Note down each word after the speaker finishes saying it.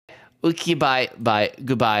Okay, bye,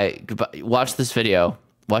 goodbye. Watch this video.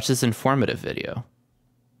 Watch this informative video,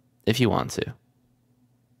 if you want to.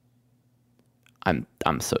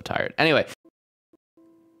 I'm so tired. Anyway.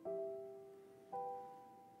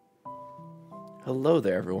 Hello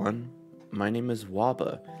there, everyone. My name is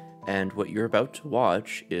Waba, and what you're about to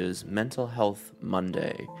watch is Mental Health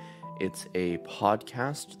Monday. It's a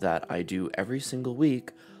podcast that I do every single week,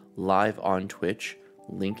 live on Twitch,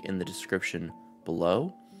 link in the description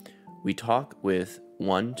below. We talk with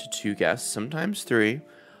 1 to 2 guests, sometimes 3,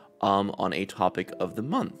 on a topic of the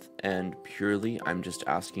month, and purely I'm just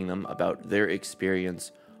asking them about their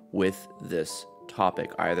experience with this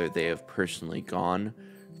topic. Either they have personally gone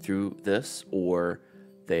through this or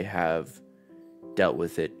they have dealt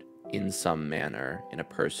with it in some manner in a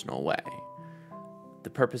personal way. The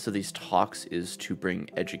purpose of these talks is to bring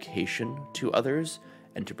education to others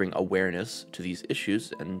and to bring awareness to these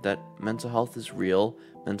issues, and that mental health is real,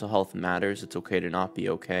 mental health matters, it's okay to not be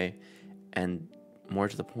okay, and more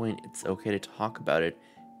to the point, it's okay to talk about it,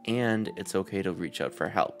 and it's okay to reach out for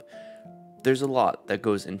help. There's a lot that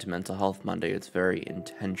goes into Mental Health Monday. It's very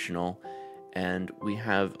intentional, and we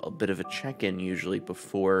have a bit of a check-in usually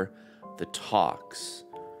before the talks.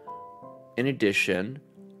 In addition,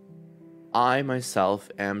 I myself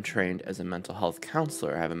am trained as a mental health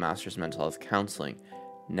counselor. I have a master's in mental health counseling.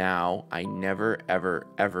 Now, I never,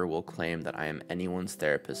 ever will claim that I am anyone's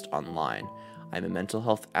therapist online. I'm a mental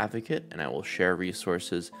health advocate, and I will share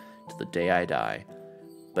resources to the day I die.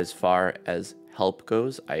 But as far as help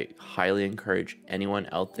goes, I highly encourage anyone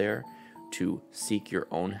out there to seek your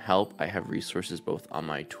own help. I have resources both on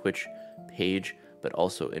my Twitch page, but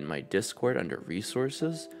also in my Discord under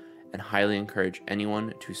resources, and highly encourage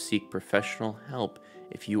anyone to seek professional help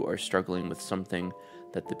if you are struggling with something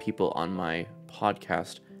that the people on my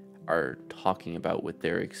podcast are talking about with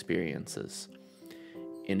their experiences.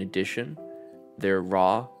 In addition, they're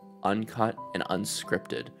raw, uncut, and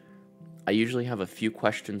unscripted. I usually have a few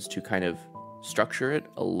questions to kind of structure it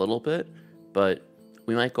a little bit, but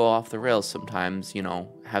we might go off the rails sometimes,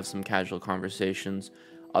 have some casual conversations.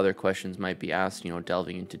 Other questions might be asked,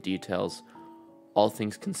 delving into details. All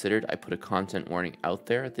things considered, I put a content warning out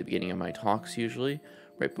there at the beginning of my talks usually,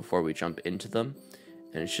 right before we jump into them.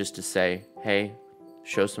 And it's just to say, hey,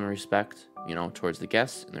 show some respect, towards the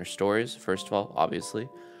guests and their stories, first of all, obviously.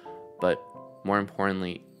 But more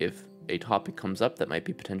importantly, if a topic comes up that might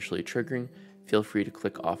be potentially triggering, feel free to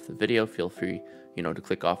click off the video, feel free, to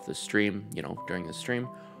click off the stream, during the stream,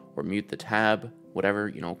 or mute the tab,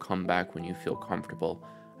 whatever, come back when you feel comfortable.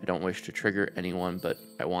 I don't wish to trigger anyone, but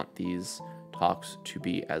I want these talks to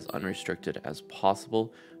be as unrestricted as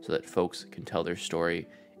possible so that folks can tell their story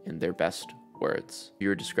in their best words.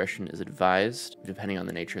 Your discretion is advised, depending on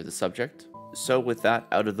the nature of the subject. So with that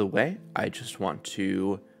out of the way, I just want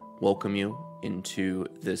to welcome you into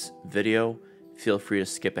this video. Feel free to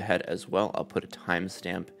skip ahead as well. I'll put a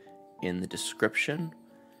timestamp in the description.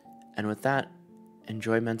 And with that,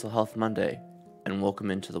 enjoy Mental Health Monday, and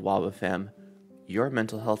welcome into the Waba fam, your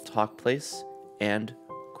mental health talk place and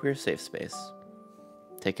queer safe space.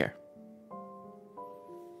 Take care.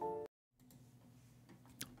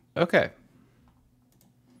 Okay.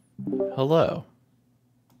 Hello.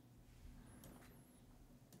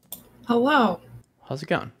 Hello. How's it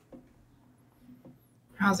going?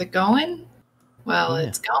 How's it going? Well,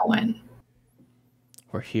 It's going.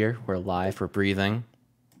 We're here, we're alive, we're breathing.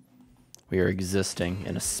 We are existing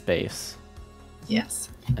in a space. Yes.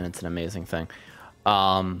 And it's an amazing thing.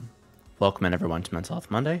 Welcome in everyone to Mental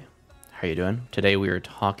Health Monday. How are you doing? Today we are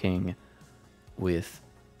talking with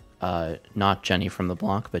not Jenny from the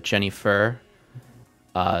block, but Jennyfurhh,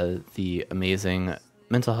 the amazing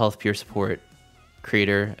mental health peer support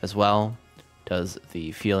creator as well, does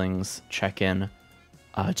the feelings check-in.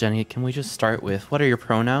 Jenny, can we just start with what are your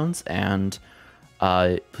pronouns, and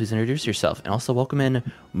please introduce yourself, and also welcome in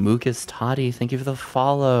Mukas Toddy. Thank you for the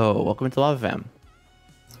follow. Welcome into the Waba fam.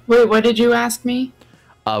 Wait, what did you ask me?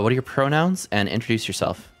 What are your pronouns, and introduce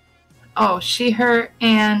yourself. Oh, she, her,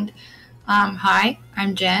 and hi,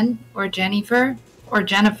 I'm Jen, or Jennyfurhh, or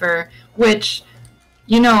Jennifer, which,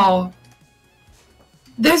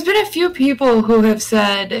 there's been a few people who have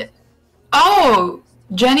said, oh,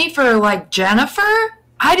 Jennyfurhh like Jennifer?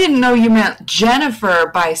 I didn't know you meant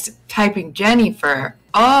Jennifer by typing Jennyfurhh.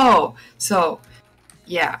 Oh, so,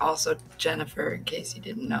 yeah, also Jennifer, in case you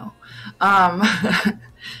didn't know.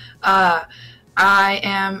 I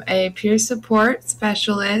am a peer support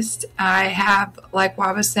specialist. I have, like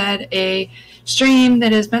Waba said, a stream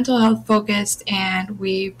that is mental health focused, and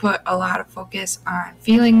we put a lot of focus on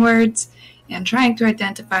feeling words and trying to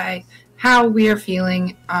identify how we are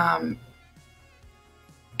feeling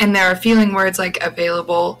and there are feeling words like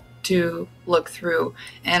available to look through.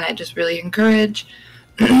 And I just really encourage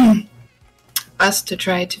us to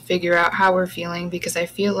try to figure out how we're feeling, because I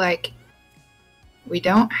feel like we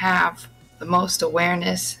don't have the most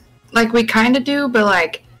awareness. Like, we kind of do, but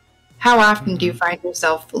like, how often do you find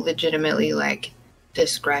yourself legitimately like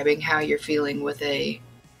describing how you're feeling with a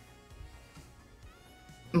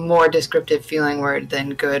more descriptive feeling word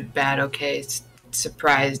than good, bad, okay,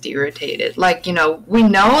 surprised, irritated? Like, you know, we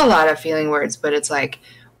know a lot of feeling words, but it's like,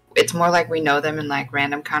 it's more like we know them in like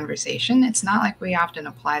random conversation. It's not like we often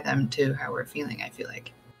apply them to how we're feeling, I feel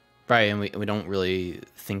like. Right, and we don't really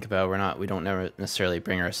think about, we don't never necessarily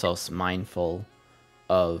bring ourselves mindful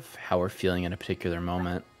of how we're feeling in a particular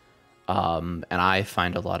moment. And I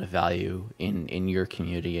find a lot of value in your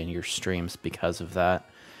community and your streams because of that.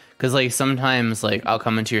 Because, like, sometimes, like, I'll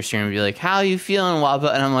come into your stream and be like, how are you feeling,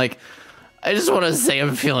 Waba? And I'm like, I just want to say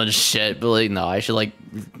I'm feeling shit, but, like, no, I should, like,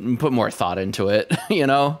 put more thought into it, you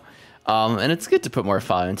know? And it's good to put more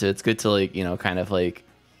thought into it. It's good to, like, you know, kind of, like,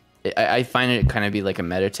 I find it kind of be like a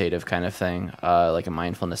meditative kind of thing, like a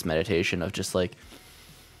mindfulness meditation of just, like...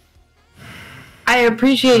 I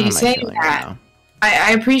appreciate you saying that. Right,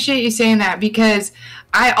 I appreciate you saying that, because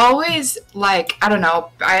I always, like, I don't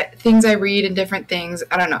know, things I read and different things,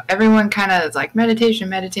 I don't know, everyone kind of is like, meditation,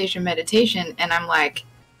 meditation, meditation, and I'm like,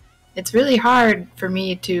 it's really hard for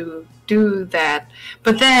me to do that.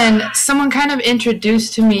 But then someone kind of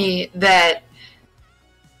introduced to me that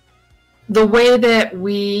the way that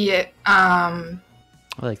we, I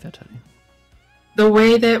like that, Tony. The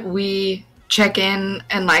way that we check in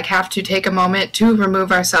and, like, have to take a moment to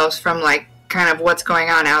remove ourselves from, like, kind of what's going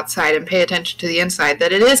on outside and pay attention to the inside,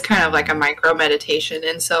 that it is kind of like a micro meditation.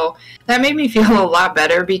 And so that made me feel a lot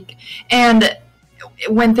better. And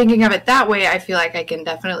when thinking of it that way, I feel like I can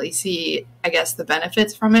definitely see, I guess, the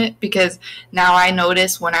benefits from it, because now I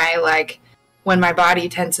notice when my body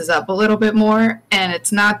tenses up a little bit more, and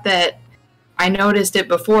it's not that I noticed it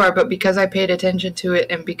before, but because I paid attention to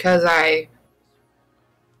it and because I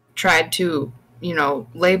tried to, you know,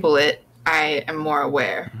 label it, I am more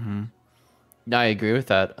aware. Mm-hmm. No, I agree with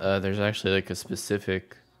that. There's actually like a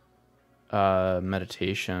specific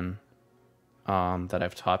meditation that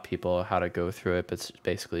I've taught people how to go through it. But it's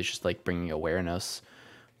basically just like bringing awareness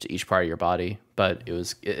to each part of your body. But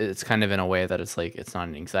it's kind of in a way that it's like, it's not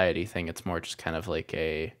an anxiety thing. It's more just kind of like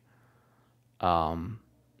a,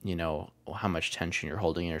 you know, how much tension you're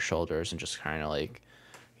holding in your shoulders, and just kind of like,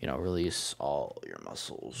 you know, release all your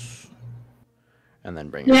muscles and then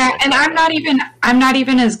bring. Yeah, and I'm not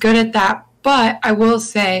even as good at that. But I will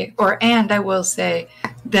say, I will say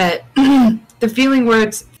that the feeling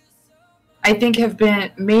words, I think, have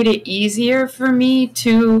made it easier for me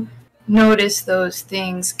to notice those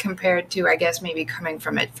things compared to, I guess, maybe coming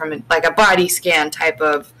from like a body scan type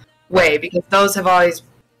of way, because those have always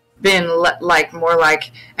been like more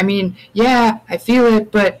like, I mean, yeah, I feel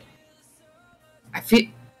it, but I feel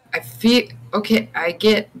okay, I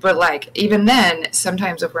get, but like, even then,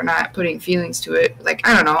 sometimes if we're not putting feelings to it, like,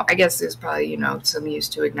 I don't know, I guess there's probably, you know, some use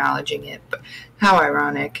to acknowledging it, but how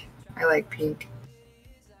ironic. I like pink.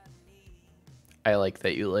 I like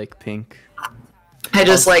that you like pink. I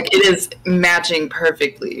just like, it is matching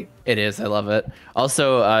perfectly. It is, I love it.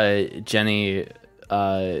 Also, Jenny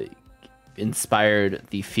inspired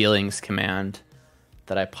the feelings command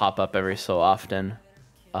that I pop up every so often.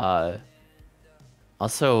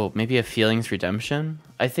 Also, maybe a feelings redemption.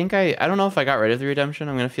 I think I don't know if I got rid of the redemption.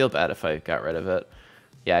 I'm going to feel bad if I got rid of it.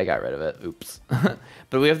 Yeah, I got rid of it. Oops.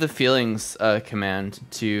 But we have the feelings command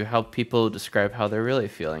to help people describe how they're really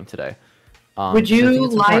feeling today. Would you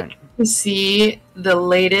like to see the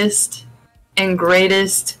latest and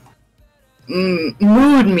greatest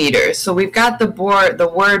mood meter? So we've got the board, the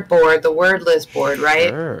word board, the word list board, right?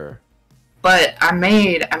 Sure. But I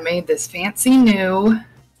made this fancy new...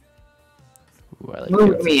 Ooh, I like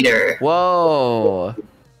mood meter. Whoa.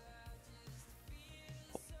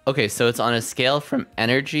 Okay, so it's on a scale from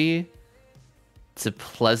energy to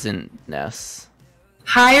pleasantness.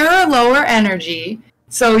 Higher or lower energy.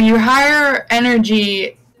 So you higher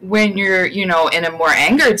energy when you're, you know, in a more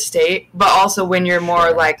angered state, but also when you're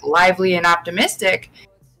more like lively and optimistic.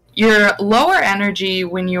 You're lower energy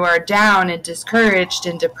when you are down and discouraged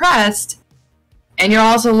and depressed. And you're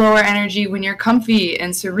also lower energy when you're comfy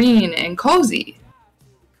and serene and cozy.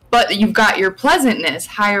 But you've got your pleasantness,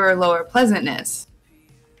 higher or lower pleasantness.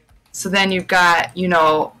 So then you've got, you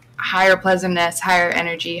know, higher pleasantness, higher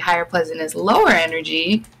energy, higher pleasantness, lower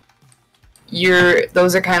energy.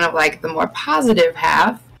 Those are kind of like the more positive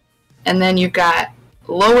half. And then you've got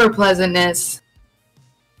lower pleasantness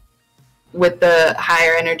with the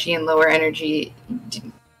higher energy and lower energy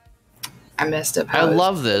I messed up. I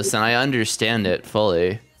love this, and I understand it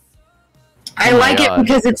fully. I like it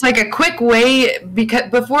because it's like a quick way,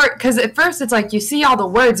 because at first it's like you see all the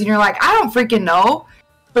words and you're like, I don't freaking know.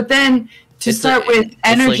 But then to start with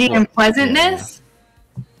energy and pleasantness,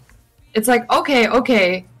 it's like,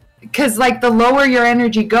 okay. Because like the lower your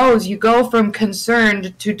energy goes, you go from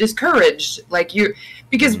concerned to discouraged. Like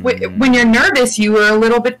because when you're nervous, you are a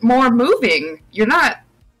little bit more moving. You're not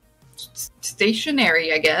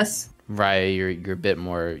stationary, I guess. Right, you're a bit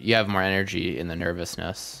more, you have more energy in the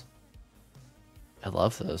nervousness. I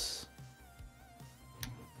love this.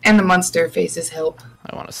 And the monster faces help.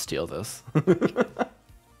 I want to steal this.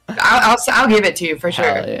 I'll give it to you for sure.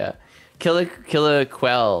 Hell yeah. Killa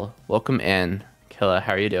Quell, welcome in. Killa,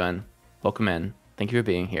 how are you doing? Welcome in. Thank you for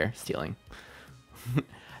being here. Stealing.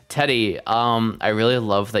 Teddy, I really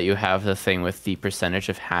love that you have the thing with the percentage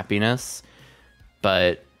of happiness,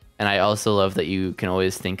 and I also love that you can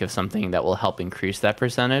always think of something that will help increase that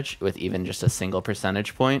percentage with even just a single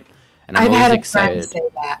percentage point. And I'm always excited. I've had a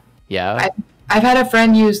friend say that. Yeah? I've had a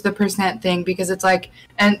friend use the percent thing because it's like,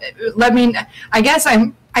 and I guess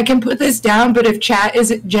I can put this down, but if chat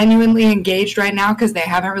is genuinely engaged right now because they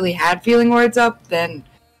haven't really had feeling words up, then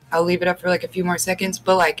I'll leave it up for like a few more seconds.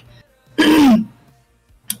 But like,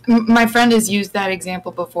 my friend has used that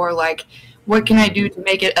example before, like, what can I do to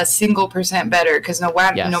make it a single % better? Because no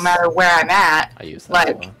matter where I'm at, I use that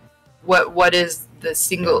like, what is the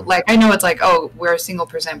single, like, I know it's like, oh, we're a single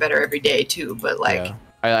 % better every day too, but like... Yeah.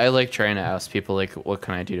 I like trying to ask people, like, what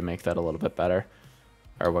can I do to make that a little bit better?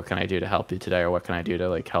 Or what can I do to help you today? Or what can I do to,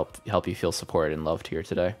 like, help you feel supported and loved here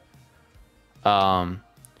today?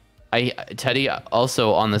 Teddy,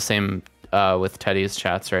 also on the same, with Teddy's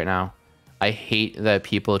chats right now, I hate that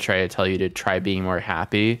people try to tell you to try being more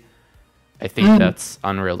happy. I think that's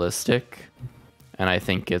unrealistic. And I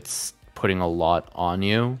think it's putting a lot on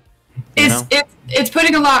you. It's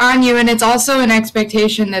putting a lot on you, and it's also an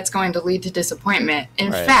expectation that's going to lead to disappointment.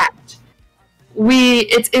 In fact,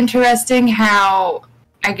 it's interesting how,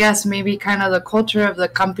 I guess maybe kind of the culture of the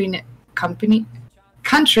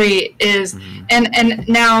country is, and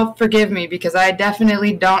now forgive me because I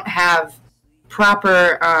definitely don't have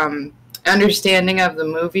proper understanding of the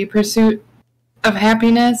movie Pursuit of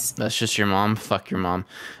Happiness. That's just your mom. Fuck your mom.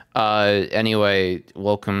 Anyway,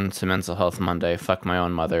 welcome to Mental Health Monday. Fuck my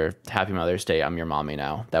own mother. Happy Mother's Day. I'm your mommy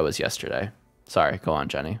now. That was yesterday. Sorry, go on,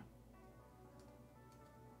 Jenny.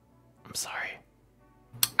 I'm sorry.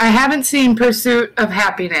 I haven't seen Pursuit of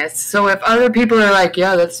Happiness, so if other people are like,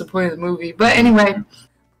 yeah, that's the point of the movie. But anyway,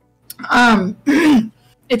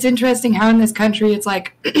 it's interesting how in this country it's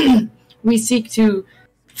like we seek to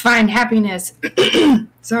find happiness.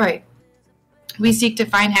 Sorry. We seek to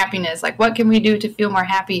find happiness. Like, what can we do to feel more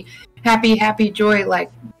happy, joy? Like,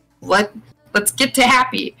 let's get to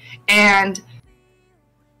happy. And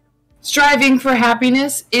striving for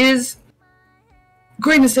happiness is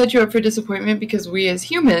going to set you up for disappointment because we as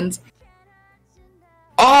humans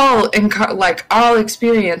all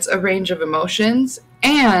experience a range of emotions,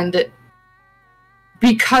 and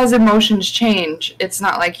because emotions change, it's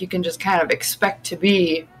not like you can just kind of expect to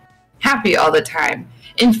be happy all the time.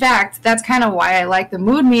 In fact, that's kind of why I like the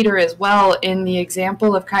mood meter as well in the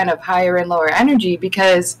example of kind of higher and lower energy,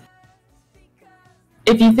 because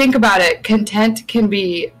if you think about it, content can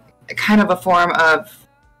be kind of a form of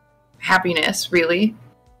happiness, really.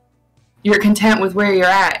 You're content with where you're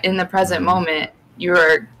at in the present moment.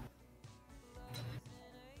 I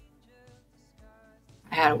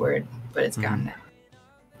had a word, but it's gone now.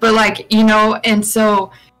 But like, and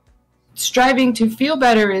so striving to feel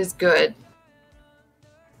better is good.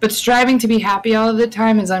 But striving to be happy all of the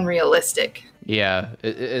time is unrealistic. Yeah,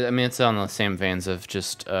 I mean, it's on the same veins of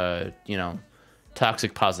just,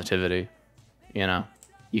 toxic positivity.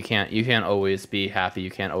 You can't always be happy, you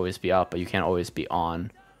can't always be up, but you can't always be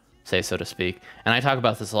on, say so to speak. And I talk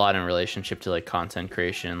about this a lot in relationship to like content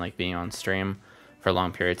creation and like being on stream for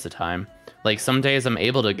long periods of time. Like some days I'm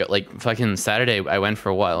able to go, like fucking Saturday I went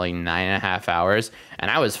for what, like 9.5 hours, and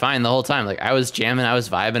I was fine the whole time. Like I was jamming, I was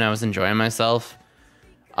vibing, I was enjoying myself.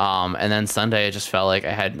 And then Sunday, I just felt like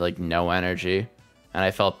I had like no energy, and I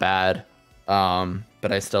felt bad.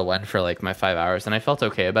 But I still went for like my 5 hours, and I felt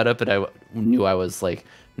okay about it. But I knew I was like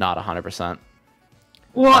not 100%.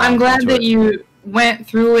 Well, I'm glad that you went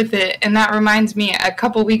through with it, and that reminds me. A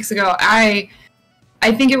couple weeks ago, I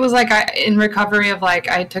think it was like in recovery of like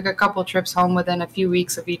I took a couple trips home within a few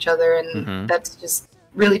weeks of each other, and that's just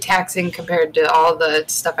really taxing compared to all the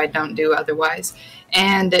stuff I don't do otherwise.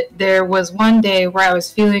 And there was one day where I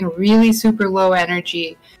was feeling really super low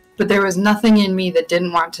energy, but there was nothing in me that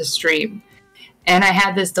didn't want to stream. And I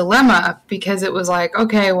had this dilemma because it was like,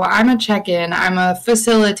 okay, well, I'm a check-in, I'm a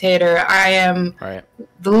facilitator, I am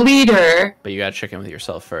the leader. But you gotta check in with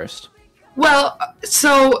yourself first. Well,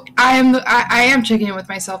 so I am checking in with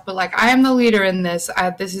myself, but like I am the leader in this.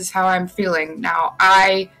 This is how I'm feeling now.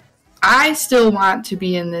 I still want to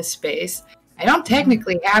be in this space. I don't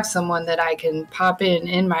technically have someone that I can pop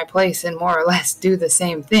in my place and more or less do the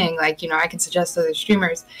same thing. Like, you know, I can suggest other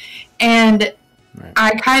streamers. And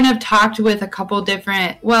I kind of talked with a couple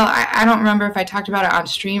different, well, I don't remember if I talked about it on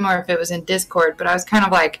stream or if it was in Discord, but I was kind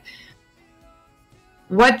of like,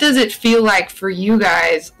 what does it feel like for you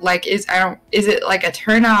guys? Like, is it like a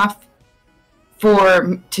turnoff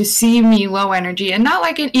to see me low energy, and not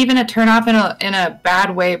like even a turnoff in a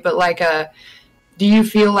bad way, but like do you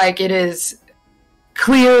feel like it is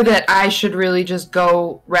clear that I should really just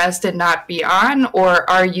go rest and not be on, or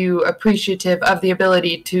are you appreciative of the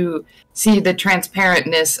ability to see the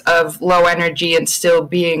transparentness of low energy and still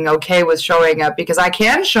being okay with showing up? Because I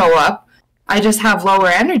can show up, I just have lower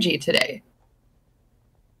energy today.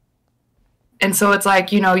 And so it's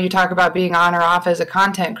like, you know, you talk about being on or off as a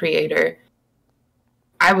content creator.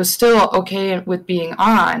 I was still okay with being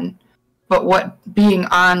on, but what being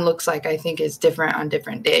on looks like, I think, is different on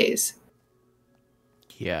different days.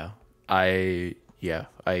 Yeah, I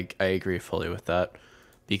agree fully with that,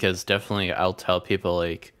 because definitely I'll tell people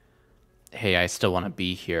like, hey, I still want to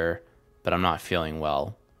be here, but I'm not feeling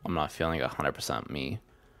well. I'm not feeling 100% me.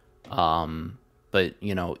 But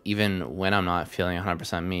you know, even when I'm not feeling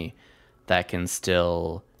 100% me, that can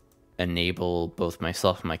still enable both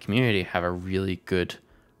myself and my community to have a really good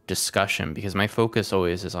discussion, because my focus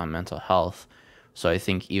always is on mental health. So I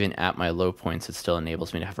think even at my low points, it still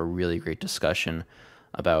enables me to have a really great discussion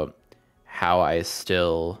about how I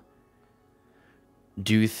still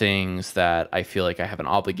do things that I feel like I have an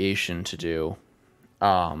obligation to do,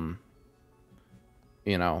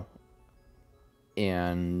 you know,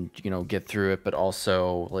 and, you know, get through it, but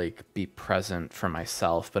also like be present for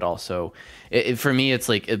myself. But also for me, it's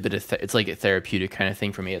like a bit of it's like a therapeutic kind of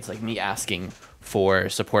thing for me. It's like me asking for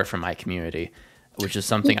support from my community, which is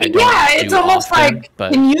something I don't do it's almost often, like,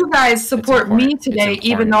 but can you guys support me today,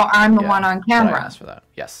 even though I'm the one on camera? I ask for that.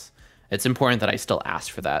 Yes, it's important that I still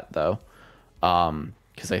ask for that, though,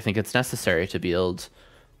 because I think it's necessary to build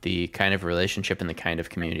the kind of relationship and the kind of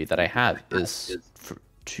community that I have, is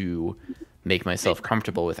to make myself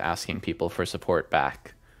comfortable with asking people for support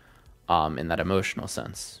back, in that emotional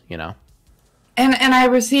sense, you know. And I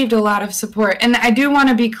received a lot of support, and I do want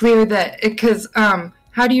to be clear that, because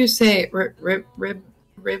how do you say ribbon?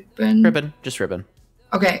 Ribbon, just ribbon.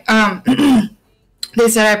 Okay. They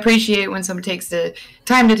said, I appreciate when someone takes the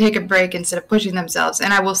time to take a break instead of pushing themselves.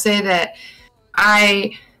 And I will say that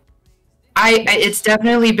it's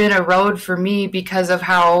definitely been a road for me because of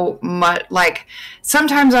how much, like,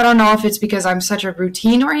 sometimes I don't know if it's because I'm such a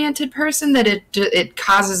routine oriented person that it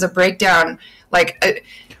causes a breakdown. Like,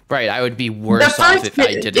 right, I would be worse off if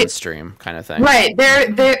I didn't stream, kind of thing. Right,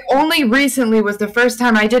 there only recently was the first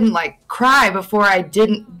time I didn't like cry before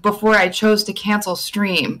I chose to cancel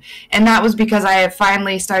stream, and that was because I had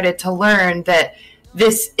finally started to learn that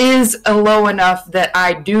this is a low enough that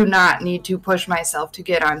I do not need to push myself to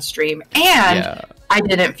get on stream, and I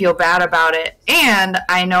didn't feel bad about it, and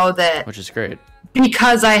I know that, which is great,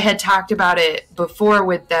 because I had talked about it before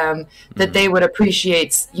with them, that they would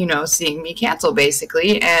appreciate, you know, seeing me cancel,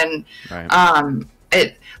 basically. And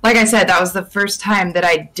it, like I said, that was the first time that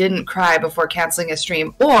I didn't cry before canceling a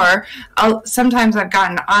stream. Or sometimes I've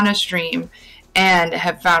gotten on a stream and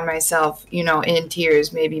have found myself, you know, in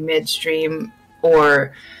tears, maybe midstream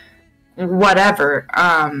or whatever.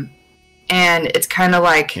 And it's kind of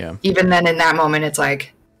like, even then in that moment, it's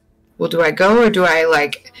like, well, do I go or do I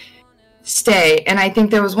like stay? And I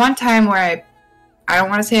think there was one time where I don't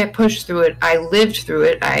want to say I pushed through it. I lived through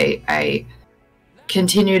it. I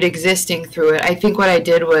continued existing through it. I think what I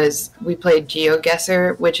did was we played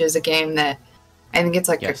GeoGuessr, which is a game that I think it's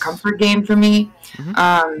like a comfort game for me.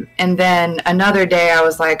 And then another day I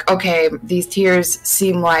was like, okay, these tears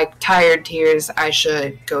seem like tired tears. I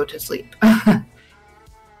should go to sleep.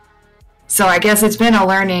 So I guess it's been a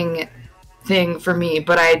learning thing for me,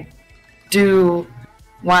 but I do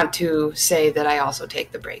want to say that I also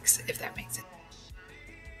take the breaks, if that makes sense.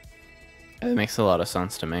 It makes a lot of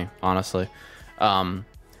sense to me, honestly.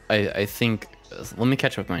 I think, let me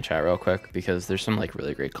catch up with my chat real quick, because there's some like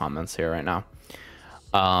really great comments here right now.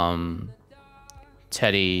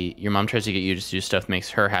 Teddy, your mom tries to get you to do stuff makes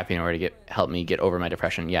her happy in order to help me get over my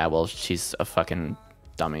depression. Yeah, well, she's a fucking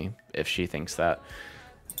dummy if she thinks that,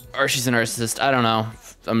 or she's a narcissist. I don't know.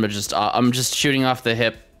 I'm just shooting off the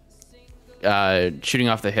hip. shooting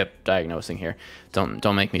off the hip diagnosing here.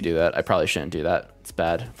 Don't make me do that. I probably shouldn't do that. It's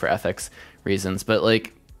bad for ethics reasons. But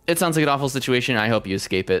like, it sounds like an awful situation. I hope you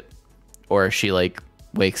escape it, or she like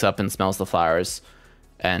wakes up and smells the flowers,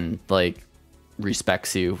 and like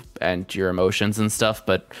respects you and your emotions and stuff.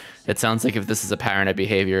 But it sounds like if this is a pattern of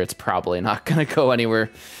behavior, it's probably not gonna go anywhere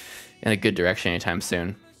in a good direction anytime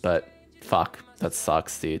soon. But fuck, that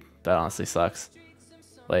sucks, dude. That honestly sucks.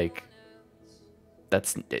 Like,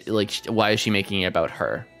 that's like, why is she making it about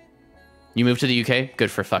her? You moved to the UK? Good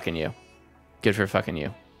for fucking you. Good for fucking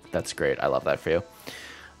you. That's great. I love that for you.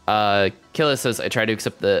 Killa says, I try to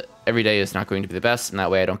accept that every day is not going to be the best, and that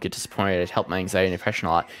way I don't get disappointed. It helped my anxiety and depression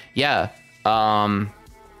a lot. Yeah.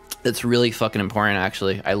 That's really fucking important,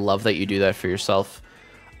 actually. I love that you do that for yourself.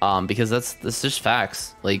 Because that's just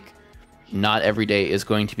facts. Like, not every day is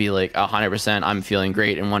going to be like 100% I'm feeling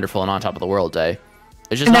great and wonderful and on top of the world day.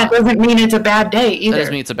 It's just, and that doesn't mean it's a bad day either. That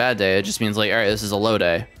doesn't mean it's a bad day. It just means like, all right, this is a low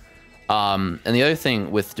day. And the other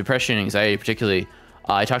thing with depression and anxiety, particularly,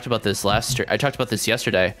 I talked about this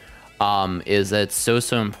yesterday, is that it's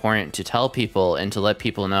so important to tell people and to let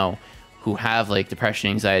people know who have like depression,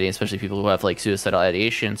 anxiety, especially people who have like suicidal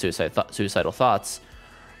ideation, suicidal thoughts,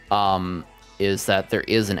 is that there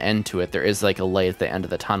is an end to it. There is like a light at the end of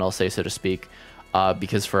the tunnel, say so to speak,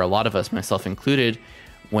 because for a lot of us, myself included,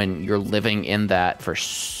 when you're living in that for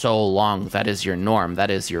so long, that is your norm. That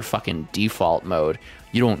is your fucking default mode.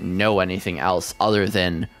 You don't know anything else other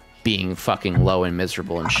than being fucking low and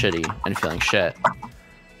miserable and shitty and feeling shit.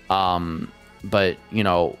 But you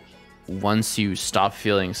know, once you stop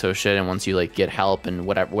feeling so shit, and once you like get help and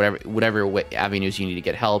whatever avenues you need to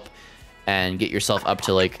get help and get yourself up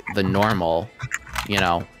to like the normal, you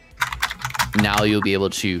know, now you'll be able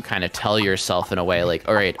to kind of tell yourself in a way like,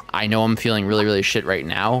 all right, I know I'm feeling really, really shit right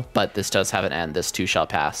now, but this does have an end. This too shall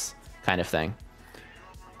pass, kind of thing.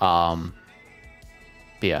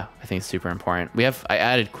 But yeah, I think it's super important. I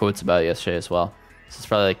added quotes about it yesterday as well. This is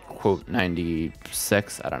probably like quote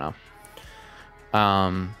 96. I don't know.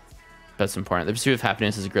 That's important. The Pursuit of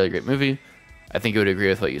Happiness is a really great movie. I think you would agree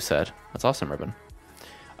with what you said. That's awesome, Ribbon.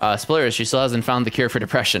 Spoilers, she still hasn't found the cure for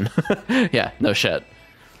depression. Yeah, no shit.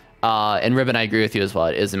 And Ribbon, I agree with you as well.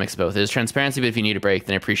 It is a mix of both. It is transparency, but if you need a break,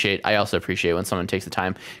 then I also appreciate when someone takes the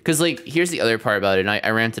time. Because, like, here's the other part about it, and I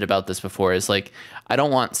ranted about this before, is, like, I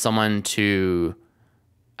don't want someone to...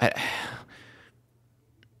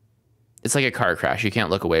 it's like a car crash. You can't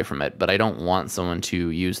look away from it, but I don't want someone to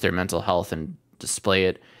use their mental health and display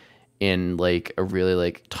it in, like, a really,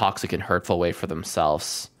 like, toxic and hurtful way for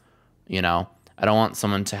themselves, you know? I don't want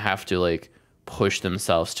someone to have to, like, push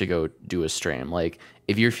themselves to go do a stream. Like,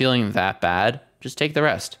 if you're feeling that bad, just take the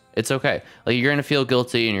rest. It's okay. Like, you're gonna feel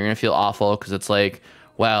guilty and you're gonna feel awful because it's like,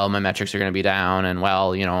 well, my metrics are gonna be down, and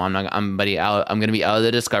well, you know, I'm gonna be out of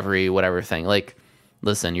the discovery, whatever thing. Like,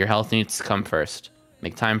 listen, your health needs to come first.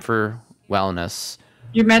 Make time for wellness.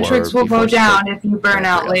 Your metrics will go down if you burn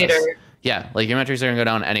out later. Yeah, like, your metrics are gonna go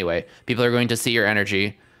down anyway. People are going to see your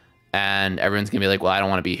energy, and everyone's gonna be like, well, I don't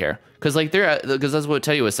want to be here. Because that's what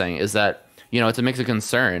Teddy was saying, is that, you know, it's a mix of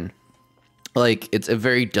concern. Like, it's a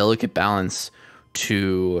very delicate balance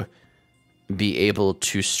to be able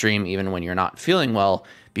to stream even when you're not feeling well,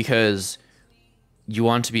 because you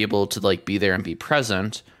want to be able to, like, be there and be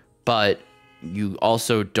present, but you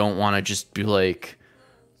also don't want to just be like,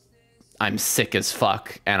 I'm sick as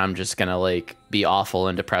fuck and I'm just gonna, like, be awful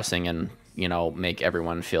and depressing and, you know, make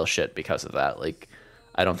everyone feel shit because of that. Like,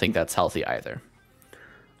 I don't think that's healthy either.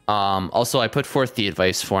 Also, I put forth the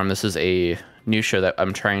advice form. This is a new show that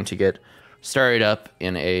I'm trying to get started up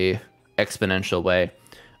in a exponential way.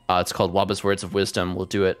 It's called Waba's Words of Wisdom. We'll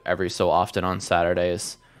do it every so often on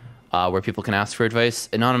Saturdays, where people can ask for advice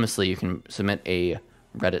anonymously. You can submit a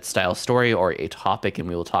Reddit style story or a topic, and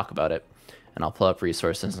we will talk about it. And I'll pull up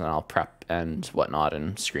resources and I'll prep and whatnot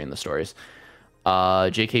and screen the stories.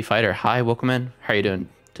 JK Fighter, hi, welcome in. How are you doing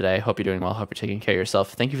today? Hope you're doing well. Hope you're taking care of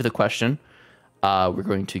yourself. Thank you for the question. We're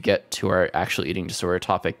going to get to our actual eating disorder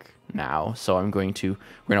topic now. So we're going to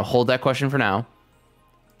hold that question for now.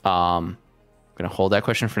 I'm going to hold that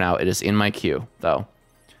question for now. It is in my queue, though.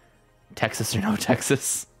 Texas or no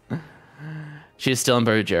Texas? She is still in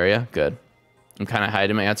Bulgaria. Good. I'm kind of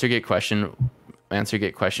hiding my answer gate question when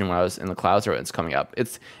I was in the clouds, or it's coming up.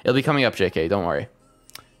 It'll be coming up, JK. Don't worry.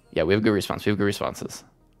 Yeah, we have good response. We have good responses.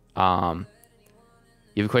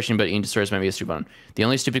 You have a question about eating disorders, might be a stupid one. The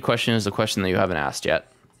only stupid question is the question that you haven't asked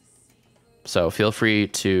yet. So feel free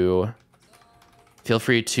to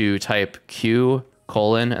type Q :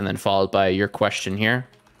 and then followed by your question here.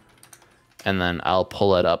 and then I'll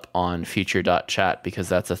pull it up on feature.chat because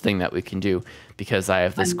that's a thing that we can do, because I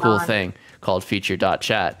have this cool thing called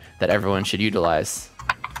feature.chat that everyone should utilize.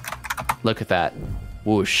 Look at that.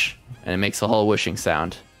 Whoosh. And it makes a whole whooshing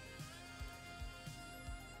sound.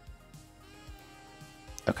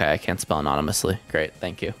 Okay, I can't spell anonymously. Great,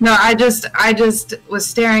 thank you. No, I just was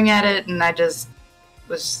staring at it, and I just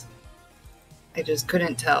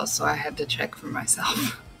couldn't tell, so I had to check for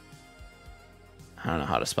myself. I don't know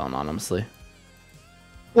how to spell anonymously.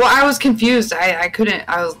 Well, I was confused. I couldn't.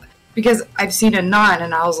 Because I've seen a non,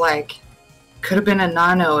 and I was like, could have been a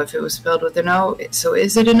nano if it was spelled with an O. So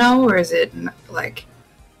is it an O, or is it like?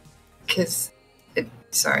 Because,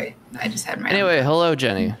 sorry, I just had my. Anyway, hello,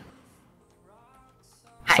 Jenny.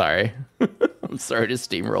 Hi. Sorry. I'm sorry to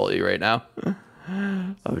steamroll you right now.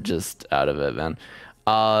 I'm just out of it, man.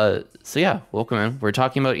 So yeah, welcome in. We're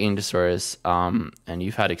talking about eating disorders, and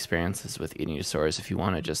you've had experiences with eating disorders. If you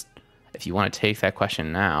want to take that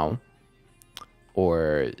question now,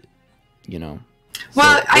 or, you know.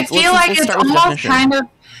 Well, so I feel like it's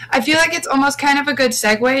almost kind of a good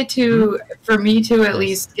segue for me to at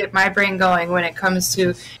least get my brain going when it comes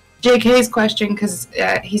to JK's question, because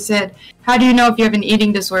he said, how do you know if you have an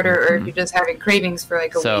eating disorder or if you're just having cravings for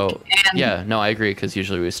like a week? And yeah, no, I agree, because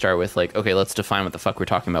usually we start with like, okay, let's define what the fuck we're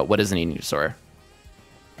talking about. What is an eating disorder?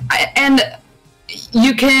 And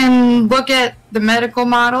you can look at the medical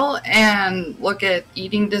model and look at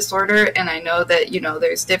eating disorder, and I know that,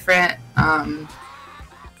 there's different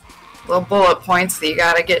little bullet points that you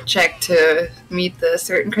gotta get checked to meet the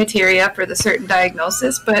certain criteria for the certain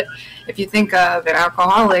diagnosis. But if you think of an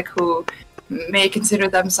alcoholic who may consider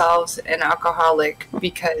themselves an alcoholic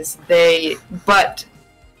because you've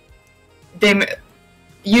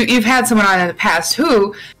had someone on in the past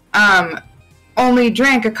who only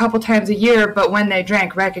drank a couple times a year, but when they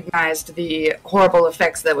drank, recognized the horrible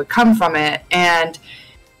effects that would come from it. And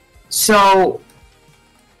so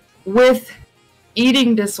with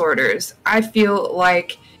eating disorders, I feel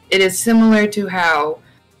like it is similar to how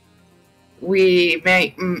we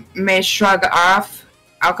may shrug off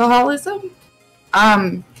alcoholism.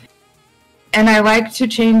 And I like to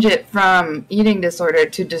change it from eating disorder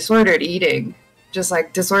to disordered eating, just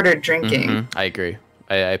like disordered drinking. I agree.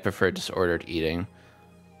 I prefer disordered eating,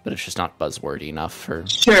 but it's just not buzzwordy enough for.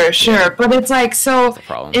 Sure. But it's like, so,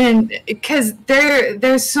 because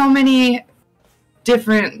there's so many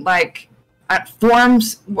different like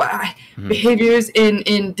forms, behaviors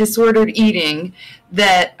in disordered eating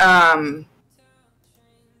that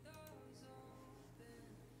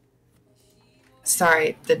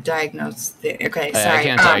sorry, the diagnose thing. Okay, sorry. I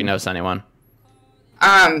can't diagnose anyone.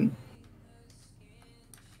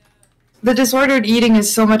 The disordered eating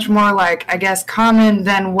is so much more like, I guess, common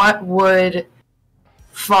than what would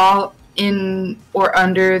fall in or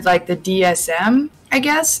under like the DSM, I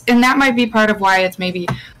guess. And that might be part of why it's maybe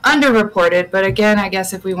underreported. But again, I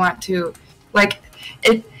guess if we want to, like,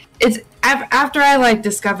 it's after I like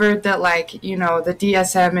discovered that, like, the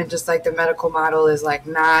DSM and just like the medical model is like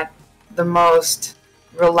not the most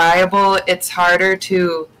reliable, it's harder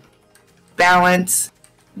to balance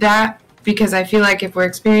that, because I feel like if we're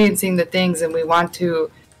experiencing the things and we want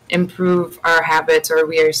to improve our habits, or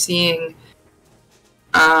we are seeing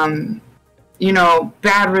bad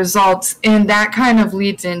results, and that kind of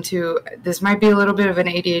leads into, this might be a little bit of an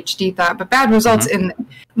ADHD thought, but bad results in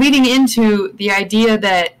leading into the idea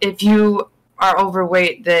that if you are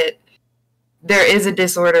overweight, that there is a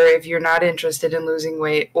disorder if you're not interested in losing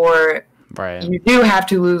weight, or you do have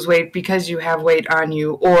to lose weight because you have weight on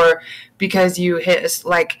you, or because you hit,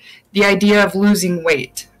 like, the idea of losing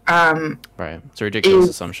weight. It's a ridiculous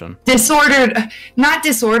assumption. Not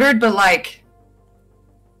disordered, but like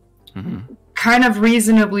kind of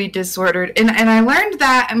reasonably disordered. And I learned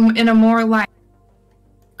that in a more like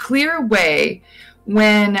clear way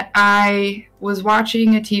when I was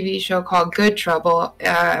watching a TV show called Good Trouble.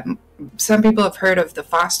 Some people have heard of the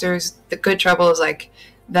Fosters. The Good Trouble is like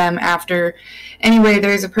them after. Anyway,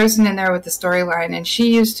 there's a person in there with the storyline, and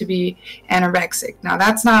she used to be anorexic. Now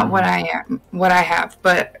that's not what I have,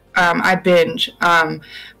 but I binge.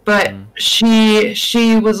 But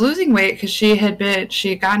she was losing weight because she had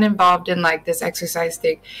gotten involved in like this exercise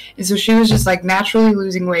thing, and so she was just like naturally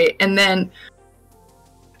losing weight. And then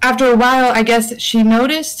after a while, I guess she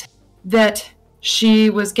noticed that she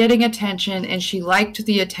was getting attention, and she liked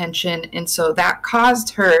the attention, and so that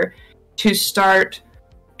caused her to start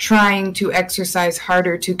trying to exercise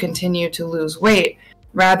harder to continue to lose weight,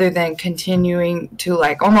 rather than continuing to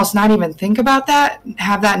like almost not even think about that,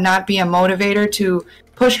 have that not be a motivator to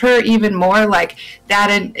push her even more. Like that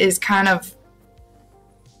is kind of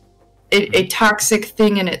a toxic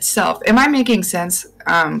thing in itself. Am I making sense?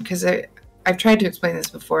 Because I've tried to explain this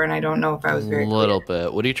before, and I don't know if I was very clear. A little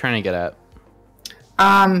bit. What are you trying to get at?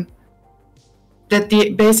 That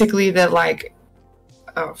basically that like,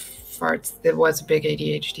 oh farts. It was a big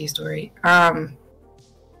ADHD story.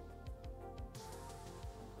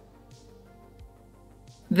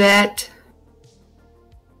 That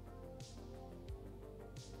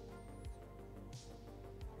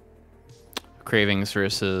cravings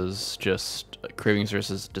versus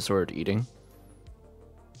disordered eating,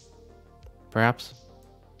 perhaps.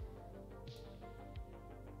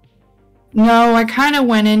 No, I kind of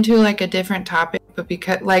went into like a different topic, but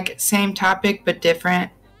because like same topic but different.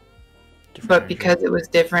 But because it was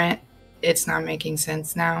different, it's not making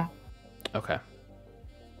sense now. Okay.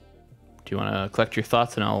 Do you want to collect your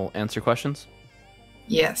thoughts and I'll answer questions?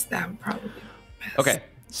 Yes, that would probably be best. Okay.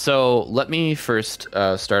 So let me first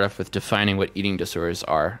start off with defining what eating disorders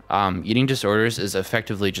are. Eating disorders is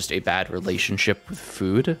effectively just a bad relationship with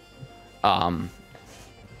food.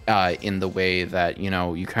 In the way that, you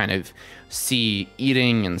know, you kind of see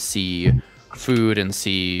eating and see food and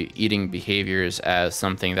see eating behaviors as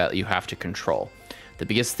something that you have to control. The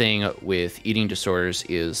biggest thing with eating disorders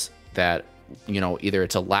is that, you know, either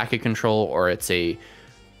it's a lack of control or it's a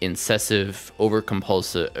incessive,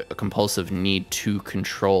 compulsive need to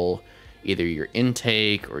control either your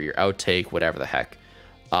intake or your outtake, whatever the heck.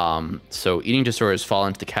 So eating disorders fall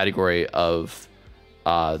into the category of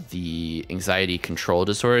the anxiety control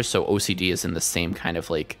disorders. So OCD is in the same kind of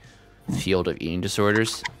like field of eating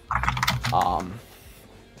disorders.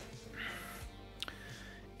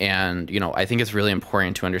 And, you know, I think it's really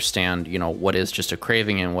important to understand, you know, what is just a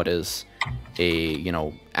craving and what is a, you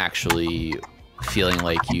know, actually feeling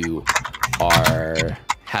like you are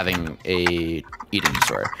having a eating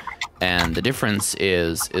disorder. And the difference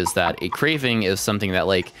is that a craving is something that,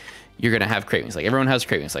 like, you're gonna have cravings. Like, everyone has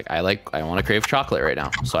cravings. Like, I want to crave chocolate right now,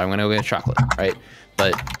 so I'm gonna go get chocolate, right?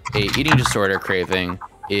 But a eating disorder craving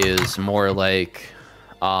is more like,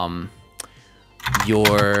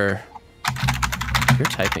 your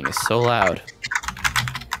typing is so loud.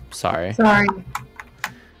 Sorry.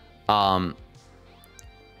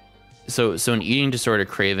 So an eating disorder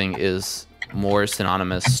craving is more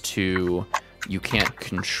synonymous to you can't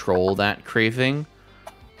control that craving,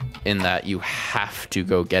 in that you have to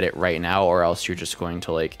go get it right now or else you're just going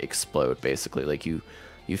to like explode, basically. Like you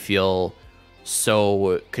feel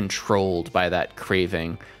so controlled by that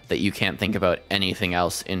craving that you can't think about anything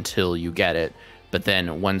else until you get it. But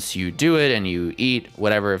then once you do it and you eat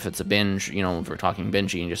whatever, if it's a binge, you know, if we're talking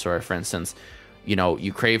binge eating disorder, for instance, you know,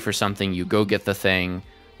 you crave for something, you go get the thing,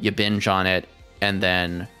 you binge on it, and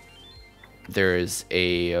then there is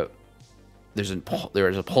a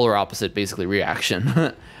polar opposite, basically,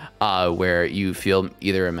 reaction where you feel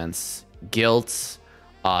either immense guilt,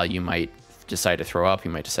 you might decide to throw up,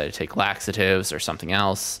 you might decide to take laxatives or something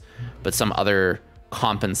else, but some other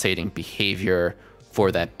compensating behavior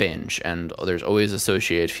for that binge. And there's always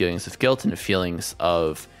associated feelings of guilt and feelings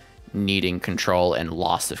of needing control and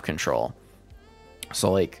loss of control. So,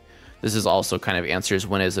 like, this is also kind of answers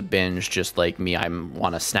when is a binge just like me, I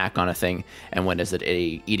want to snack on a thing, and when is it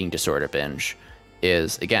a eating disorder binge?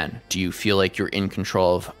 Is, again, do you feel like you're in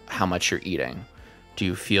control of how much you're eating? Do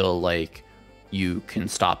you feel like you can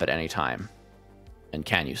stop at any time? And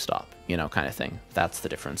can you stop? You know, kind of thing. That's the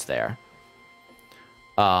difference there.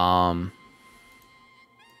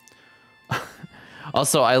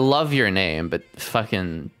 Also, I love your name, but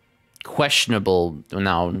fucking questionable,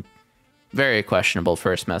 no, very questionable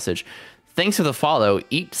first message. Thanks for the follow.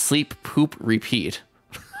 Eat, sleep, poop, repeat.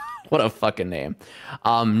 What a fucking name.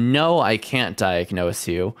 No, I can't diagnose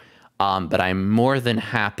you, but I'm more than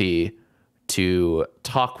happy to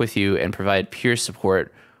talk with you and provide peer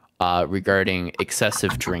support regarding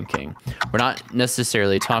excessive drinking. We're not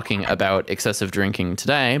necessarily talking about excessive drinking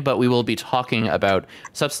today, but we will be talking about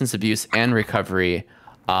substance abuse and recovery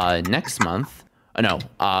next month.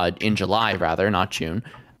 In July, rather, not June.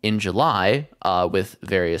 In July, with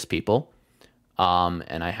various people.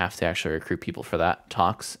 And I have to actually recruit people for that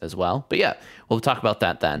talks as well. But yeah, we'll talk about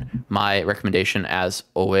that then. My recommendation, as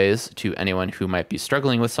always, to anyone who might be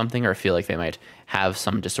struggling with something or feel like they might have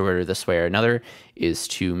some disorder this way or another, is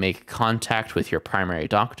to make contact with your primary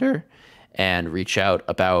doctor and reach out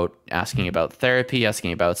about asking about therapy,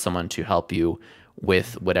 asking about someone to help you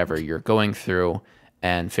with whatever you're going through,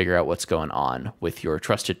 and figure out what's going on with your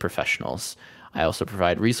trusted professionals. I also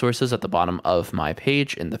provide resources at the bottom of my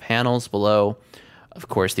page in the panels below. Of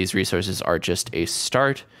course, these resources are just a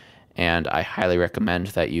start, and I highly recommend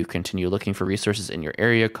that you continue looking for resources in your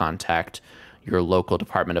area. Contact your local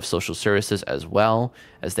Department of Social Services as well,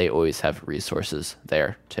 as they always have resources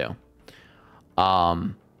there too.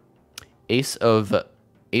 Ace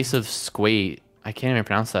of Squade. I can't even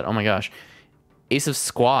pronounce that. Oh my gosh. Ace of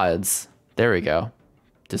Squads. There we go.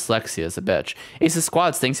 Dyslexia is a bitch. Ace of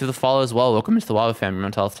Squads, thanks for the follow as well. Welcome to the Waba family.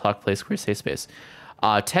 Mental health talk place, queer safe space.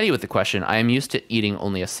 Teddy with the question. I am used to eating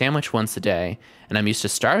only a sandwich once a day, and I'm used to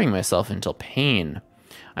starving myself until pain.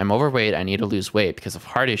 I'm overweight. I need to lose weight because of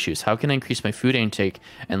heart issues. How can I increase my food intake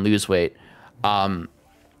and lose weight?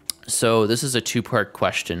 So this is a two-part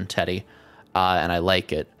question, Teddy, and I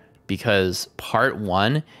like it because part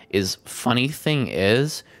one is, funny thing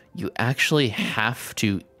is, you actually have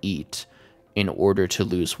to eat in order to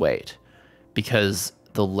lose weight, because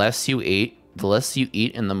the less you eat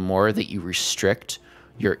and the more that you restrict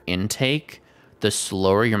your intake, the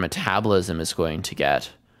slower your metabolism is going to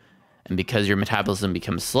get. And because your metabolism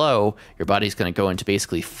becomes slow, your body's going to go into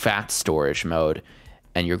basically fat storage mode,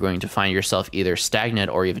 and you're going to find yourself either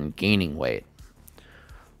stagnant or even gaining weight.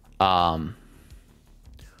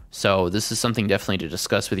 So this is something definitely to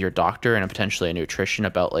discuss with your doctor and potentially a nutrition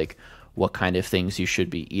about like what kind of things you should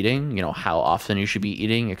be eating, you know, how often you should be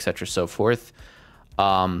eating, etc., so forth.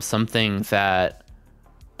 Something that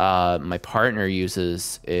my partner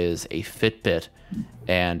uses is a Fitbit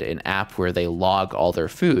and an app where they log all their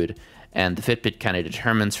food, and the Fitbit kind of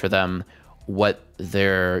determines for them what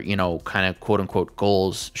their, you know, kind of quote unquote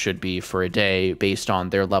goals should be for a day based on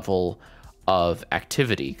their level of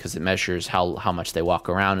activity, because it measures how much they walk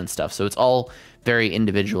around and stuff. So it's all very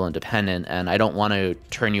individual and dependent, and I don't want to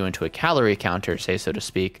turn you into a calorie counter, say so to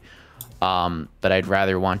speak, but I'd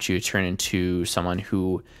rather want you to turn into someone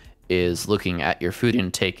who is looking at your food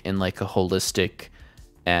intake in like a holistic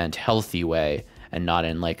and healthy way, and not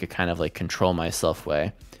in like a kind of like control myself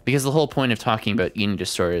way. Because the whole point of talking about eating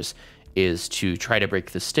disorders is to try to break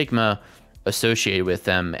the stigma associated with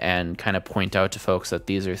them and kind of point out to folks that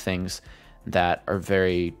these are things that are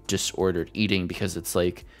very disordered eating, because it's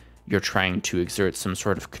like you're trying to exert some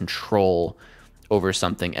sort of control over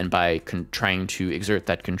something, and by trying to exert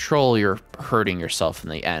that control, you're hurting yourself in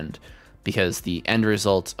the end, because the end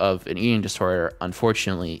result of an eating disorder,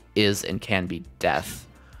 unfortunately, is and can be death.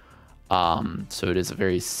 So it is a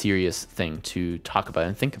very serious thing to talk about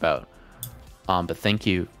and think about. But thank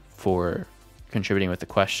you for contributing with the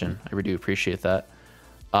question. I really do appreciate that.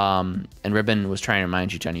 And Ribbon was trying to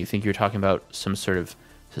remind you, Jenny, you think you're talking about some sort of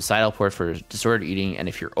societal support for disordered eating, and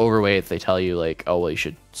if you're overweight, they tell you like, oh, well, you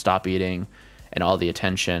should stop eating, and all the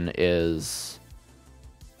attention is,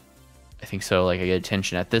 I think so, like I get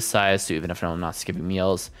attention at this size, so even if I'm not skipping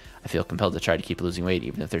meals, I feel compelled to try to keep losing weight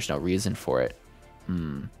even if there's no reason for it.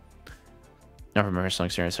 Not from personal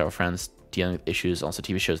experience, several friends dealing with issues, also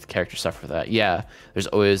TV shows, the characters suffer for that. Yeah, there's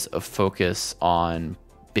always a focus on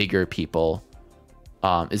bigger people.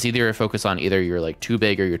 It's either a focus on either you're like too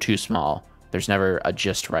big or you're too small. There's never a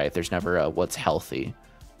just right. There's never a what's healthy.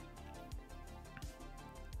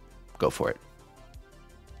 Go for it.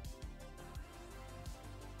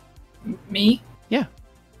 Me? Yeah.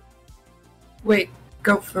 Wait,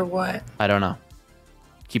 go for what? I don't know.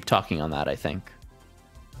 Keep talking on that, I think.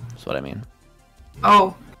 That's what I mean.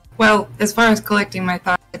 Oh, well, as far as collecting my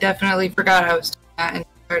thoughts, I definitely forgot I was doing that and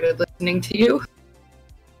started listening to you.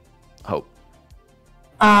 Hope.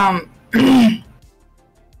 I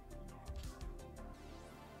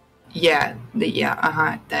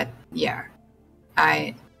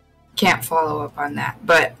can't follow up on that.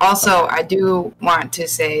 But also, I do want to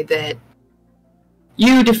say that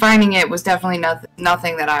you defining it was definitely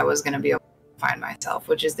nothing that I was going to be able to find myself,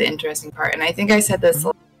 which is the interesting part. And I think I said this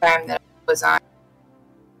last time that I was on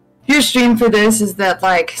your stream for this, is that,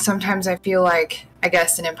 like, sometimes I feel like, I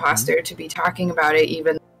guess, an imposter to be talking about it,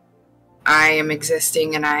 even though I am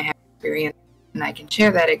existing and I have experience and I can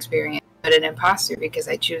share that experience, but an imposter because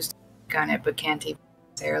I choose to speak on it but can't even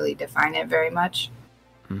necessarily define it very much.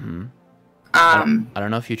 I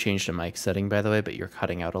don't know if you changed the mic setting, by the way, but you're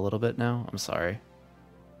cutting out a little bit now. I'm sorry.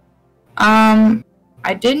 I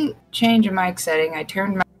didn't change a mic setting. I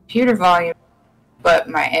turned my computer volume, but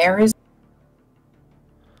my air is...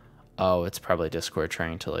 Oh, it's probably Discord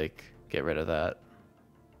trying to, like, get rid of that.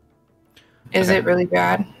 Is it really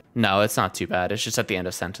bad? No, it's not too bad. It's just at the end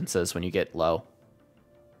of sentences when you get low.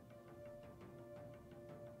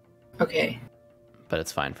 Okay. But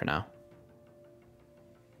it's fine for now.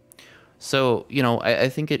 So, you know, I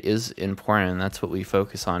think it is important, and that's what we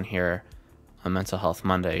focus on here on Mental Health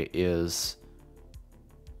Monday, is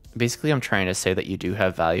basically I'm trying to say that you do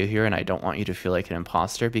have value here, and I don't want you to feel like an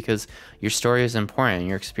imposter, because your story is important and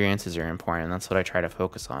your experiences are important, and that's what I try to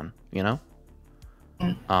focus on, you know?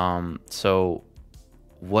 So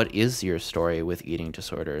what is your story with eating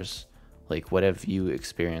disorders? Like, what have you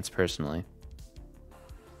experienced personally?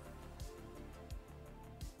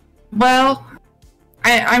 Well,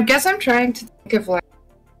 I guess I'm trying to think of like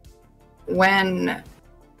when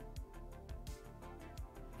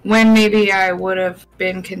maybe I would have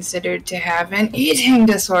been considered to have an eating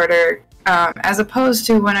disorder, as opposed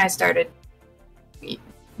to when I started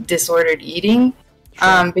disordered eating.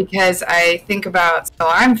 Sure. Because I think about, so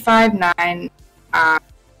I'm 5'9",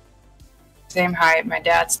 same height, my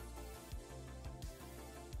dad's.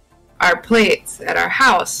 Our plates at our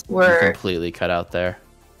house You were... completely cut out there.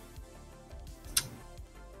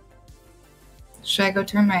 Should I go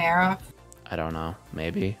turn my hair off? I don't know.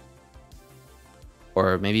 Maybe.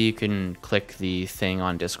 Or maybe you can click the thing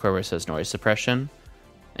on Discord where it says noise suppression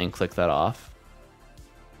and click that off.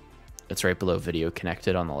 It's right below video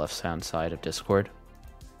connected on the left-hand side of Discord.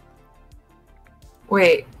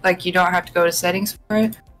 Wait, like you don't have to go to settings for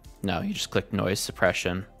it? No, you just click noise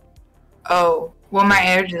suppression. Oh, well, my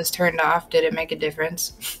hair just turned off. Did it make a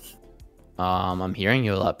difference? I'm hearing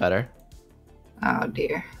you a lot better. Oh,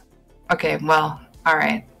 dear. Okay, well, all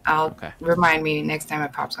right. Remind me next time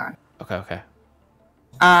it pops on. Okay.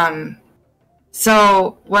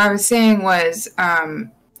 So what I was saying was,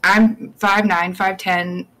 I'm 5'9",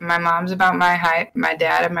 5'10". My mom's about my height. My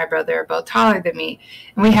dad and my brother are both taller than me.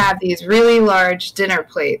 And we have these really large dinner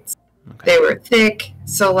plates. Okay. They were thick.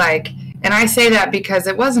 So like, and I say that because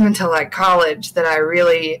it wasn't until like college that I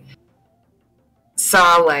really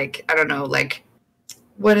saw like, I don't know, like,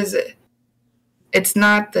 what is it? It's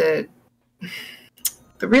not the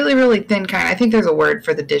really, really thin kind. I think there's a word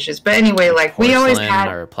for the dishes. But anyway, like porcelain, we always had...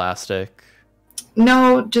 or plastic?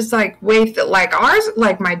 No, just like like ours,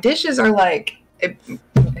 like my dishes are like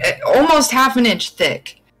almost half an inch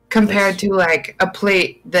thick compared to like a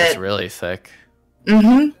plate that's really thick.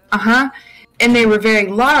 Mm-hmm. Uh-huh. And they were very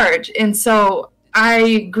large. And so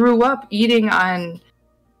I grew up eating on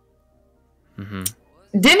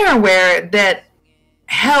dinnerware that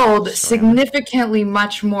held significantly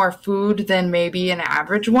much more food than maybe an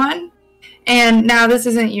average one. And now this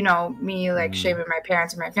isn't, you know, me like shaming my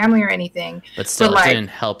parents or my family or anything. But still, like, it didn't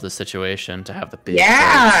help the situation to have the big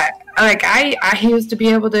plates. Like I used to be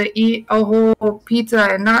able to eat a whole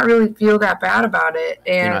pizza and not really feel that bad about it.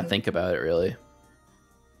 And you not think about it really.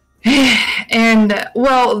 And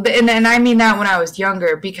well, and I mean that when I was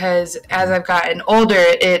younger, because as I've gotten older,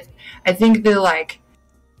 I think the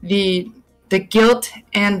guilt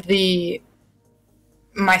and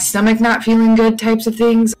my stomach not feeling good types of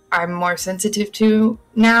things I'm more sensitive to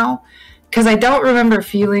now, because I don't remember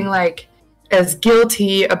feeling like as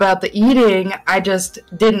guilty about the eating. I just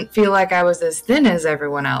didn't feel like I was as thin as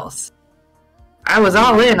everyone else. I was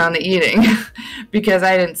all in on the eating because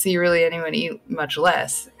I didn't see really anyone eat much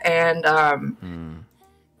less. And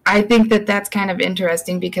I think that that's kind of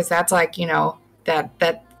interesting, because that's like, you know,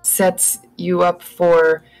 that sets you up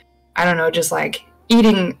for, I don't know, just like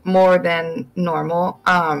eating more than normal.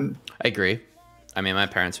 I agree. I mean, my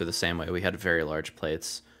parents were the same way. We had very large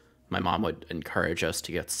plates. My mom would encourage us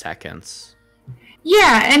to get seconds.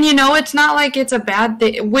 Yeah, and you know, it's not like it's a bad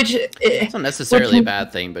thing, which... It's not necessarily a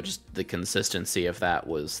bad thing, but just the consistency of that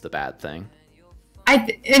was the bad thing.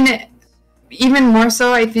 Even more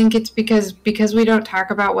so, I think it's because we don't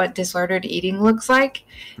talk about what disordered eating looks like,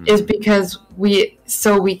 is because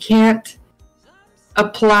we can't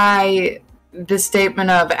apply the statement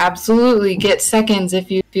of absolutely get seconds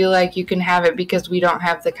if you feel like you can have it, because we don't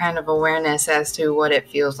have the kind of awareness as to what it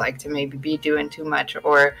feels like to maybe be doing too much,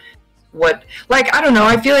 or what, like, I don't know,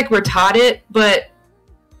 I feel like we're taught it, but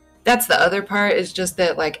that's the other part, is just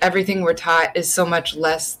that like everything we're taught is so much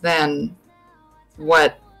less than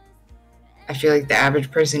what I feel like the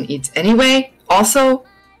average person eats anyway, also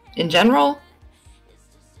in general.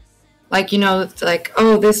 Like, you know, it's like,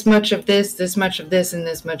 oh, this much of this, and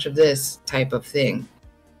this much of this type of thing.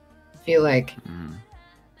 I feel like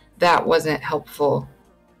that wasn't helpful.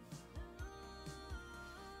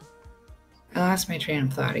 I lost my train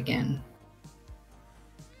of thought again.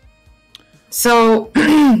 So,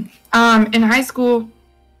 in high school,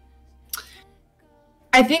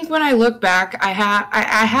 I think when I look back, I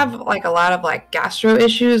have like a lot of like gastro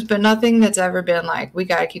issues, but nothing that's ever been like, we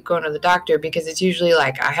gotta keep going to the doctor, because it's usually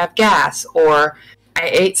like I have gas, or I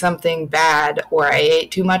ate something bad, or I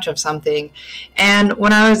ate too much of something. And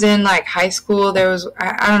when I was in like high school, there was,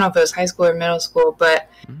 I don't know if it was high school or middle school, but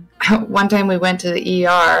one time we went to the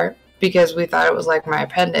ER because we thought it was like my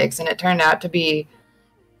appendix, and it turned out to be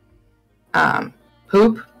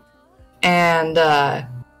poop. And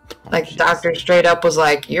like the doctor straight up was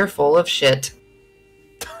like, "You're full of shit."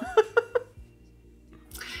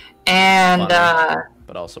 And funny,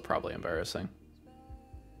 but also probably embarrassing.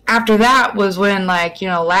 After that was when, like, you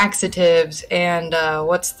know, laxitives and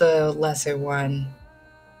what's the lesser one?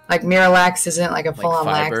 Like Miralax isn't like a full-on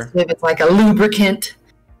laxative; it's like a lubricant.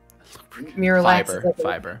 Miralax is like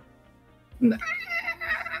fiber. I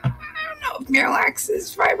don't know if Miralax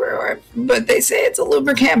is fiber, but they say it's a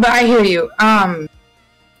lubricant. But I hear you.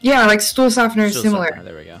 Yeah, like stool softener is similar.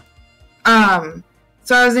 There we go.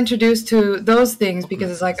 So I was introduced to those things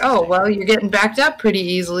because it's like, oh, well, you're getting backed up pretty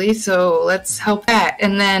easily, so let's help that.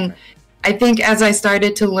 And then I think as I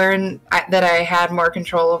started to learn that I had more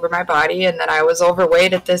control over my body and that I was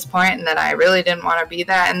overweight at this point and that I really didn't want to be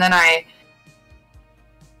that. And then I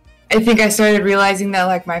think I started realizing that,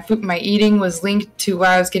 like, my eating was linked to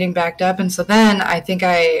why I was getting backed up. And so then I think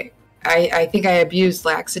I abused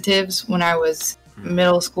laxatives when I was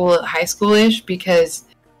middle school, high school-ish, because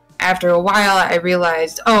after a while I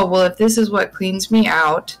realized, oh, well, if this is what cleans me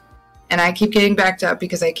out and I keep getting backed up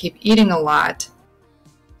because I keep eating a lot,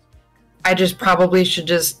 I just probably should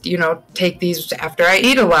just, you know, take these after I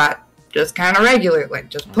eat a lot, just kind of regular,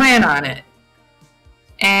 like just plan on it.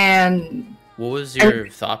 And what was your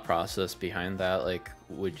thought process behind that? Like,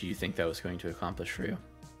 would you think that was going to accomplish for you?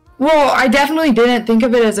 Well, I definitely didn't think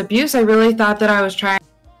of it as abuse. I really thought that I was trying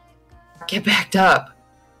to get backed up.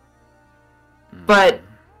 But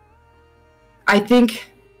I think,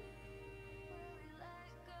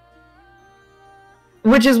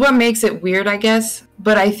 which is what makes it weird, I guess,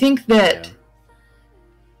 but I think that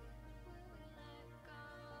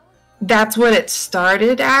that's what it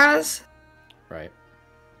started as. Right.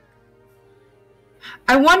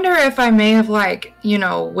 I wonder if I may have, like, you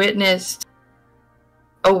know, witnessed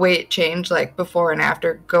a weight change, like, before and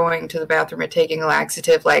after going to the bathroom or taking a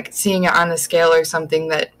laxative, like, seeing it on the scale or something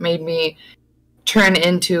that made me turn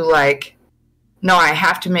into, like, no, I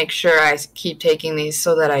have to make sure I keep taking these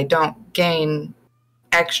so that I don't gain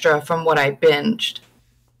extra from what I binged.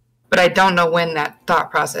 But I don't know when that thought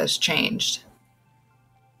process changed.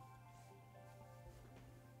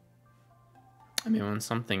 I mean, when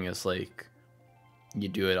something is like, you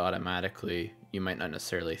do it automatically, you might not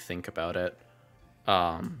necessarily think about it.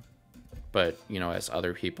 But, you know, as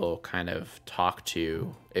other people kind of talk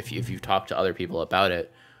to, if you talk to other people about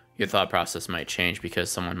it, your thought process might change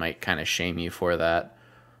because someone might kind of shame you for that.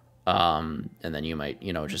 And then you might,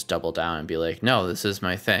 you know, just double down and be like, no, this is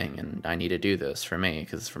my thing and I need to do this for me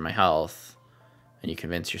because it's for my health. And you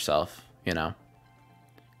convince yourself, you know.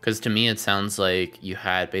 Because to me, it sounds like you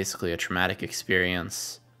had basically a traumatic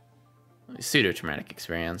experience, a pseudo-traumatic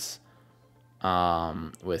experience,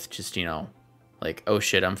 with just, you know, like, oh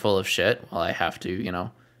shit, I'm full of shit. Well, I have to, you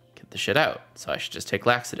know, get the shit out. So I should just take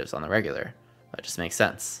laxatives on the regular. That just makes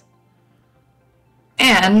sense.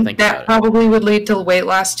 And that probably would lead to weight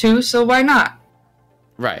loss too, so why not?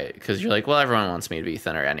 Right, because you're like, well, everyone wants me to be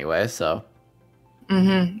thinner anyway, so.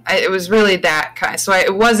 It was really that kind. So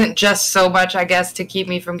it wasn't just so much, I guess, to keep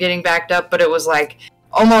me from getting backed up, but it was like,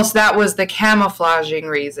 almost that was the camouflaging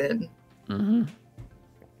reason.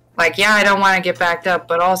 Like, yeah, I don't want to get backed up,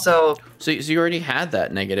 but also... So you already had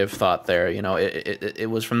that negative thought there, you know, it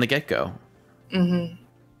was from the get-go.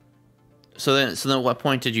 So then at what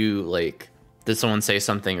point did you, like, did someone say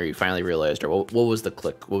something or you finally realized, or what was the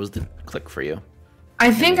click? What was the click for you?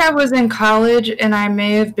 I think I was in college and I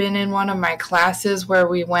may have been in one of my classes where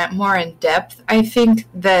we went more in depth. I think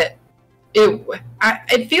that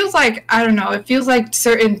it feels like, I don't know, it feels like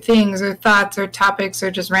certain things or thoughts or topics or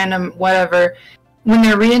just random whatever, when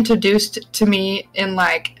they're reintroduced to me in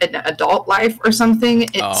like an adult life or something,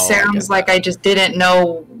 it sounds like I just didn't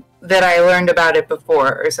know that I learned about it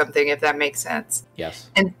before or something, if that makes sense. Yes.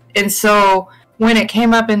 And so when it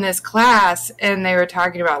came up in this class and they were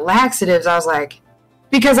talking about laxatives, I was like,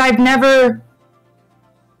 because I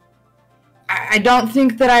don't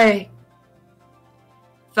think that I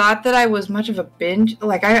thought that I was much of a binge.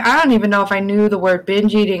 Like, I don't even know if I knew the word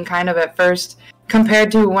binge eating kind of at first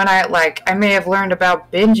compared to when I may have learned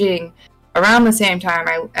about binging around the same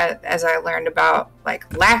time as I learned about,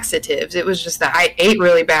 like, laxatives. It was just that I ate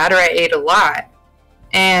really bad or I ate a lot.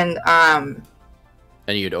 And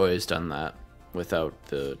you'd always done that without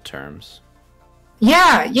the terms.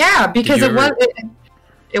 Yeah, because it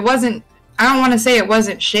wasn't, I don't want to say it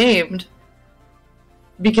wasn't shamed,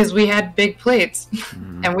 because we had big plates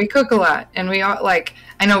and we cook a lot and we all, like,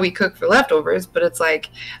 I know we cook for leftovers, but it's like,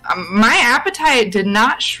 my appetite did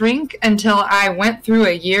not shrink until I went through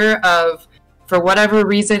a year of, for whatever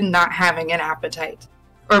reason, not having an appetite,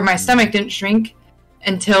 or my stomach didn't shrink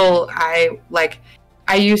until I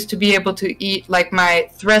used to be able to eat, like, my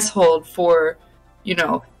threshold for, you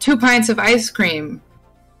know, 2 pints of ice cream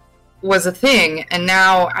was a thing, and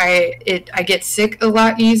now I get sick a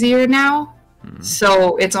lot easier now.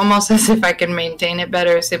 So it's almost as if I can maintain it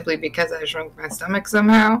better simply because I shrunk my stomach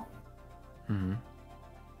somehow.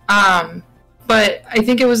 But I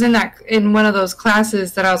think it was in one of those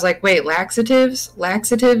classes that I was like, wait, laxatives?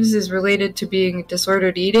 Laxatives is related to being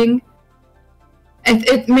disordered eating? And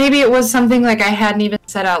maybe it was something like I hadn't even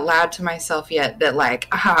said out loud to myself yet, that like,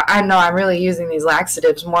 I know I'm really using these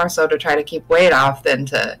laxatives more so to try to keep weight off than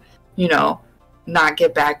to, you know, not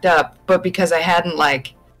get backed up. But because I hadn't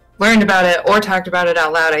like learned about it or talked about it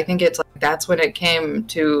out loud, I think it's like that's when it came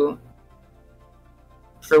to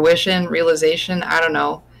fruition, realization, I don't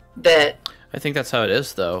know, that I think that's how it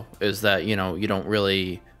is, though, is that, you know, we don't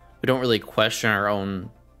really question our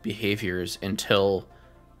own behaviors until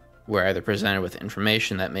we're either presented with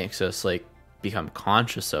information that makes us like become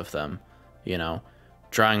conscious of them. You know,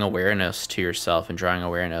 drawing awareness to yourself and drawing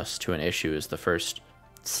awareness to an issue is the first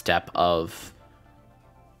step of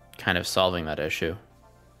kind of solving that issue.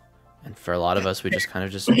 And for a lot of us, we just kind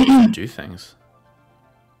of just do things.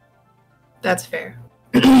 That's fair.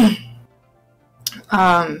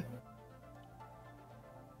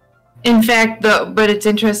 In fact, though, but it's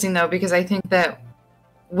interesting though, because I think that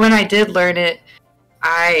when I did learn it,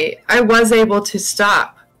 I was able to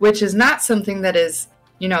stop, which is not something that is,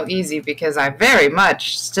 you know, easy, because I very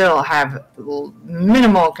much still have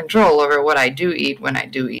minimal control over what I do eat when I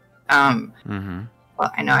do eat. Well,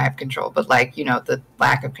 I know I have control, but like, you know, the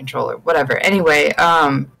lack of control or whatever. Anyway,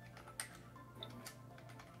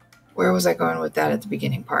 where was I going with that at the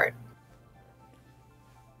beginning part?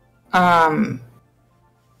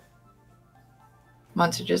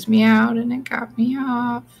 Monster just meowed and it got me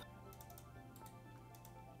off.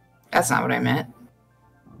 That's not what I meant.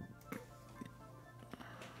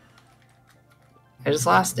 I just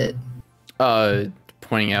lost it.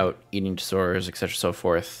 Pointing out eating disorders, etc., so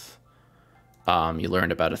forth. You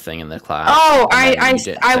learned about a thing in the class. Oh,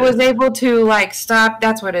 I was able to like stop.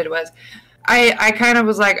 That's what it was. I kind of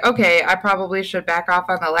was like, okay, I probably should back off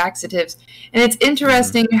on the laxatives. And it's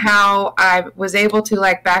interesting how I was able to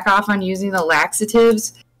like back off on using the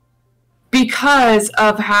laxatives because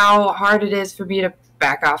of how hard it is for me to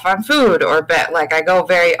back off on food, or like I go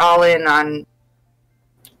very all in on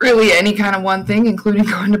really any kind of one thing, including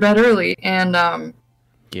going to bed early. And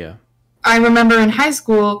yeah, I remember in high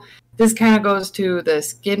school, this kind of goes to the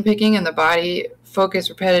skin picking and the body focused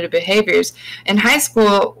repetitive behaviors. In high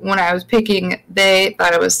school, when I was picking, they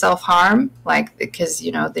thought it was self-harm, like, because,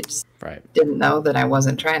 you know, they just didn't know that I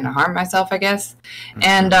wasn't trying to harm myself, I guess.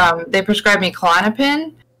 And they prescribed me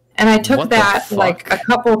Klonopin, and I took that like a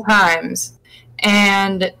couple times,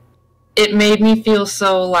 and it made me feel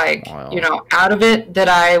so like, you know, out of it, that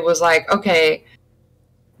I was like, okay,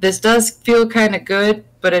 this does feel kind of good,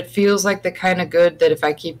 but it feels like the kind of good that if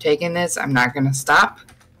I keep taking this, I'm not going to stop.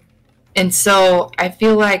 And so I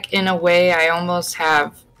feel like in a way I almost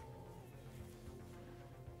have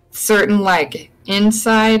certain like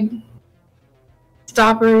inside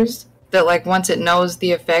stoppers that like once it knows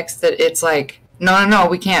the effects, that it's like, no,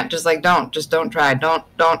 we can't, just don't try, don't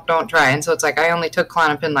try. And so it's like I only took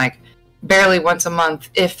Klonopin like barely once a month,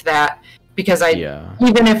 if that, because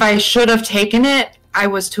even if I should have taken it, I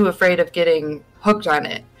was too afraid of getting hooked on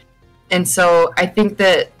it. And so I think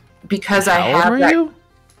that because I have that. You?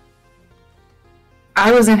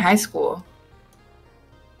 I was in high school.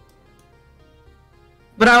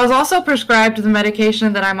 But I was also prescribed the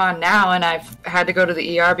medication that I'm on now, and I've had to go to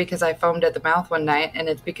the ER because I foamed at the mouth one night, and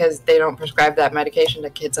it's because they don't prescribe that medication to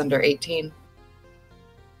kids under 18.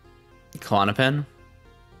 Klonopin?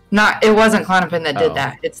 It wasn't Klonopin that did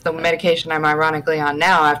that. It's the medication I'm ironically on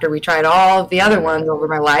now after we tried all of the other ones over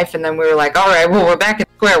my life, and then we were like, all right, well, we're back at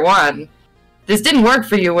square one. This didn't work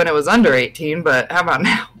for you when it was under 18, but how about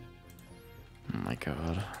now? Oh my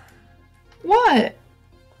god. What?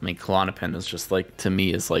 I mean, Klonopin is just like, to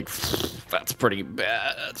me, is like, that's pretty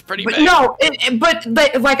bad. That's pretty bad. No, but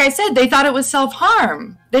like I said, they thought it was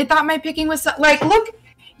self-harm. They thought my picking was like, look,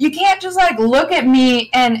 you can't just like look at me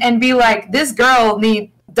and be like, this girl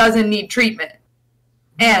doesn't need treatment.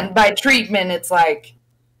 And by treatment, it's like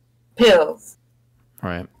pills.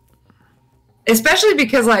 Right. Especially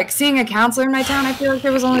because, like, seeing a counselor in my town, I feel like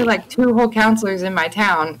there was only, like, 2 whole counselors in my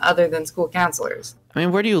town other than school counselors. I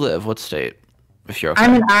mean, where do you live? What state? If you're okay.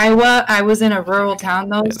 I'm in Iowa. I was in a rural town,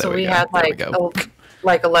 though, so we had, like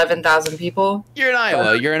 11,000 people. You're in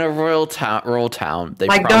Iowa. You're in a rural town. They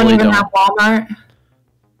like, don't even have Walmart.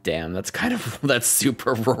 Damn, that's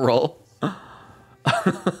super rural.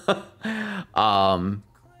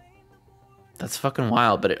 That's fucking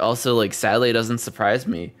wild, but it also, like, sadly, it doesn't surprise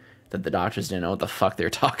me that the doctors didn't know what the fuck they were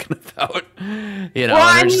talking about. You know,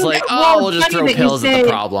 Well, they're just like, oh, we'll just throw pills at the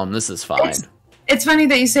problem. This is fine. It's funny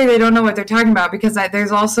that you say they don't know what they're talking about, because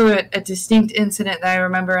there's also a distinct incident that I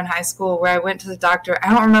remember in high school where I went to the doctor. I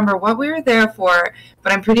don't remember what we were there for,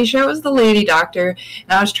 but I'm pretty sure it was the lady doctor.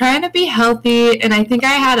 And I was trying to be healthy, and I think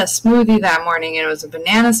I had a smoothie that morning, and it was a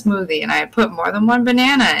banana smoothie, and I had put more than one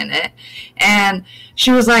banana in it. And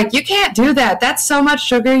she was like, you can't do that. That's so much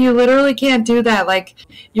sugar. You literally can't do that. Like,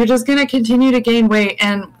 you're just going to continue to gain weight.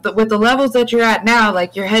 And with the levels that you're at now,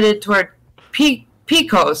 like, you're headed toward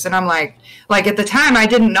PCOS. And I'm like at the time I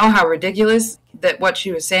didn't know how ridiculous that what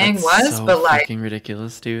she was saying was, so but like fucking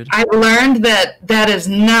ridiculous, dude. I learned that is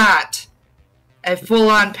not a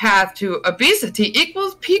full-on path to obesity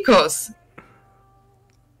equals PCOS.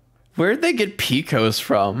 Where'd they get PCOS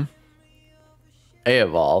from? A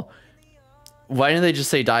of all, why didn't they just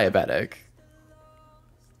say diabetic?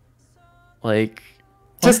 Like,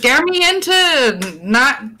 to scare me into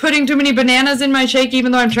not putting too many bananas in my shake,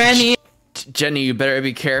 even though I'm trying to eat. Jenny, you better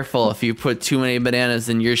be careful. If you put too many bananas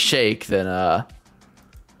in your shake, then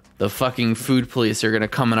the fucking food police are gonna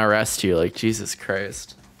come and arrest you. Like, Jesus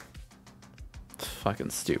Christ. It's fucking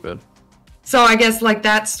stupid. So I guess like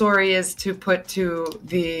that story is to put to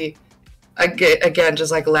the, again,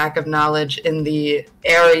 just like lack of knowledge in the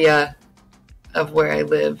of where I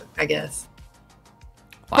live, I guess.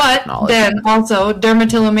 But then also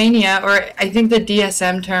dermatillomania, or I think the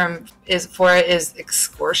DSM term is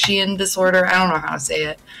excoriation disorder. I don't know how to say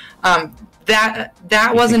it. That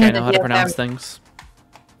wasn't in the DSM. How to pronounce things?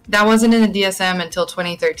 That wasn't in the DSM until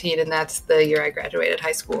 2013, and that's the year I graduated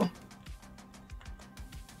high school.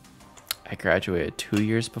 I graduated 2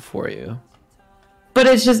 years before you. But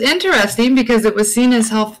it's just interesting because it was seen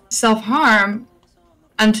as self-harm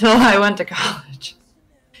until I went to college.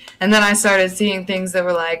 And then I started seeing things that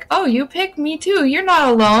were like, oh, you picked me too. You're not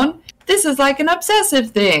alone. This is like an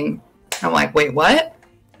obsessive thing. I'm like, wait, what?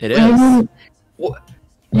 It is.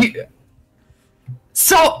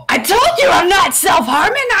 So I told you I'm not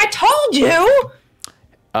self-harming. I told you.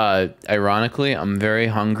 Ironically, I'm very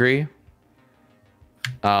hungry.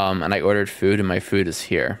 And I ordered food, and my food is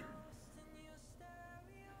here.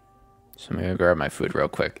 So I'm gonna grab my food real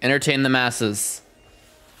quick. Entertain the masses.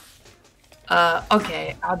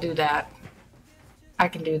 Okay, I'll do that. I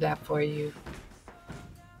can do that for you.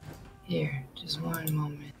 Here, just one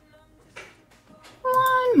moment.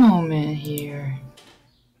 One moment here.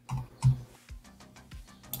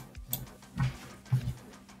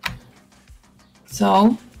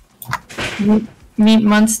 So, meet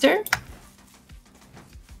Munster.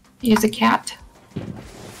 He's a cat.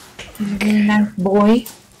 He's a really nice boy.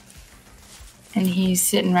 And he's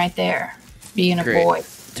sitting right there, being a boy.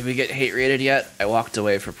 Did we get hate rated yet? I walked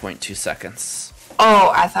away for 0.2 seconds.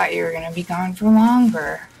 Oh, I thought you were going to be gone for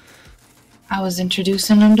longer. I was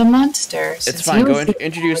introducing him to Munster. It's fine. Go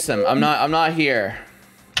introduce him. I'm not here.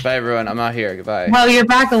 Bye, everyone. I'm not here. Goodbye. Well, you're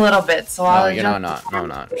back a little bit, so I'll... No, I'm not. No, I'm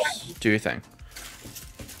not. Just do your thing.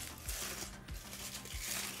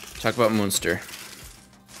 Talk about Munster.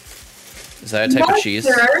 Is that a type of cheese?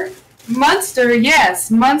 Munster, yes.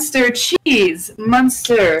 Munster cheese.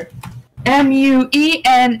 Munster. Munster.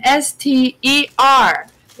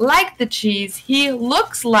 Like the cheese, he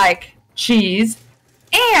looks like cheese,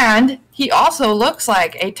 and he also looks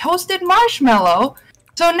like a toasted marshmallow.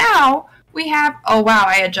 So now we have... Oh, wow,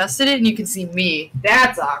 I adjusted it, and you can see me.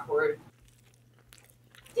 That's awkward.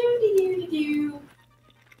 Doo-doo-doo-doo-doo.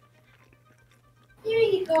 Here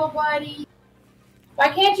you go, buddy. Why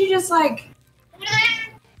can't you just, like...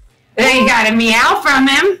 There, you got a meow from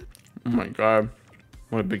him. Oh, my God.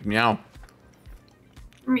 What a big meow.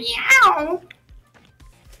 Meow.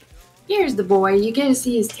 Here's the boy. You get to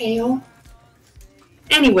see his tail.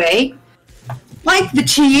 Anyway, like the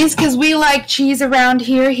cheese, because we like cheese around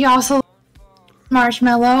here. He also likes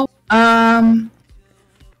marshmallow.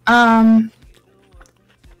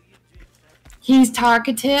 He's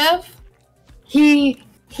talkative. He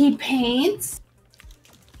paints.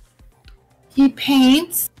 He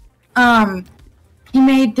paints. He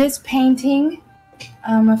made this painting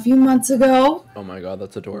a few months ago. Oh my God,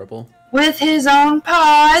 that's adorable. With his own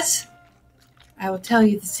paws. I will tell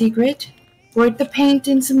you the secret. Squirt the paint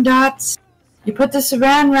in some dots. You put the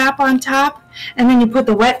saran wrap on top, and then you put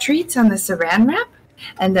the wet treats on the saran wrap,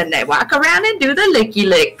 and then they walk around and do the licky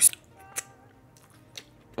licks.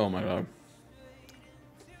 Oh my God.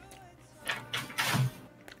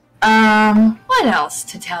 What else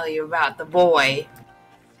to tell you about the boy?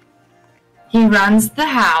 He runs the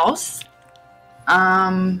house.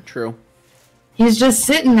 True. He's just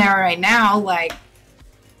sitting there right now, like,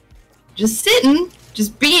 just sitting,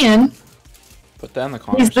 just being. Put that in the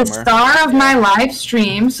corner He's the somewhere. star of my live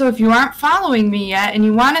stream, so if you aren't following me yet and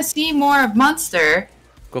you want to see more of Munster,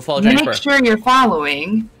 Go follow make Jennyfurhh. sure you're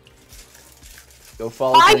following. Go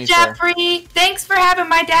follow Bye, Jennyfurhh. Jeffrey. Thanks for having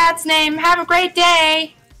my dad's name. Have a great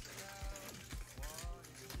day.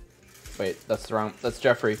 Wait, that's the wrong. That's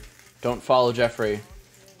Jeffrey. Don't follow Jeffrey.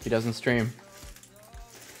 He doesn't stream.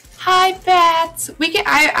 Hi, Bats. We can.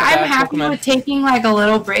 I'm Bats, happy welcome in. with taking like a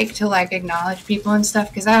little break to like acknowledge people and stuff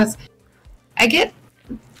because I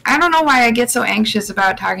don't know why I get so anxious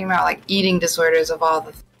about talking about like eating disorders of all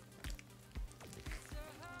the.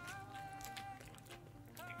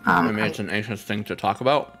 I mean, it's an anxious thing to talk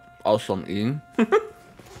about. Also, I'm eating.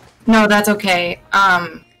 No, that's okay.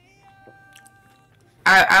 I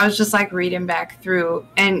was just like reading back through,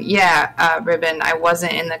 and yeah, Ribbon, I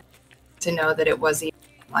wasn't in the to know that it was even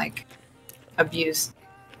like abuse.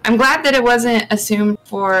 I'm glad that it wasn't assumed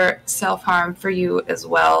for self-harm for you as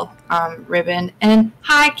well, Ribbon. And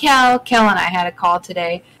hi, Kel. Kel and I had a call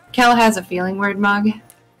today. Kel has a feeling word mug.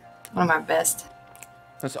 One of my best.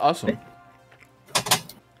 That's awesome.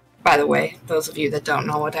 By the way, those of you that don't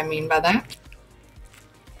know what I mean by that.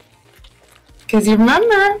 Because you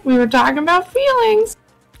remember, we were talking about feelings.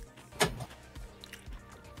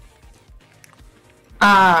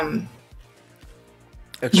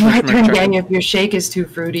 You might turn gay if your shake is too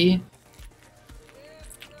fruity.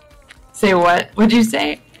 Say what? What'd you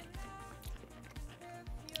say?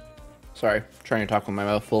 Sorry, trying to talk with my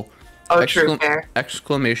mouth full. Oh, true, fair.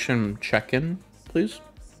 Exclamation check-in, please.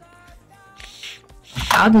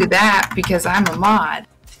 I'll do that because I'm a mod.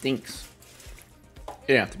 Thanks. You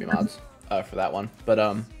didn't have to be mods for that one, but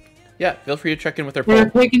yeah, feel free to check in with their They were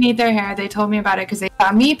poll. picking eat their hair. They told me about it because they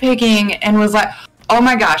saw me picking and was like, "Oh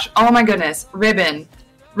my gosh, oh my goodness, Ribbon,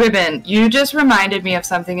 you just reminded me of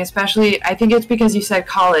something." Especially, I think it's because you said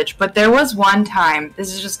college, but there was one time.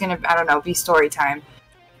 This is just gonna, I don't know, be story time,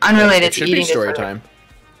 unrelated to eating. It should be story time.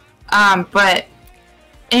 But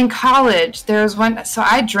in college, there was one. So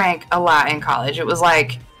I drank a lot in college. It was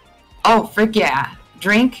like, oh frick yeah,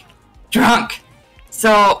 drunk.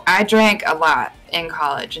 So I drank a lot in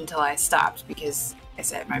college until I stopped because I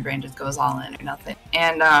said my brain just goes all in or nothing.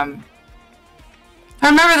 And I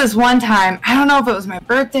remember this one time, I don't know if it was my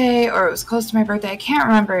birthday or it was close to my birthday, I can't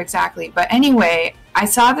remember exactly, but anyway, I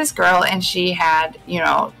saw this girl and she had, you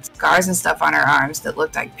know, scars and stuff on her arms that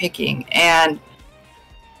looked like picking, and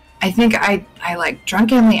I think I like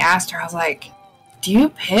drunkenly asked her, I was like, "Do you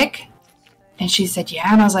pick?" And she said, "Yeah."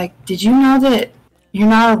 And I was like, "Did you know that you're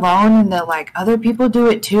not alone and that like other people do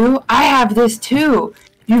it too? I have this too.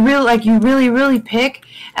 You really pick?"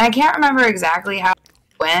 And I can't remember exactly how it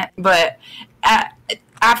went, but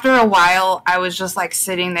after a while, I was just like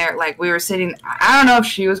sitting there, like we were sitting. I don't know if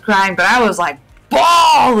she was crying, but I was like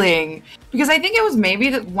bawling because I think it was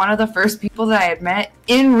maybe one of the first people that I had met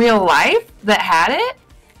in real life that had it,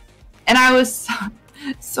 and I was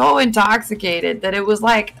so intoxicated that it was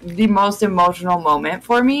like the most emotional moment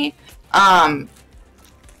for me.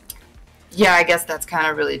 Yeah, I guess that's kind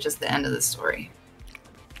of really just the end of the story.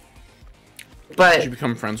 But did you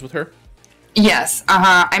become friends with her? Yes,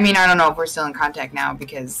 I mean, I don't know if we're still in contact now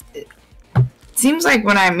because it seems like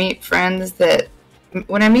when I meet friends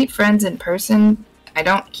in person, I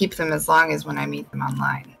don't keep them as long as when I meet them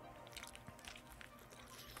online.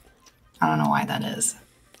 I don't know why that is.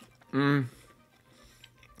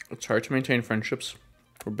 It's hard to maintain friendships.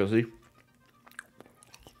 We're busy.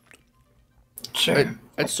 Sure.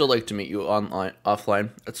 I'd still like to meet you offline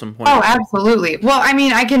at some point. Oh, absolutely. Well, I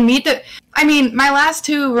mean, my last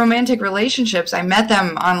two romantic relationships, I met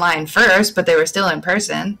them online first, but they were still in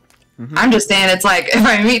person. Mm-hmm. I'm just saying it's like if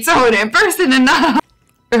I meet someone in person and not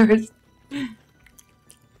first.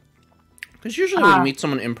 Because usually when you meet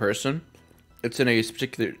someone in person, it's in a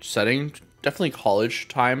particular setting, definitely college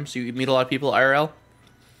time, so you meet a lot of people IRL.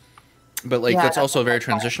 But, like, that's also a very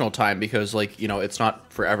transitional time because, like, you know, it's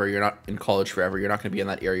not forever. You're not in college forever. You're not going to be in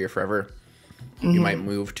that area forever. Mm-hmm. You might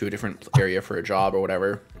move to a different area for a job or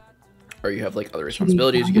whatever. Or you have, like, other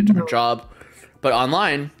responsibilities. You get a different job. But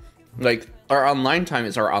online, like, our online time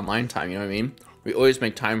is our online time. You know what I mean? We always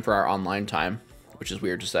make time for our online time, which is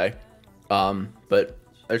weird to say. But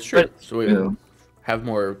it's true. So we have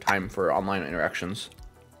more time for online interactions.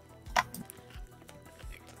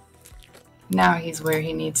 Now he's where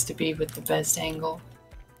he needs to be with the best angle.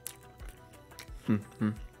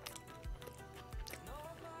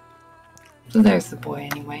 So there's the boy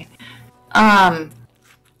anyway.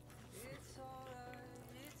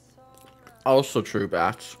 Also true,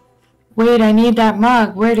 Bats. Wait, I need that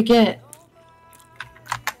mug. Where to get?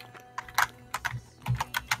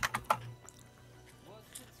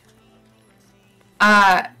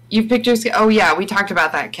 You've picked your scalp. Oh, yeah, we talked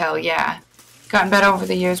about that, Kel. Yeah. Gotten better over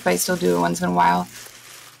the years, but I still do it once in a while.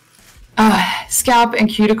 Scalp and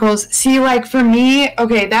cuticles. See, like, for me,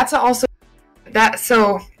 okay, that's also...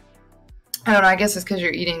 So, I don't know, I guess it's because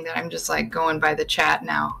you're eating that I'm just, like, going by the chat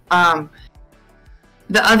now.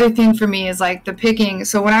 The other thing for me is, like, the picking.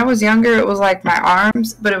 So when I was younger, it was, like, my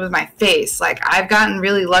arms, but it was my face. Like, I've gotten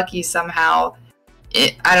really lucky somehow,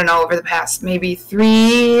 I don't know, over the past maybe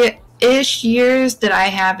 3-ish years that I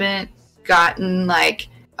haven't gotten, like,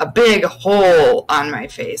 a big hole on my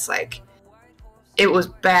face. Like, it was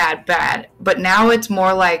bad. But now it's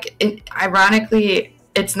more like, ironically,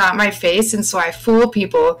 it's not my face, and so I fool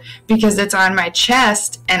people because it's on my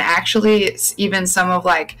chest, and actually it's even some of,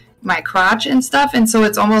 like, my crotch and stuff, and so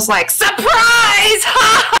it's almost like, surprise!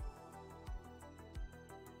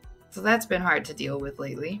 So that's been hard to deal with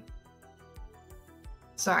lately.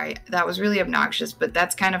 Sorry, that was really obnoxious, but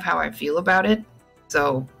that's kind of how I feel about it,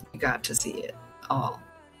 so you got to see it all.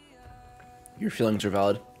 Your feelings are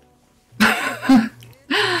valid.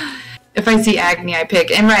 If I see acne, I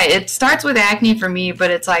pick. And right, it starts with acne for me,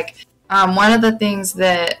 but it's like, one of the things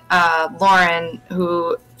that Lauren,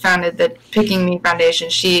 who founded the Picking Me Foundation,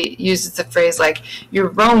 she uses the phrase like, you're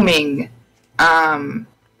roaming. No,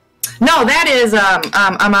 that is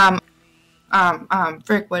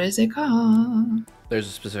frick, what is it called? There's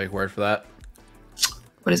a specific word for that.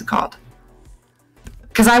 What is it called?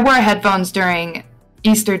 Because I wore headphones during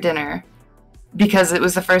Easter dinner because it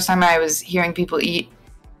was the first time I was hearing people eat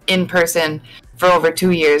in person for over 2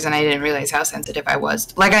 years, and I didn't realize how sensitive I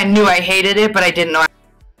was. Like, I knew I hated it, but I didn't know.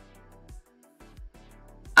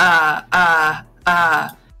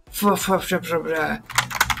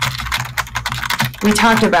 We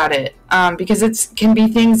talked about it, because it can be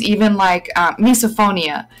things even like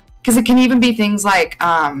misophonia, because it can even be things like,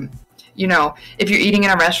 you know, if you're eating in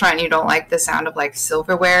a restaurant and you don't like the sound of, like,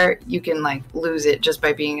 silverware, you can, like, lose it just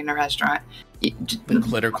by being in a restaurant. The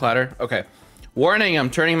glitter clatter? Okay. Warning, I'm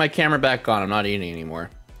turning my camera back on. I'm not eating anymore.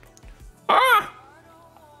 Ah!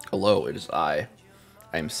 Hello, it is I.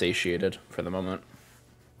 I am satiated for the moment.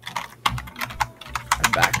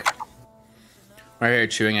 I'm back. Right here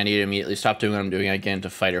chewing, I need to immediately stop doing what I'm doing. I get into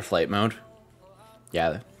fight or flight mode.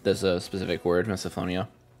 Yeah, there's a specific word, misophonia.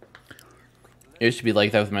 It used to be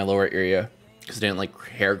like that with my lower area because I didn't like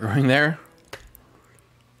hair growing there.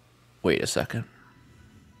 Wait a second.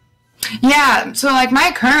 Yeah, so like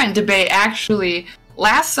my current debate, actually,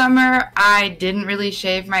 last summer I didn't really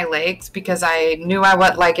shave my legs because I knew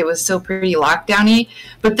it was still pretty lockdowny.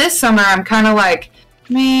 But this summer I'm kind of like,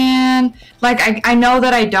 man, like I know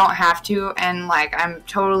that I don't have to, and like I'm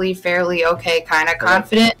totally fairly okay, kind of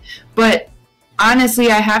confident. But honestly,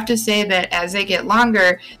 I have to say that as they get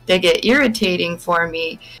longer, they get irritating for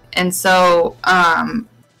me, and so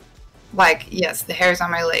like, yes, the hairs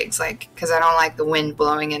on my legs, like, because I don't like the wind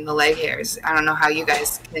blowing in the leg hairs. I don't know how you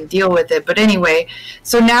guys can deal with it, but anyway,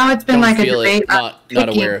 so now it's been like a debate. Not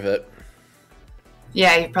aware of it.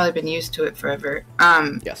 Yeah, you've probably been used to it forever.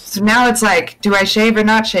 Yes. So now it's like, do I shave or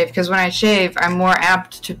not shave? Because when I shave, I'm more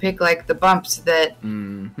apt to pick like the bumps that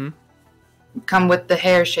come with the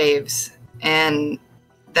hair shaves, and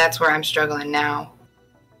that's where I'm struggling now.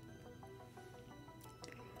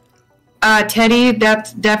 Teddy,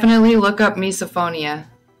 that's definitely look up misophonia.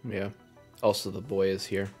 Yeah. Also, the boy is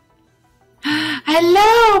here.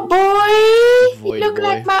 Hello, boy. Void You look boy.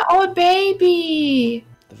 like my old baby.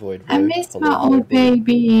 The void boy. I miss Hello, my old void boy.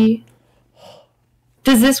 baby.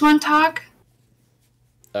 Does this one talk?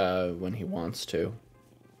 When he wants to.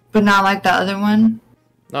 But not like the other one?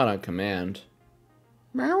 Not on command.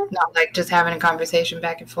 Meow. Not like just having a conversation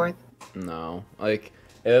back and forth? No. Like,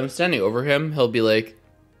 if I'm standing over him, he'll be like,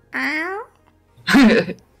 ow.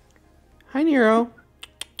 Hi, Nero.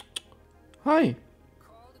 Hi.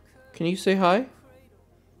 Can you say hi?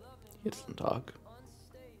 He doesn't talk.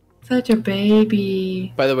 Such a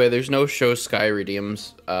baby. By the way, there's no show Sky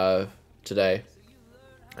redeems today.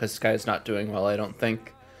 Because Sky's not doing well, I don't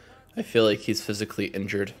think. I feel like he's physically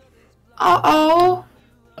injured. Uh-oh.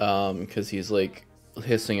 Because he's like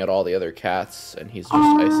hissing at all the other cats, and he's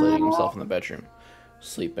just isolating himself in the bedroom,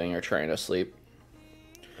 sleeping or trying to sleep.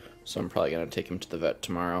 So I'm probably gonna take him to the vet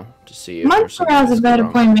tomorrow to see if there's something Monster has a vet wrong.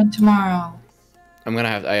 appointment tomorrow.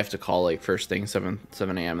 I have to call like first thing 7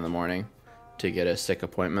 a.m. in the morning to get a sick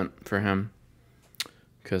appointment for him,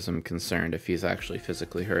 because I'm concerned if he's actually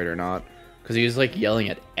physically hurt or not. Because he was like yelling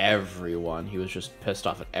at everyone. He was just pissed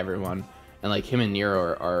off at everyone, and like him and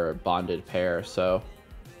Nero are a bonded pair, so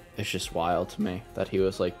it's just wild to me that he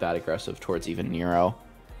was like that aggressive towards even Nero.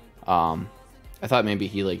 I thought maybe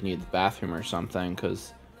he like needed the bathroom or something,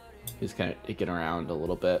 because he's kind of getting around a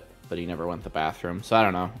little bit, but he never went to the bathroom. So I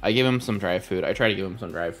don't know. I gave him some dry food. I tried to give him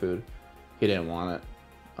some dry food. He didn't want it.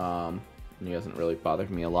 And he hasn't really bothered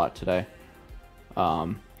me a lot today.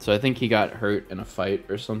 So I think he got hurt in a fight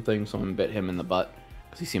or something. Someone bit him in the butt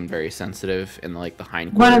because he seemed very sensitive in like the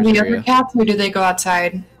hindquarters One of the area. other cats, or do they go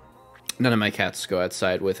outside? None of my cats go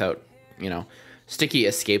outside without, you know, Sticky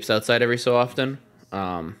escapes outside every so often.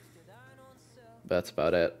 That's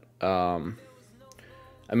about it.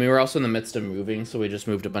 I mean, we're also in the midst of moving, so we just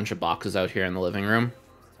moved a bunch of boxes out here in the living room.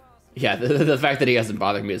 Yeah, the fact that he hasn't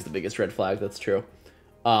bothered me is the biggest red flag. That's true.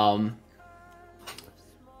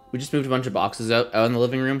 We just moved a bunch of boxes out in the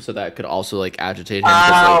living room, so that could also like agitate him.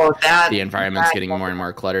 Oh, like, the environment's getting more and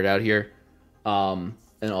more cluttered out here. And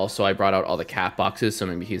also, I brought out all the cat boxes, so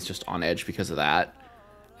maybe he's just on edge because of that,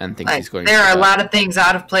 and thinks he's going. There are a lot of things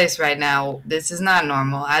out of place right now. This is not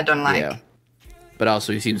normal. I don't like. Yeah. But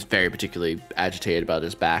also, he seems very particularly agitated about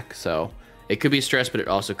his back, so it could be stress, but it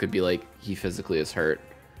also could be like he physically is hurt.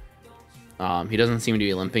 He doesn't seem to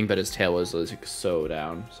be limping, but his tail was like so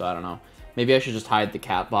down, so I don't know. Maybe I should just hide the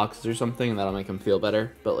cat boxes or something, and that'll make him feel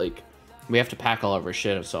better. But like, we have to pack all of our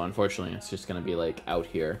shit, so unfortunately, it's just gonna be like out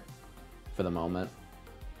here for the moment.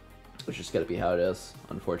 It's just gonna be how it is,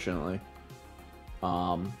 unfortunately.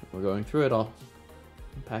 We're going through it all.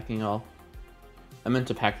 I'm packing all. I meant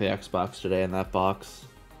to pack the Xbox today in that box.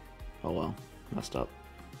 Oh well, messed up.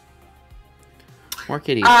 More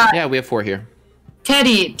kitties. Yeah, we have 4 here.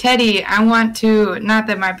 Teddy, I want to, not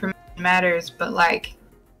that my permission matters, but like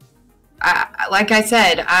I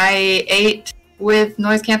said, I ate with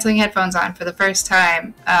noise-canceling headphones on for the first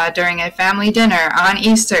time during a family dinner on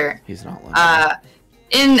Easter. He's not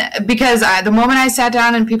listening. Because the moment I sat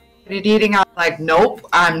down and people started eating, I was like, nope,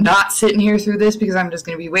 I'm not sitting here through this because I'm just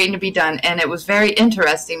going to be waiting to be done. And it was very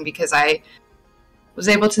interesting because I was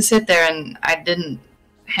able to sit there and I didn't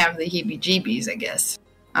have the heebie-jeebies, I guess.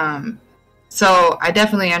 So I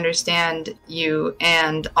definitely understand you,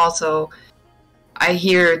 and also I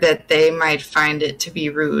hear that they might find it to be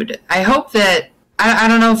rude. I hope that, I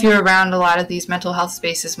don't know if you're around a lot of these mental health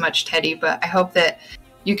spaces much, Teddy, but I hope that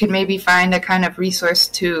you can maybe find a kind of resource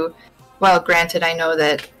to, well, granted, I know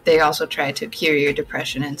that they also try to cure your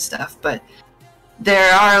depression and stuff, but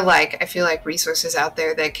there are, like, I feel like resources out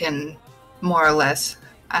there that can more or less,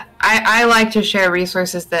 I like to share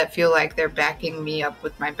resources that feel like they're backing me up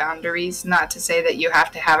with my boundaries. Not to say that you have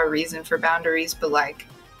to have a reason for boundaries, but like,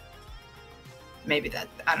 maybe that,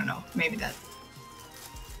 I don't know, maybe that.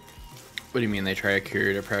 What do you mean they try to cure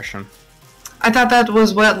your depression? I thought that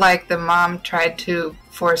was what, like, the mom tried to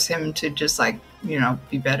force him to just, like, you know,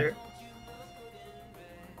 be better.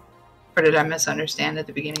 Or did I misunderstand at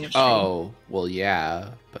the beginning of stream? Oh, well,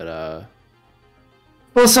 yeah, but,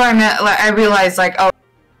 Well, so I meant, like, I realized, like, oh,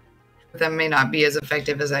 that may not be as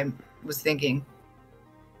effective as I was thinking.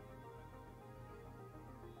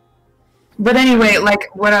 But anyway,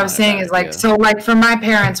 like, what I was saying is, like, so, like, for my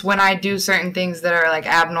parents, when I do certain things that are, like,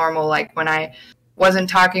 abnormal, like, when I wasn't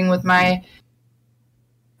talking with my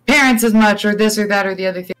parents as much, or this or that or the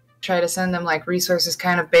other thing, I try to send them, like, resources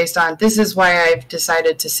kind of based on, this is why I've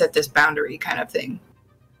decided to set this boundary kind of thing.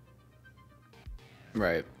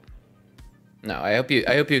 Right. No, I hope you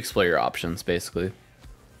explore your options, basically.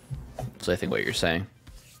 So I think what you're saying.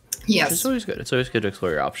 Yes. It's always good. It's always good to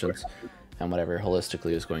explore your options and whatever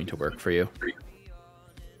holistically is going to work for you.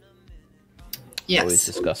 Yes. Always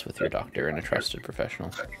discuss with your doctor and a trusted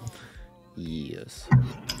professional. Yes.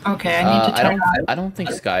 Okay, I need to turn on. I don't think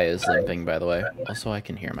Sky is limping, by the way. Also, I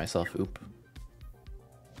can hear myself. Oop.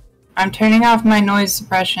 I'm turning off my noise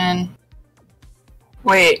suppression.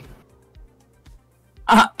 Wait.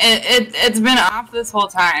 It's been off this whole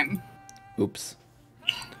time. Oops.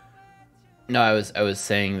 No, I was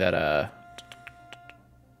saying that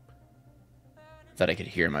that I could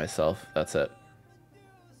hear myself. That's it.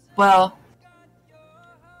 Well,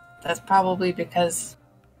 that's probably because...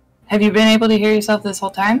 Have you been able to hear yourself this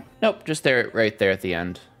whole time? Nope, just there, right there at the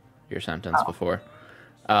end. Your sentence before.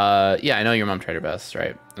 Yeah, I know your mom tried her best,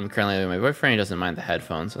 right? I'm currently with my boyfriend. He doesn't mind the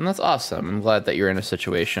headphones, and that's awesome. I'm glad that you're in a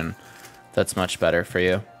situation that's much better for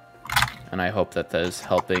you, and I hope that that is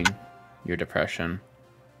helping your depression.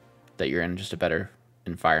 That you're in just a better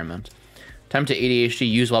environment. Time to ADHD.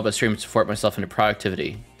 Use WabaStreams to support myself into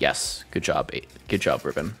productivity. Yes, good job,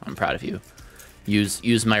 Ruben. I'm proud of you.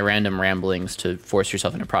 Use my random ramblings to force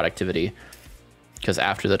yourself into productivity. Because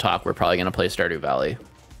after the talk, we're probably gonna play Stardew Valley.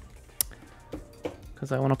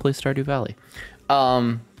 Because I want to play Stardew Valley.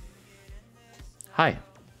 Hi.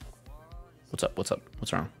 What's up? What's up?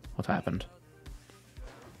 What's wrong? What's happened?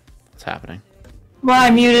 What's happening? Well, I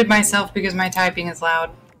muted myself because my typing is loud.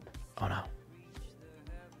 Oh no.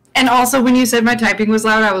 And also, when you said my typing was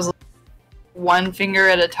loud, I was one finger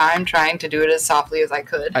at a time, trying to do it as softly as I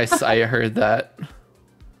could. I heard that.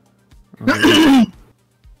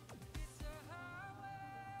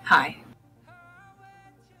 Hi.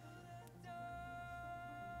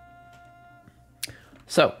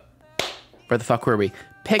 So, where the fuck were we?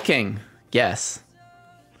 Picking. Yes.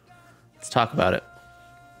 Let's talk about it.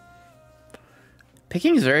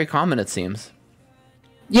 Picking is very common, it seems.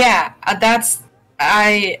 Yeah, I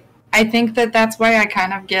think that's why I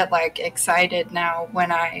kind of get like excited now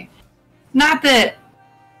when not that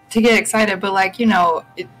to get excited, but like, you know,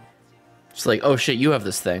 It's like, oh shit, you have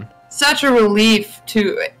this thing. Such a relief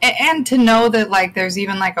and to know that like there's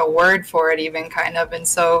even like a word for it even kind of, and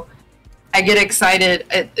so I get excited.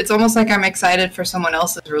 It's almost like I'm excited for someone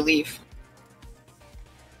else's relief.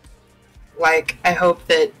 Like, I hope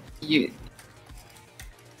that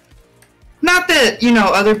not that, you know,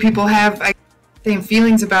 other people have the same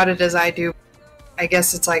feelings about it as I do. I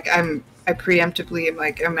guess it's like I preemptively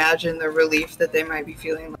like imagine the relief that they might be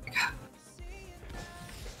feeling, like,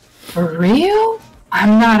 for real?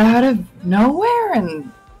 I'm not out of nowhere,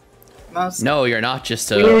 and most no, you're not just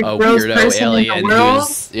a weirdo alien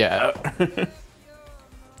who's yeah.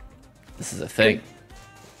 This is a thing.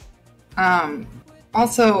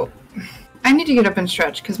 Also, I need to get up and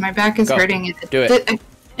stretch because my back is hurting. Do it.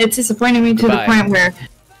 It's disappointing me to the point where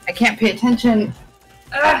I can't pay attention.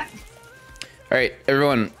 All right,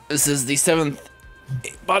 everyone. This is the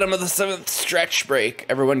bottom of the 7th stretch break.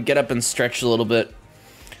 Everyone, get up and stretch a little bit.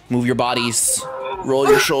 Move your bodies. Roll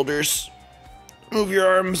your shoulders. Move your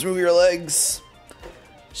arms. Move your legs.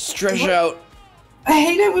 Stretch out. I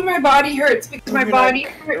hate it when my body hurts because my body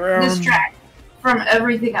distracts from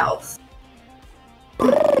everything else.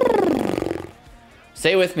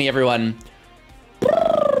 Say with me, everyone.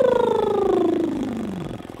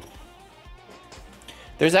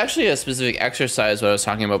 There's actually a specific exercise what I was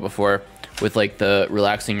talking about before with like the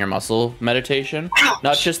relaxing your muscle meditation. Ouch.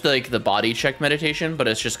 Not just like the body check meditation, but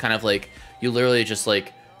it's just kind of like you literally just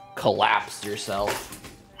like collapse yourself.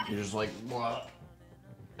 You're just like, what?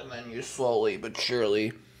 And then you slowly but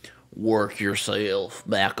surely work yourself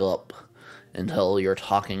back up until you're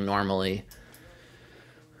talking normally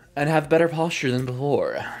and have better posture than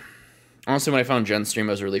before. Honestly, when I found Jen's stream,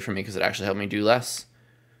 it was a relief for me because it actually helped me do less.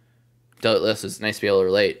 It's nice to be able to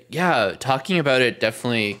relate. Yeah, talking about it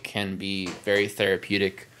definitely can be very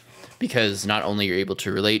therapeutic because not only you're able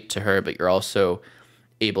to relate to her, but you're also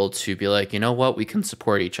able to be like, you know what, we can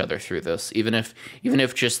support each other through this, even if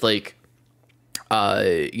just like,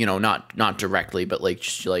 you know, not directly, but like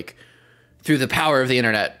just like through the power of the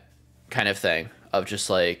internet, kind of thing of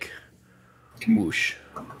just like, whoosh.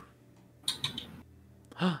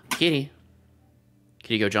 Kitty,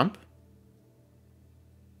 go jump.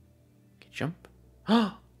 Jump.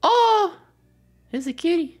 Oh, it's a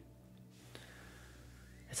kitty.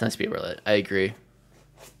 It's nice to be able to. I agree.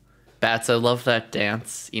 Bats, I love that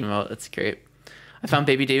dance emote. It's great. I found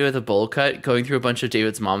baby David with a bowl cut, going through a bunch of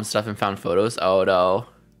David's mom stuff and found photos. Oh no.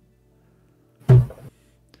 And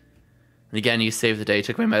again, you saved the day.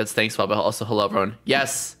 Took my meds. Thanks, Waba. Also, hello, everyone.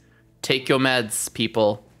 Yes, take your meds,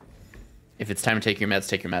 people. If it's time to take your meds,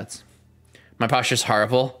 take your meds. My posture's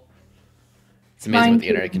horrible. It's amazing what the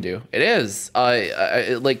internet can do. It is.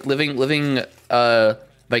 I like living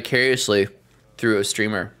vicariously through a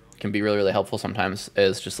streamer can be really, really helpful sometimes.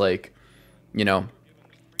 Is just like, you know,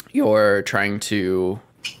 you're trying to,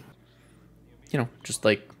 you know, just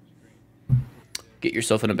like get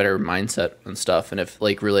yourself in a better mindset and stuff. And if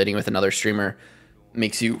like relating with another streamer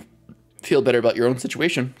makes you feel better about your own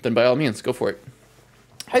situation, then by all means, go for it.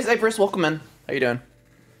 Hi, Cypress. Welcome in. How you doing?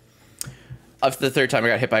 After the 3rd time I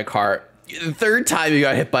got hit by a car. The 3rd time you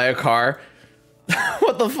got hit by a car?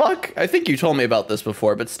 What the fuck? I think you told me about this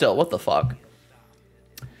before, but still, what the fuck?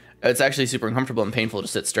 It's actually super uncomfortable and painful to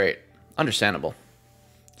sit straight. Understandable.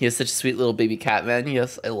 He is such a sweet little baby cat, man.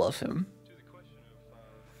 Yes, I love him.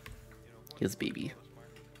 His baby.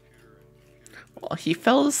 Oh, he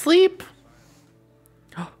fell asleep.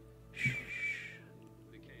 Shh.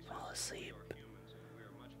 Fall asleep.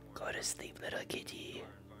 Go to sleep, little kitty.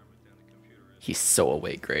 He's so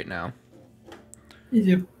awake right now.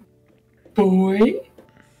 He's a boy.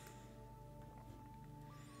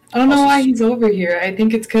 I don't know why he's over here. I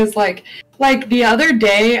think it's because, like the other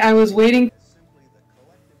day, I was waiting.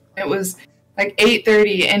 It was like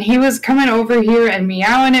 8:30, and he was coming over here and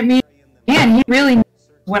meowing at me. Man, he really knows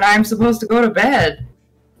when I'm supposed to go to bed.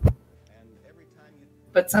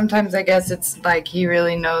 But sometimes I guess it's like he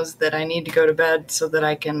really knows that I need to go to bed so that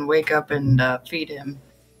I can wake up and feed him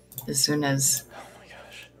as soon as,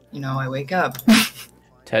 you know, I wake up.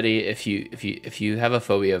 Teddy, if you have a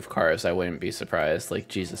phobia of cars, I wouldn't be surprised. Like,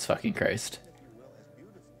 Jesus fucking Christ.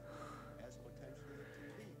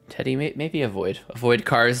 Teddy, maybe avoid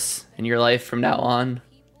cars in your life from now on.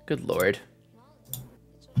 Good Lord.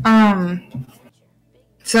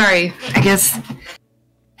 Sorry, I guess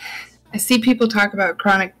I see people talk about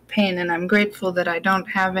chronic pain, and I'm grateful that I don't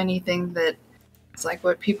have anything that is like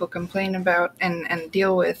what people complain about and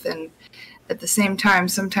deal with. And at the same time,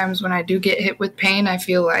 sometimes when I do get hit with pain, I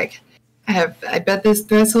feel like I bet this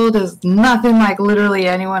threshold is nothing like literally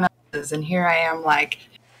anyone else's. And here I am like,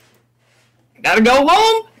 I gotta go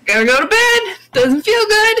home, I gotta go to bed, doesn't feel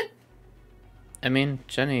good. I mean,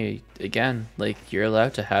 Jenny, again, like, you're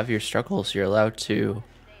allowed to have your struggles. You're allowed to,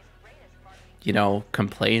 you know,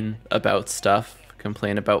 complain about stuff,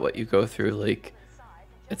 complain about what you go through. Like,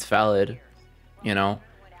 it's valid, you know?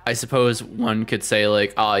 I suppose one could say,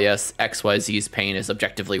 like, oh, yes, XYZ's pain is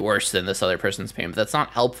objectively worse than this other person's pain, but that's not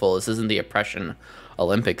helpful. This isn't the oppression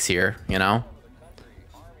Olympics here, you know?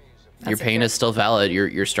 Your pain is still valid.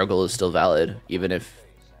 Your struggle is still valid, even if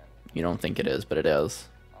you don't think it is, but it is.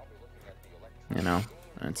 You know?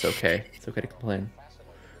 And it's okay. It's okay to complain.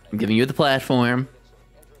 I'm giving you the platform.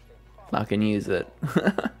 Fucking use it.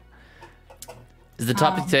 Is the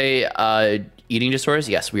topic today eating disorders?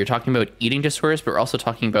 Yes, we are talking about eating disorders, but we're also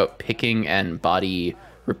talking about picking and body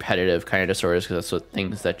repetitive kind of disorders, because that's what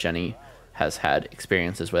things that Jenny has had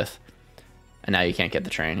experiences with. And now you can't get the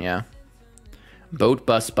train, yeah. Boat,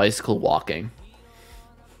 bus, bicycle, walking.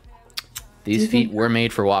 These feet were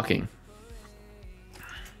made for walking.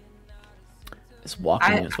 This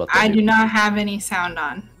walking is what they do. I do not have any sound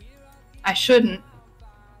on. I shouldn't.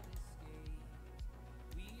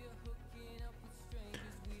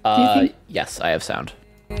 Yes, I have sound.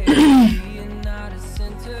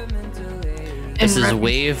 This is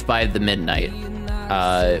Wave by The Midnight,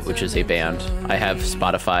 which is a band. I have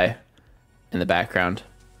Spotify in the background.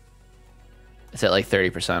 It's at like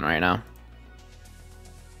 30% right now.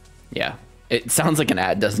 Yeah. It sounds like an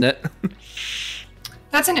ad, doesn't it?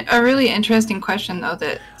 That's a really interesting question, though,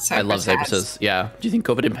 that Cypress I love Cypress's. Yeah. Do you think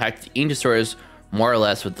COVID impacted eating disorders more or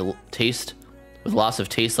less with with loss of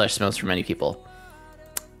taste / smells for many people?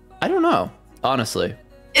 I don't know, honestly.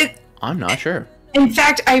 I'm not sure. In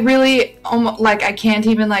fact, I really almost like I can't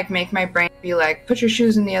even like make my brain be like, put your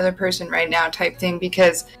shoes in the other person right now type thing,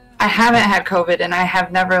 because I haven't had COVID and I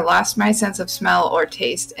have never lost my sense of smell or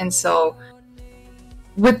taste. And so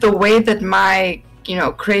with the way that my, you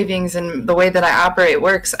know, cravings and the way that I operate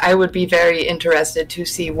works, I would be very interested to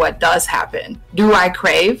see what does happen. Do I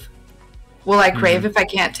crave? Will I crave if I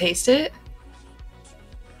can't taste it?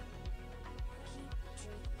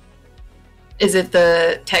 Is it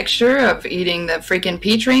the texture of eating the freaking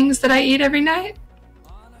peach rings that I eat every night?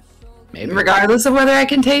 Maybe. Regardless of whether I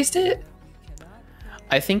can taste it?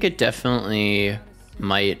 I think it definitely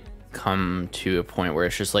might come to a point where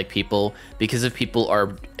it's just like people, because if people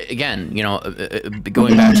are, again, you know,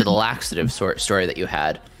 going back to the laxative story that you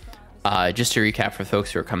had, just to recap for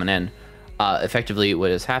folks who are coming in, effectively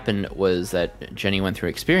what has happened was that Jenny went through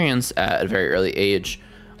experience at a very early age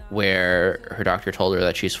where her doctor told her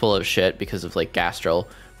that she's full of shit because of like gastro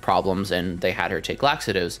problems, and they had her take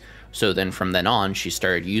laxatives. So then from then on, she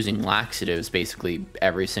started using laxatives basically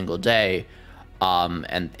every single day.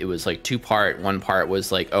 And it was like two-part. One part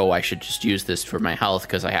was like, oh, I should just use this for my health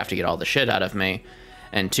because I have to get all the shit out of me.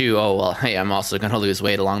 And two, oh, well, hey, I'm also going to lose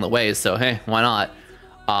weight along the way, so hey, why not?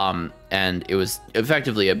 And it was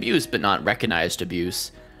effectively abuse, but not recognized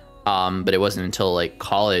abuse. But it wasn't until like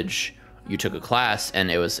college you took a class and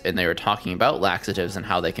they were talking about laxatives and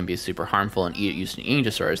how they can be super harmful and used in eating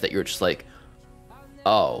disorders that you were just like,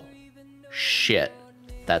 oh, shit,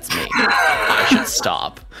 that's me. I should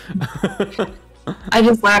stop. I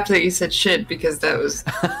just laughed that you said shit because that was,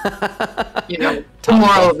 you know, the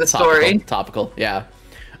moral of the story. Topical, yeah.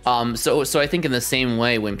 So I think in the same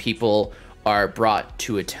way, when people are brought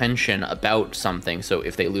to attention about something, so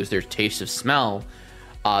if they lose their taste of smell,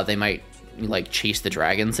 they might like chase the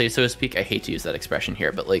dragon, say, so to speak. I hate to use that expression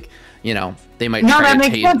here, but like, you know, they might try that to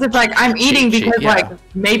makes sense. It's like I'm eating because like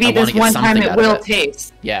maybe this one time it will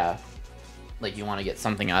taste. Yeah, like you want to get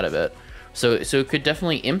something out of it. So it could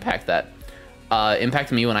definitely impact that.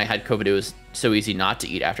 Impacted me when I had COVID. It was so easy not to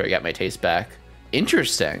eat after I got my taste back.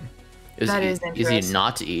 Interesting. It was easy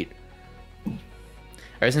not to eat.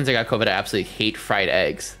 Ever since I got COVID, I absolutely hate fried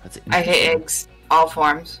eggs. I hate eggs, all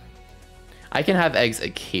forms. I can have eggs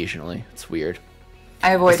occasionally. It's weird.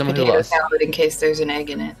 I avoid potato salad in case there's an egg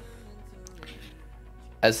in it.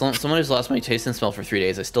 As someone who's lost my taste and smell for 3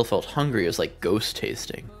 days, I still felt hungry. It was like ghost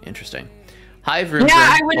tasting. Interesting. Hi, Vroom. Yeah,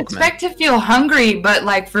 I would expect to feel hungry, but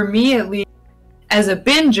like for me at least, as a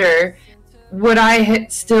binger, would I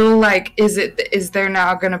still like, is there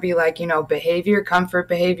now going to be like, comfort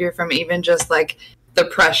behavior from even just like the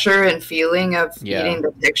pressure and feeling of eating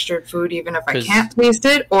the textured food, even if I can't taste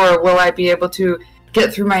it? Or will I be able to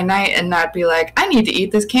get through my night and not be like, I need to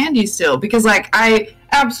eat this candy still? Because like I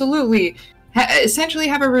absolutely essentially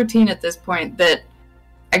have a routine at this point that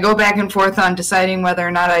I go back and forth on deciding whether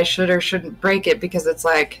or not I should or shouldn't break it, because it's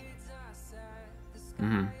like,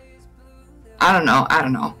 I don't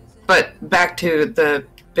know. But back to the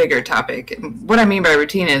bigger topic. What I mean by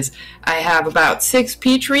routine is I have about 6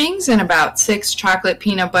 peach rings and about 6 chocolate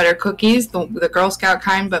peanut butter cookies, the Girl Scout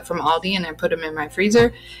kind, but from Aldi, and I put them in my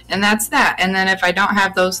freezer, and that's that. And then if I don't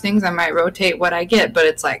have those things, I might rotate what I get, but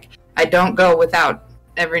it's like I don't go without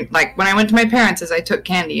like when I went to my parents', I took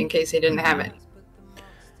candy in case they didn't have it.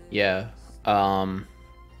 Yeah.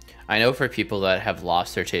 I know for people that have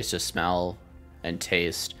lost their taste of smell and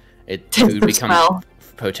taste, food becomes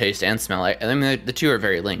taste and smell. I mean, the two are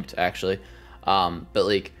very linked, actually. But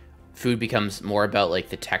like, food becomes more about like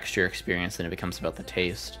the texture experience than it becomes about the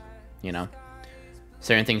taste.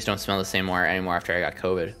 Certain things don't smell the same anymore after I got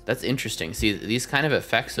COVID. That's interesting. See, these kind of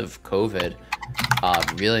effects of COVID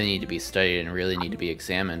really need to be studied and really need to be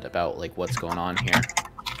examined about like what's going on here.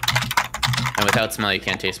 And without smell, you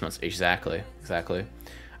can't taste much. Exactly. I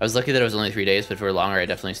was lucky that it was only 3 days, but for longer, I'd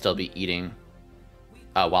definitely still be eating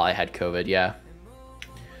while I had COVID. Yeah.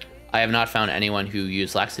 I have not found anyone who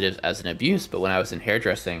used laxatives as an abuse, but when I was in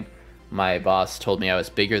hairdressing, my boss told me I was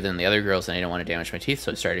bigger than the other girls and I didn't want to damage my teeth,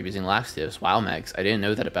 so I started using laxatives. Wow, Megs, I didn't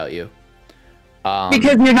know that about you.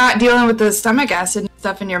 Because you're not dealing with the stomach acid and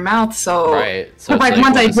stuff in your mouth, so... Right. So like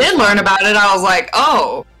once I did learn about it, I was like,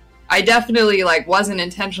 oh, I definitely like wasn't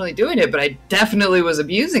intentionally doing it, but I definitely was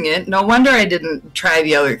abusing it. No wonder I didn't try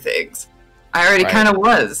the other things. I already kind of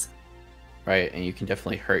was. Right, and you can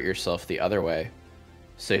definitely hurt yourself the other way,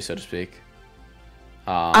 so to speak.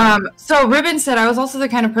 So Ribbon said I was also the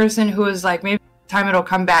kind of person who was like, maybe time it'll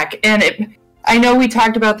come back. And I know we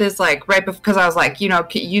talked about this like right before, because I was like,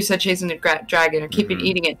 you said chasing the dragon or keeping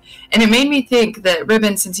eating it. And it made me think that,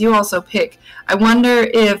 Ribbon, since you also pick, I wonder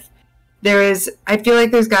if I feel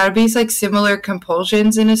like there's got to be like similar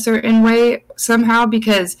compulsions in a certain way somehow,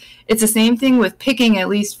 because it's the same thing with picking, at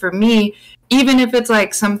least for me. Even if it's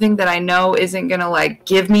like something that I know isn't going to like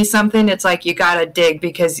give me something, it's like you got to dig,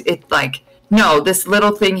 because it's like, no, this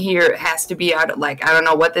little thing here has to be out. Like, I don't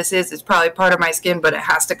know what this is. It's probably part of my skin, but it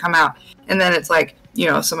has to come out. And then it's like,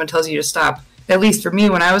 if someone tells you to stop, at least for me,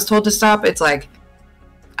 when I was told to stop, it's like,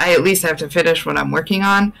 I at least have to finish what I'm working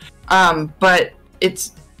on. But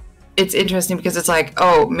it's interesting because it's like,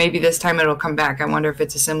 oh, maybe this time it'll come back. I wonder if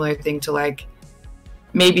it's a similar thing to like,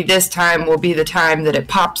 maybe this time will be the time that it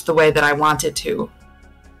pops the way that I want it to.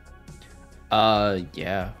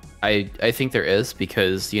 Yeah. I think there is,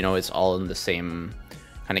 because, it's all in the same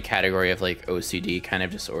kind of category of like OCD kind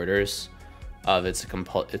of disorders.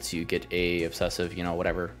 It's you get a obsessive,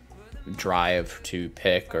 whatever, drive to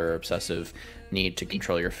pick, or obsessive need to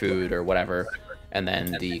control your food or whatever. And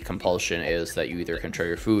then the compulsion is that you either control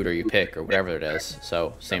your food or you pick or whatever it is.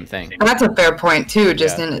 So same thing. That's a fair point too,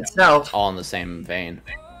 just in itself. All in the same vein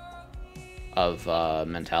of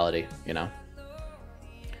mentality,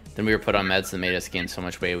 Then we were put on meds that made us gain so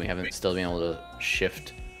much weight we haven't still been able to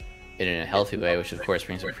shift it in a healthy way, which of course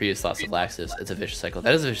brings our previous loss of laxatives. It's a vicious cycle.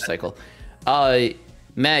 That is a vicious cycle.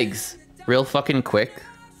 Megs, real fucking quick.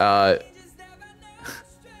 You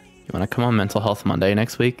want to come on Mental Health Monday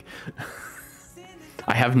next week?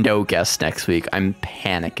 I have no guests next week. I'm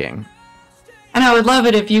panicking. And I would love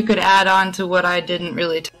it if you could add on to what I didn't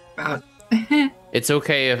really talk about. It's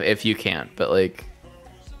okay if you can't, but like,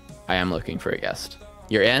 I am looking for a guest.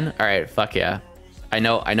 You're in? All right, fuck yeah. I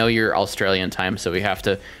know you're Australian time, so we have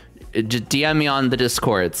to just DM me on the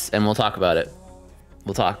Discords and we'll talk about it.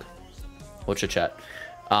 We'll talk. We'll chit chat.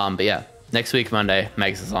 But yeah, next week Monday,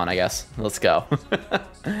 Megs is on, I guess. Let's go.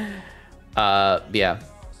 Yeah,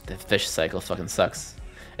 the vicious cycle fucking sucks.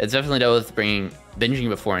 It's definitely dealt with binging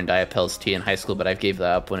before and diet pills, tea in high school, but I gave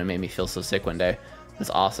that up when it made me feel so sick one day. That's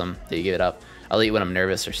awesome that you gave it up. I'll eat when I'm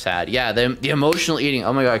nervous or sad. Yeah, the emotional eating.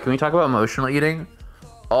 Oh my god, can we talk about emotional eating?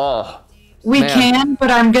 Oh, we can, but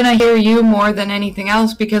I'm gonna hear you more than anything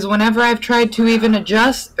else, because whenever I've tried to even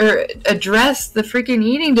adjust or address the freaking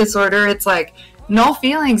eating disorder, it's like no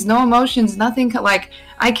feelings, no emotions, nothing. Like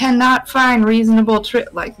I cannot find reasonable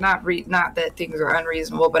not that things are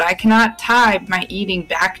unreasonable, but I cannot tie my eating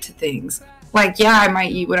back to things. Like, yeah, I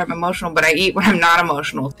might eat when I'm emotional, but I eat when I'm not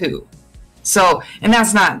emotional too. So, and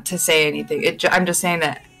that's not to say anything. I'm just saying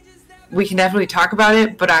that we can definitely talk about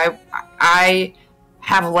it, but I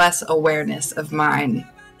have less awareness of mine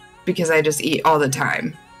because I just eat all the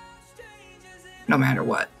time, no matter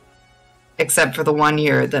what, except for the 1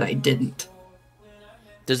 year that I didn't.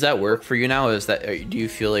 Does that work for you now? Do you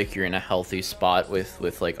feel like you're in a healthy spot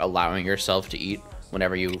with like allowing yourself to eat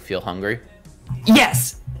whenever you feel hungry?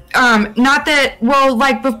 Yes. Not that, well,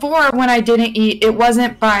 like before when I didn't eat, it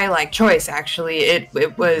wasn't by like choice, actually.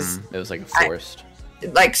 It was... It was like forced.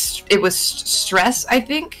 It was stress, I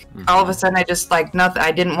think. All of a sudden I just like nothing,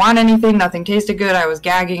 I didn't want anything, nothing tasted good, I was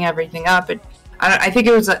gagging everything up. I think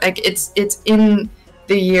it was like, it's in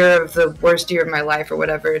the year of the worst year of my life or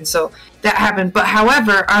whatever, and so that happened. But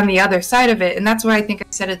however, on the other side of it, and that's why I think I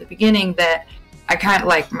said at the beginning that I kind of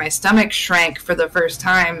like my stomach shrank for the first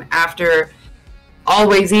time after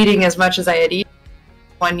always eating as much as I had eaten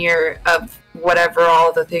 1 year of whatever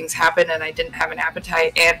all the things happened, and I didn't have an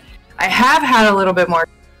appetite. And I have had a little bit more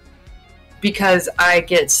because I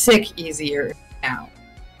get sick easier now.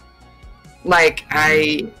 Like,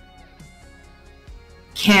 I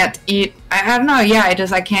can't eat, I don't know, yeah,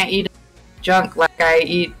 I can't eat junk. Like, I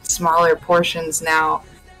eat smaller portions now.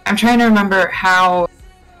 I'm trying to remember how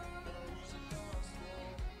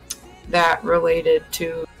that related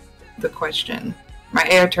to the question. My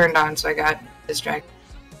air turned on, so I got distracted.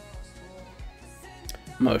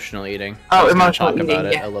 Emotional eating. Oh, emotional talk eating, about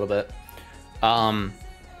it yeah. a little bit.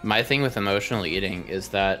 My thing with emotional eating is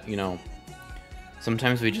that, you know,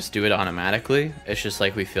 sometimes we just do it automatically. It's just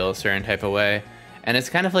like we feel a certain type of way, and it's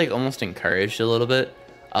kind of like almost encouraged a little bit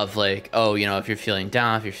of like, oh, you know, if you're feeling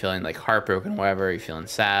down, if you're feeling like heartbroken, whatever, you're feeling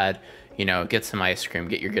sad, you know, get some ice cream,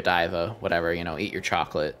 get your Godiva, whatever, you know, eat your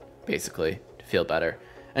chocolate, basically, to feel better.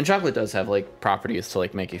 And chocolate does have like properties to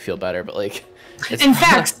like make you feel better, but like in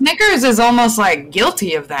fact, Snickers is almost like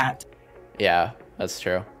guilty of that. Yeah, that's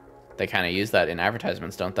true. They kind of use that in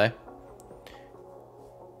advertisements, don't they?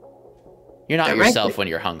 You're not yourself when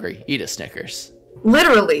you're hungry. Eat a Snickers.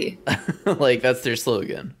 Literally. Like, that's their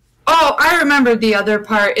slogan. Oh, I remember the other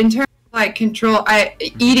part in terms of like control.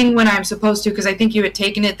 Eating when I'm supposed to, because I think you had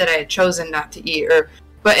taken it that I had chosen not to eat.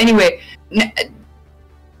 But anyway,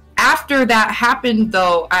 after that happened,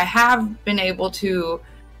 though, I have been able to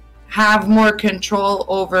have more control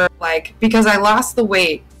over, like, because I lost the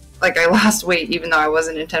weight. Like, I lost weight even though I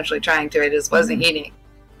wasn't intentionally trying to. I just wasn't eating.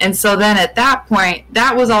 And so then at that point,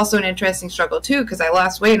 that was also an interesting struggle, too, because I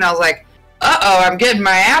lost weight and I was like, uh-oh, I'm getting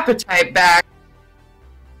my appetite back.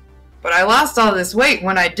 But I lost all this weight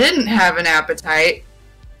when I didn't have an appetite.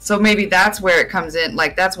 So maybe that's where it comes in.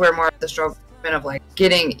 Like, that's where more of the struggle has been of, like,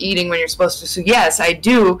 eating when you're supposed to. So, yes, I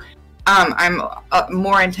do. I'm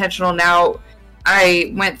more intentional now.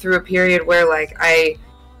 I went through a period where, like, I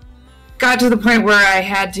got to the point where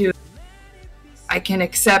I can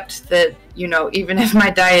accept that, you know, even if my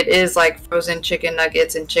diet is like frozen chicken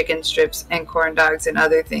nuggets and chicken strips and corn dogs and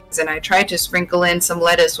other things, and I try to sprinkle in some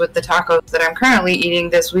lettuce with the tacos that I'm currently eating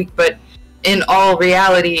this week, but in all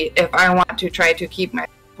reality, if I want to try to keep my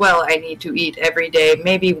well, I need to eat every day,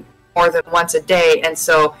 maybe more than once a day, and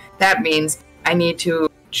so that means I need to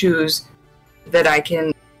choose that I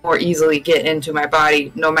can more easily get into my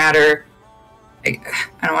body, no matter, I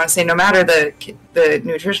don't want to say no matter the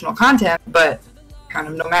nutritional content, but kind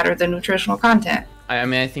of no matter the nutritional content. I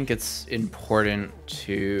mean, I think it's important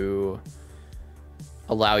to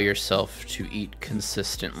allow yourself to eat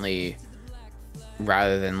consistently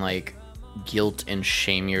rather than like guilt and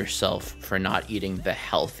shame yourself for not eating the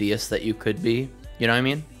healthiest that you could be. You know what I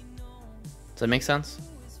mean? Does that make sense?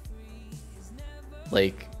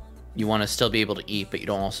 Like, you want to still be able to eat, but you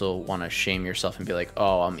don't also want to shame yourself and be like,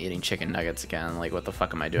 oh, I'm eating chicken nuggets again. Like, what the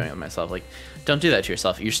fuck am I doing with myself? Like, don't do that to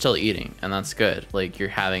yourself. You're still eating, and that's good. Like,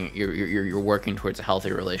 you're working towards a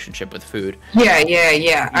healthy relationship with food.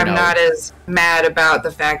 Yeah. I'm not as mad about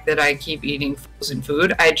the fact that I keep eating frozen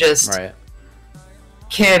food. I just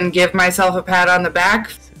can give myself a pat on the back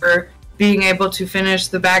for being able to finish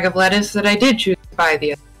the bag of lettuce that I did choose to buy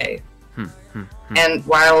the other day. And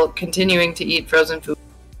while continuing to eat frozen food,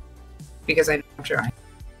 because I know I'm trying.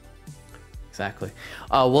 Exactly.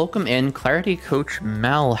 Welcome in, Clarity Coach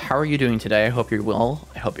Mel. How are you doing today? I hope you're well.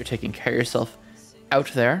 I hope you're taking care of yourself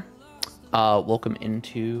out there. Welcome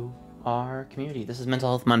into our community. This is Mental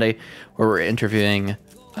Health Monday, where we're interviewing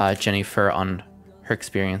Jennyfurhh on her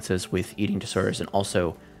experiences with eating disorders and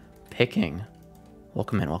also picking.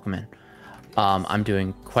 Welcome in. I'm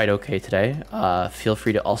doing quite okay today. Feel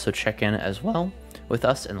free to also check in as well with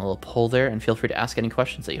us in the little poll there, and feel free to ask any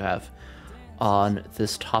questions that you have on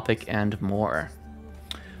this topic and more.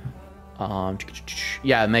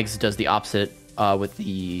 Yeah, Megs does the opposite with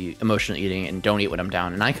the emotional eating and don't eat when I'm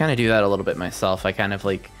down, and I kind of do that a little bit myself. I kind of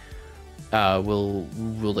like will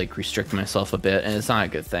like restrict myself a bit, and it's not a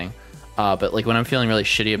good thing. But like when I'm feeling really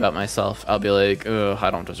shitty about myself, I'll be like, oh,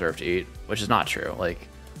 I don't deserve to eat, which is not true. Like,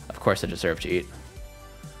 of course I deserve to eat.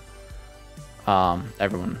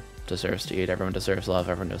 Everyone deserves to eat. Everyone deserves love.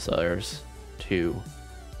 Everyone deserves to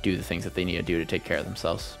do the things that they need to do to take care of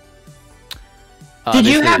themselves. Did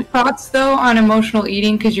you have thoughts though on emotional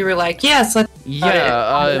eating? Because you were like, yes, let's.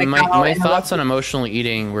 Yeah, my thoughts on emotional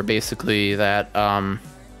eating were basically that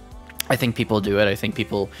I think people do it. I think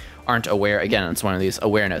people aren't aware. Again, it's one of these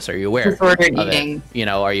awareness. Are you aware disordered of eating? It? You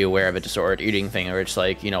know, are you aware of a disordered eating thing, where it's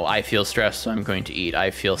like, you know, I feel stressed, so I'm going to eat.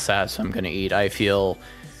 I feel sad, so I'm going to eat. I feel,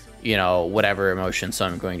 you know, whatever emotion, so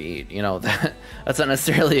I'm going to eat. You know, that's not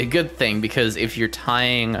necessarily a good thing, because if you're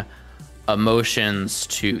tying emotions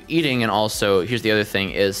to eating, and also here's the other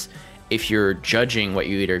thing is, if you're judging what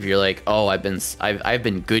you eat, or if you're like, oh, I've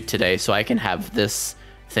been good today, so I can have this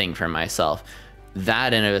thing for myself,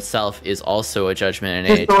 that in of itself is also a judgment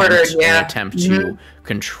and an attempt to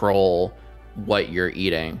control what you're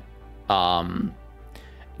eating.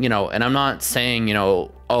 You know, and I'm not saying, you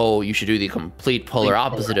know, oh, you should do the complete polar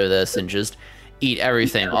opposite of this and just eat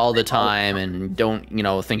everything all the time and don't, you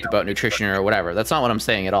know, think about nutrition or whatever. That's not what I'm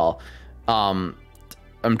saying at all.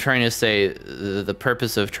 I'm trying to say the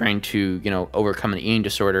purpose of trying to, you know, overcome an eating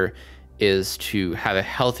disorder is to have a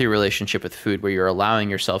healthy relationship with food, where you're allowing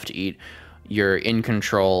yourself to eat. You're in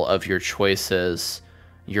control of your choices.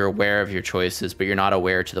 You're aware of your choices, but you're not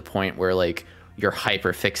aware to the point where like you're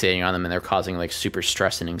hyper fixating on them and they're causing like super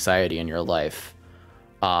stress and anxiety in your life.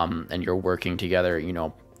 And you're working together, you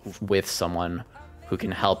know, with someone who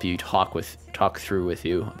can help you talk through with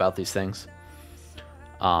you about these things.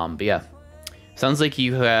 But yeah, sounds like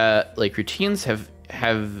you like routines.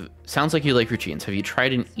 Sounds like you like routines. Have you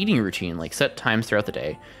tried an eating routine, like set times throughout the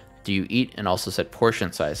day? Do you eat and also set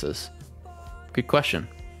portion sizes? Good question,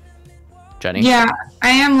 Jenny. Yeah, I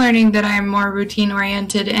am learning that I'm more routine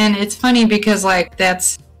oriented, and it's funny because like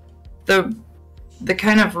that's the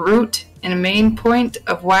kind of root and main point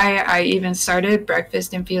of why I even started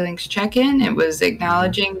Breakfast and Feelings Check-In. It was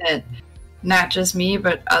acknowledging that not just me,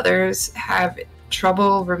 but others have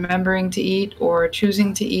trouble remembering to eat or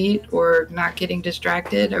choosing to eat or not getting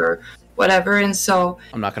distracted or whatever. And so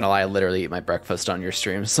I'm not gonna lie, I literally eat my breakfast on your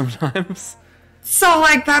streams sometimes. So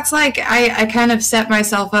like that's like I kind of set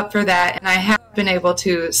myself up for that, and I have been able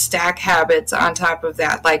to stack habits on top of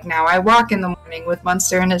that. Like now I walk in the morning with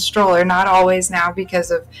Munster in his stroller, not always now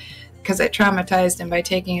because I traumatized him by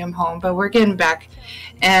taking him home, but we're getting back.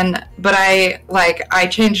 But I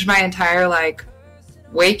changed my entire like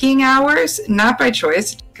waking hours, not by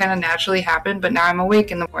choice, it kind of naturally happened, but now I'm awake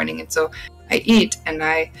in the morning, and so I eat and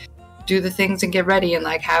I do the things and get ready and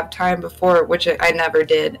like have time before, which I never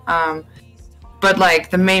did. But like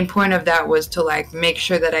the main point of that was to like make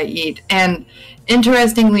sure that I eat. And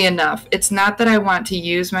interestingly enough, it's not that I want to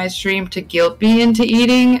use my stream to guilt me into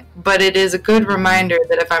eating, but it is a good reminder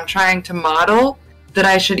that if I'm trying to model, that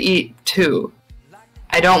I should eat too.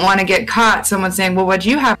 I don't want to get caught someone saying, well, what'd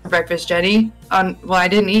you have for breakfast, Jenny? Well, I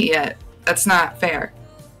didn't eat yet. That's not fair.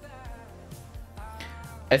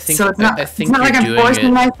 I think so. It's not like I'm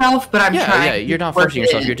forcing myself, but I'm trying. Yeah, you're not forcing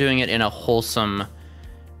yourself. You're doing it in a wholesome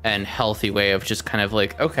and healthy way of just kind of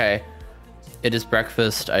like, okay, it is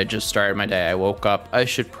breakfast. I just started my day. I woke up. I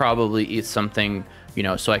should probably eat something, you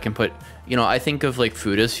know, so I can put, you know, I think of like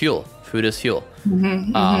food as fuel. Food is fuel.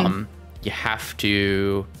 You have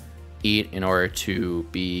to eat in order to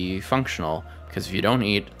be functional, because if you don't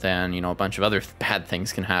eat, then, you know, a bunch of other bad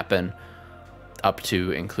things can happen, up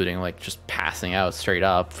to including like just passing out straight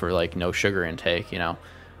up for like no sugar intake, you know.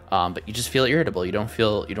 But you just feel irritable. You don't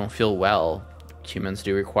feel well. Humans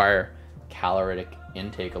do require caloric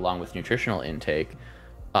intake along with nutritional intake,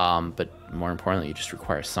 but more importantly, you just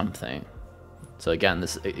require something. So again,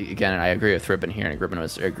 I agree with Ribbon here, and Ribbon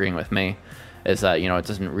was agreeing with me, is that, you know, it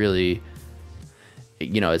doesn't really,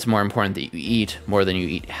 you know, it's more important that you eat more than you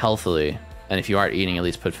eat healthily. And if you aren't eating, at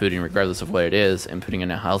least put food in regardless of what it is, and putting in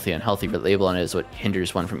a healthy and unhealthy label on it is what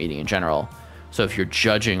hinders one from eating in general. So if you're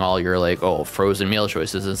judging all your like, oh, frozen meal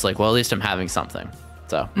choices, it's like, well, at least I'm having something.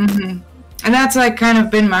 So. And that's like kind of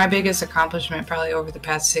been my biggest accomplishment probably over the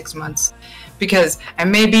past 6 months, because I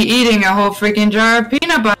may be eating a whole freaking jar of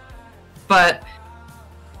peanut butter, but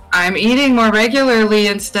I'm eating more regularly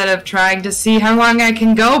instead of trying to see how long I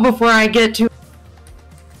can go before I get too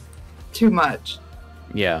much.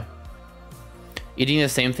 Yeah. Eating the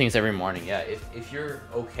same things every morning. Yeah, if you're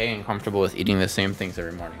okay and comfortable with eating the same things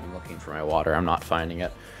every morning, I'm looking for my water, I'm not finding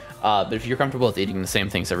it. But if you're comfortable with eating the same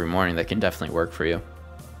things every morning, that can definitely work for you.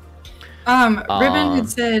 Ribbon had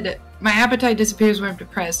said my appetite disappears when I'm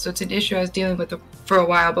depressed, so it's an issue I was dealing with for a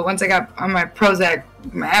while. But once I got on my Prozac,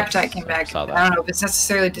 my appetite came back. I don't know if it's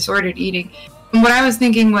necessarily disordered eating. And what I was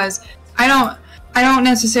thinking was, I don't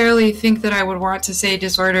necessarily think that I would want to say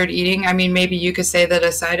disordered eating. I mean, maybe you could say that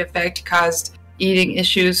a side effect caused eating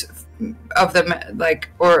issues of the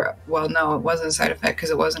well, no, it wasn't a side effect because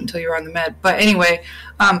it wasn't until you were on the med. But anyway,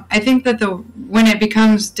 I think that when it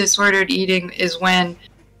becomes disordered eating is when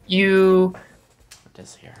you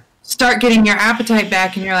start getting your appetite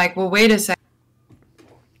back and you're like, well, wait a second,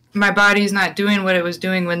 my body's not doing what it was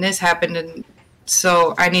doing when this happened, and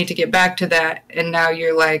so I need to get back to that. And now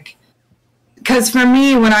you're like, because for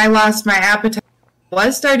me, when I lost my appetite, I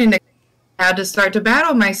was starting to had to start to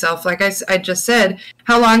battle myself. Like I just said,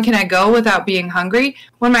 how long can I go without being hungry?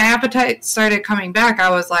 When my appetite started coming back, I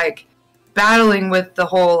was like battling with the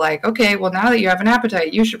whole like, okay, well, now that you have an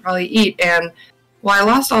appetite, you should probably eat. And well, I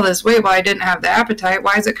lost all this weight while I didn't have the appetite.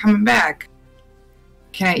 Why is it coming back?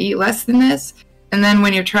 Can I eat less than this? And then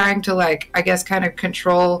when you're trying to like, I guess, kind of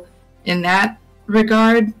control in that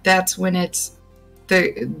regard, that's when it's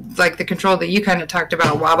the control that you kind of talked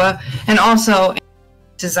about, Waba. And also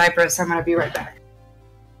to Zypress, I'm going to be right back.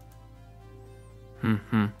 I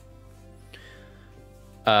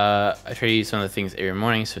try to eat some of the things every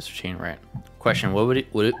morning, so it's routine, right? Question: what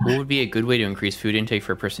would be a good way to increase food intake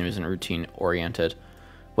for a person who isn't routine oriented?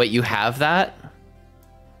 Wait, you have that?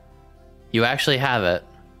 You actually have it?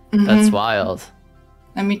 Mm-hmm. That's wild.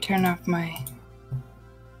 Let me turn off my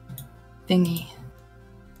thingy.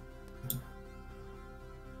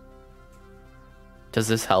 Does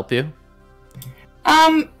this help you?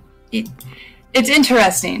 It's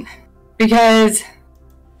interesting because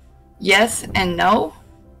yes and no.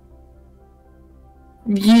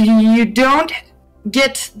 You don't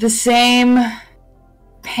get the same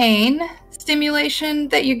pain stimulation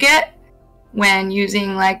that you get when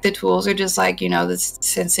using like the tools, or just like, you know, the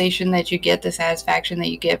sensation that you get, the satisfaction that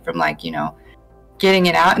you get from like, you know, getting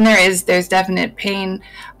it out. And there's definite pain.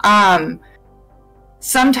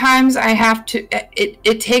 Sometimes I have to,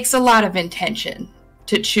 it takes a lot of intention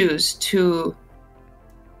to choose to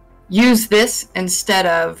use this instead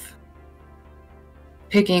of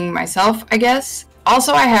picking myself, I guess.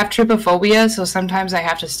 Also, I have trypophobia, so sometimes I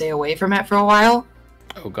have to stay away from it for a while.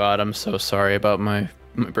 Oh God, I'm so sorry about my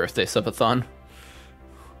birthday subathon.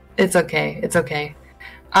 It's okay. It's okay.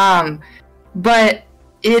 But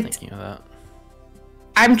Thinking of that.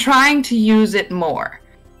 I'm trying to use it more.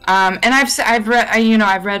 And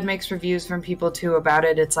I've read mixed reviews from people too about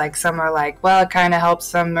it. It's like some are like, well, it kind of helps,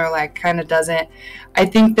 some are like kind of doesn't. I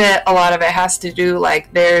think that a lot of it has to do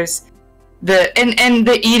like there's and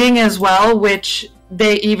the eating as well, which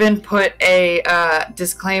they even put a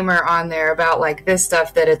disclaimer on there about like this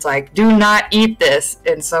stuff that it's like, do not eat this.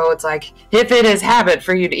 And so it's like, if it is habit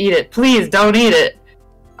for you to eat it, please don't eat it.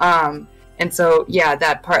 And so yeah,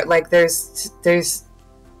 that part, like there's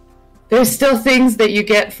still things that you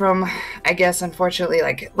get from, I guess, unfortunately,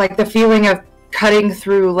 like the feeling of cutting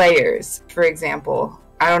through layers, for example.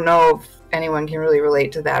 I don't know if anyone can really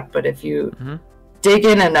relate to that, but if you dig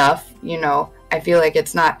in enough, you know, I feel like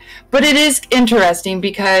it's not. But it is interesting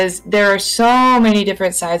because there are so many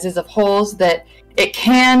different sizes of holes that it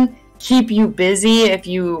can keep you busy if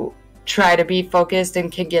you try to be focused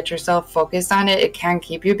and can get yourself focused on it. It can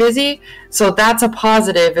keep you busy. So that's a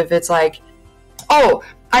positive if it's like, oh,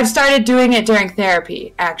 I've started doing it during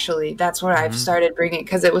therapy, actually. That's what I've started bringing,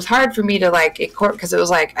 because it was hard for me to, like, because it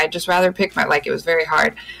was like, I'd just rather pick like, it was very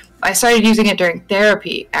hard. I started using it during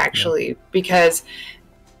therapy, actually, because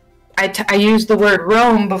I used the word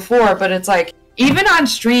roam before, but it's like, even on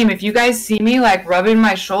stream, if you guys see me, like, rubbing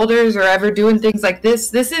my shoulders or ever doing things like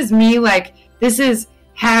this is me, like, this is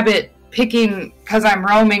habit picking, because I'm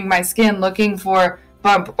roaming my skin looking for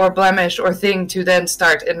bump or blemish or thing to then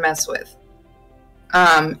start and mess with.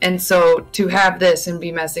 And so to have this and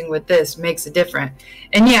be messing with this makes it different.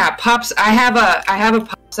 And yeah, pops, I have a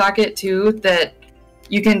pop socket too that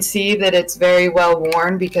you can see that it's very well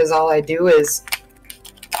worn because all I do is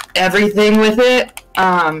everything with it.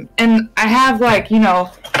 And I have, like, you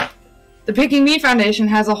know, the Picking Me Foundation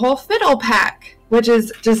has a whole fiddle pack, which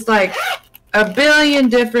is just like a billion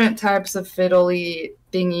different types of fiddly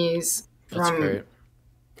thingies. That's great.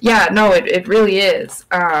 Yeah, no, it really is.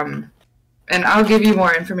 And I'll give you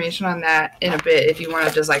more information on that in a bit if you want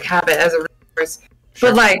to just, like, have it as a resource. Sure.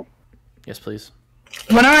 But, like... Yes, please.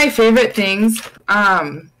 One of my favorite things,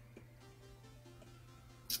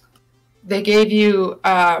 they gave you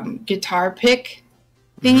guitar pick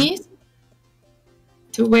thingies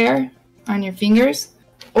to wear on your fingers.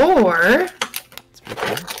 Or...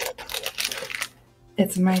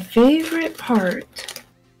 It's my favorite part.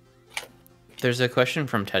 There's a question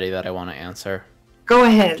from Teddy that I want to answer. Go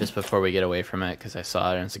ahead. Just before we get away from it, because I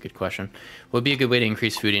saw it and it's a good question. What would be a good way to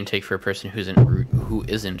increase food intake for a person who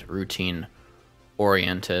isn't routine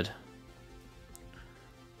oriented?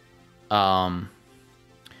 And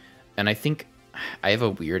I think I have a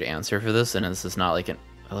weird answer for this, and this is not like it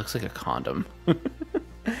looks like a condom.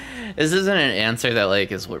 This isn't an answer that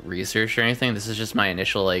like is what research or anything. This is just my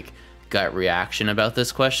initial like gut reaction about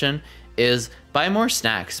this question. Is buy more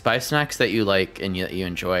snacks. Buy snacks that you like and you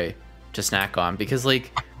enjoy to snack on, because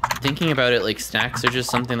like thinking about it, like snacks are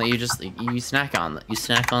just something that you just you snack on. You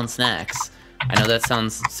snack on snacks. I know that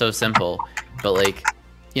sounds so simple, but like,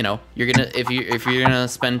 you know, you're gonna if you're gonna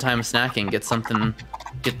spend time snacking,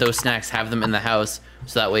 get those snacks, have them in the house,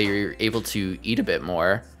 so that way you're able to eat a bit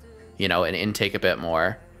more, you know, and intake a bit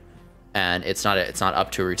more, and it's not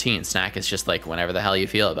up to a routine. Snack is just like whenever the hell you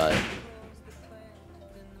feel about it.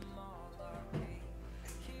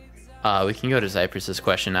 We can go to Cypress's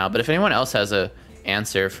question now, but if anyone else has a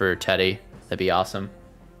answer for Teddy, that'd be awesome.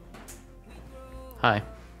 Hi.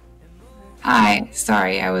 Hi.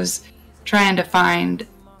 Sorry, I was trying to find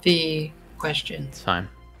the question. It's fine.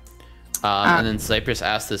 And then Cypress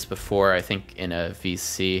asked this before, I think in a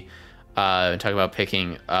VC, talking about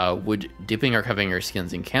picking, would dipping or covering your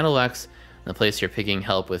skins in candle wax in the place you're picking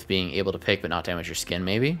help with being able to pick but not damage your skin,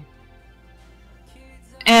 maybe?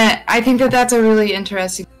 And I think that that's a really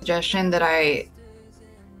interesting suggestion that I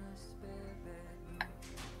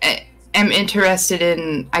am interested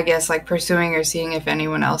in, I guess, like pursuing or seeing if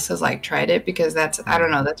anyone else has like tried it, because that's, I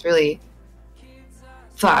don't know, that's really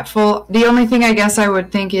thoughtful. The only thing I guess I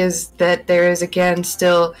would think is that there is, again,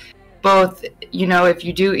 still both, you know, if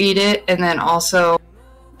you do eat it, and then also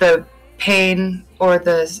the pain or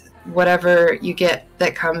the whatever you get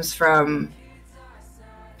that comes from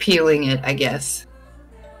peeling it, I guess.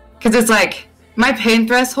 Because it's like, my pain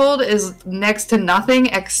threshold is next to nothing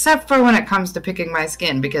except for when it comes to picking my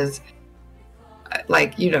skin, because,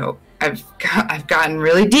 like, you know, I've gotten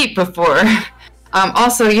really deep before.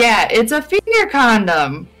 Also, yeah, it's a finger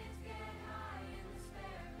condom.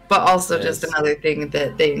 But also just another thing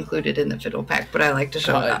that they included in the fiddle pack, but I like to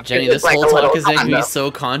show it up. Jenny, this whole talk is making me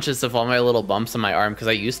so conscious of all my little bumps on my arm, because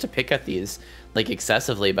I used to pick at these, like,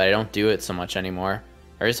 excessively, but I don't do it so much anymore.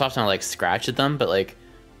 I just often, like, scratch at them, but, like,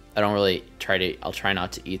 I don't really I'll try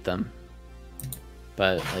not to eat them.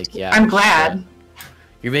 But, like, yeah. I'm glad.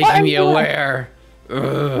 You're making me aware.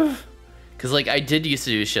 Ugh. Because, like, I did used to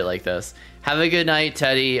do shit like this. Have a good night,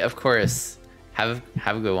 Teddy. Of course. Have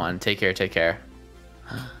a good one. Take care, take care.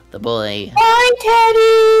 The boy. Bye,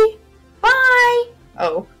 Teddy. Bye.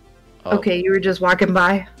 Oh. Okay, you were just walking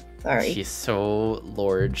by. Sorry. He's so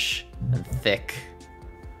large and thick.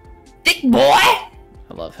 Thick boy!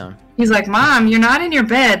 I love him. He's like, Mom, you're not in your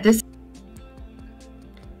bed. This.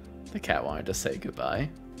 The cat wanted to say goodbye.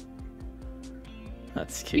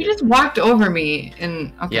 That's cute. He just walked over me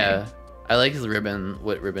and okay. Yeah. I like his ribbon,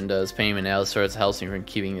 what ribbon does. Painting my nails sort of helps me from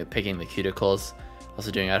picking the cuticles. Also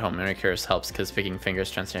doing at-home manicures helps because picking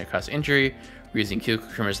fingers tends to cause injury. Using cuticle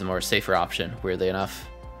trimmers is the more safer option, weirdly enough.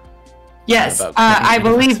 Yes, I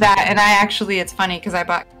believe that, and I actually, it's funny because I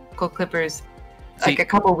bought cuticle clippers like a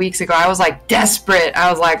couple weeks ago. I was like desperate. I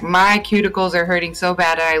was like, my cuticles are hurting so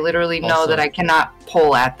bad, and I literally know that I cannot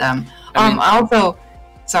pull at them. Also,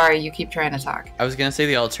 sorry, you keep trying to talk. I was gonna say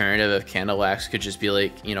the alternative of candle wax could just be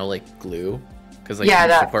like, you know, like glue, because like yeah,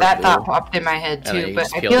 that thought popped in my head too.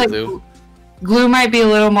 But I feel like glue might be a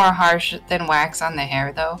little more harsh than wax on the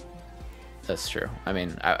hair, though. That's true. I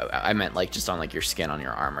mean, I meant like just on like your skin on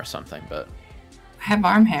your arm or something, but I have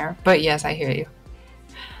arm hair. But yes, I hear you.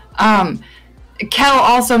 Kel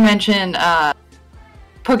also mentioned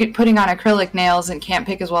putting on acrylic nails and can't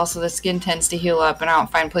pick as well, so the skin tends to heal up and I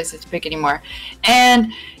don't find places to pick anymore.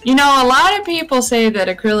 And, you know, a lot of people say that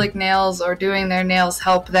acrylic nails or doing their nails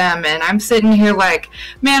help them, and I'm sitting here like,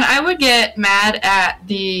 man, I would get mad at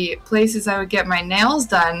the places I would get my nails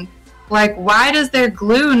done. Like, why does their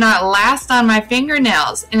glue not last on my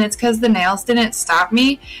fingernails? And it's because the nails didn't stop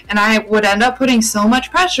me, and I would end up putting so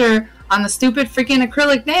much pressure on the stupid freaking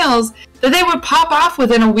acrylic nails that they would pop off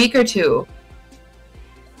within a week or two.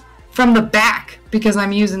 From the back, because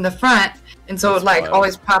I'm using the front, and so it would like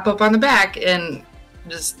always pop up on the back and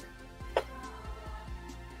just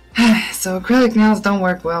so acrylic nails don't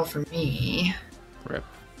work well for me. Rip.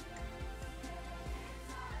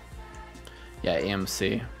 Yeah,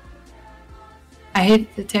 AMC. I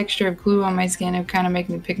hate the texture of glue on my skin. It would kind of make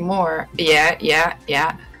me pick more. Yeah.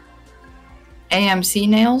 AMC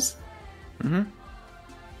nails? Mm-hmm.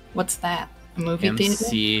 What's that? A movie theater?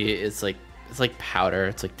 AMC is like, it's like powder.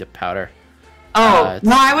 It's like dip powder. Oh,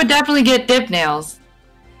 no, I would definitely get dip nails.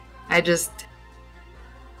 I just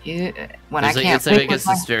When I can't it's like, I pick guess with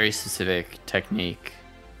my... this very specific technique.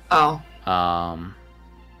 Oh.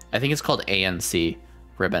 I think it's called ANC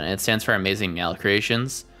ribbon. It stands for Amazing Nail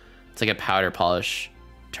Creations. It's like a powder polish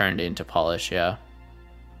turned into polish, yeah.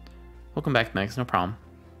 Welcome back, Megs, no problem.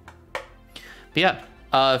 But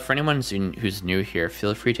yeah, for anyone who's new here,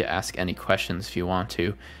 feel free to ask any questions if you want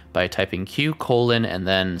to by typing Q, colon, and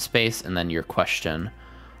then space, and then your question.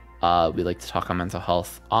 We like to talk on mental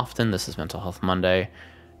health often. This is Mental Health Monday,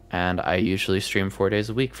 and I usually stream 4 days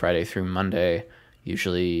a week, Friday through Monday,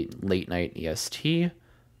 usually late night EST.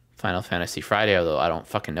 Final Fantasy Friday, although I don't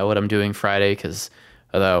fucking know what I'm doing Friday, because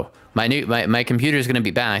although my computer is going to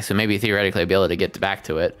be back, so maybe theoretically I'll be able to get back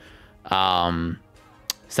to it.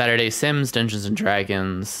 Saturday Sims, Dungeons and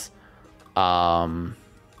Dragons. What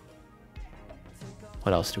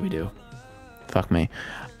else do we do? Fuck me.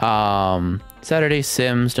 Saturday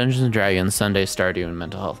Sims, Dungeons and Dragons, Sunday Stardew, and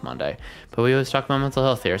Mental Health Monday. But we always talk about mental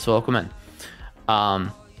health here, so welcome in.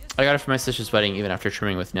 I got it for my sister's wedding even after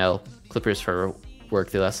trimming with nail clippers for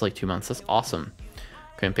work. They lasted like 2 months. That's awesome.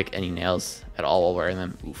 Couldn't pick any nails at all while wearing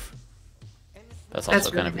them. Oof. That's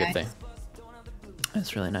also kind of a good thing.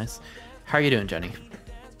 That's really nice. How are you doing, Jenny?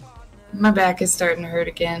 My back is starting to hurt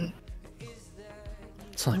again.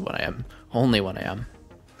 It's only 1 a.m. Only 1 a.m.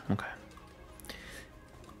 Okay.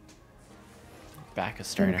 Back is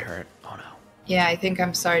starting to hurt. Oh no. Yeah, I think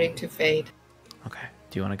I'm starting to fade. Okay.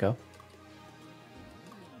 Do you want to go?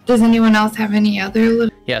 Does anyone else have any other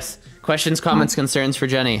little... Yes. Questions, comments, concerns for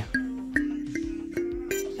Jenny?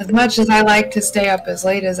 As much as I like to stay up as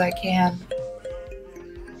late as I can.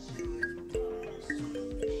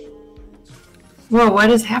 Whoa, what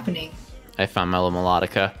is happening? I found my little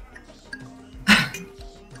melodica.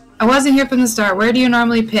 I wasn't here from the start. Where do you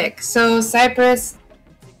normally pick? So, Cypress,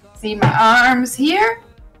 see my arms here?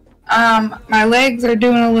 My legs are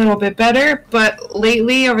doing a little bit better, but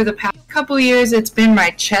lately, over the past couple years, it's been my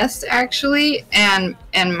chest, actually, and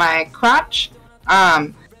my crotch.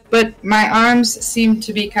 But my arms seem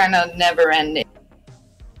to be kind of never-ending.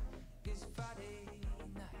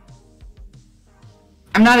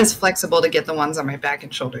 I'm not as flexible to get the ones on my back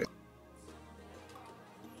and shoulders.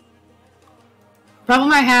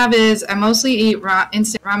 Problem I have is I mostly eat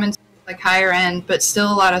instant ramen, like higher end, but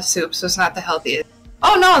still a lot of soup, so it's not the healthiest.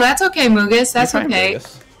 Oh no, that's okay, Mugus. That's okay.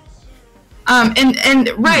 And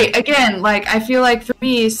right, again, like I feel like for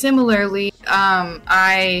me, similarly,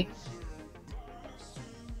 I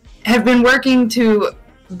have been working to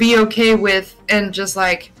be okay with and just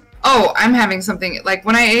like, oh, I'm having something, like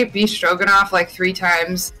when I ate beef stroganoff like 3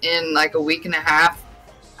 times in like a week and a half,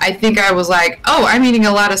 I think I was like, oh, I'm eating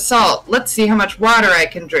a lot of salt. Let's see how much water I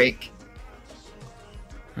can drink.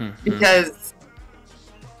 Mm-hmm. Because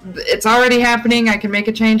it's already happening. I can make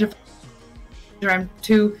a change if I'm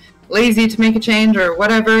too lazy to make a change or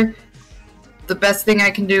whatever. The best thing I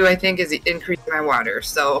can do, I think, is increase my water.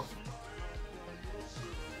 So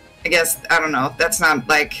I guess, I don't know. That's not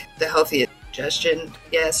like the healthiest suggestion,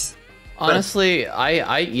 yes. Honestly,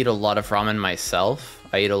 I eat a lot of ramen myself.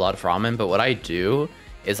 I eat a lot of ramen, but what I do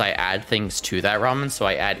is I add things to that ramen. So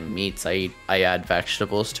I add meats, I add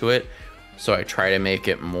vegetables to it. So I try to make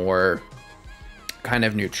it more kind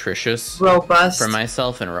of nutritious, robust for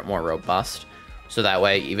myself, and more robust. So that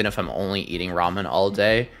way, even if I'm only eating ramen all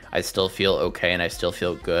day, I still feel okay and I still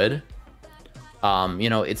feel good. You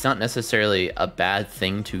know, it's not necessarily a bad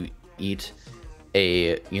thing to eat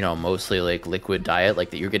a, you know, mostly like liquid diet, like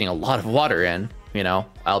that you're getting a lot of water in, you know.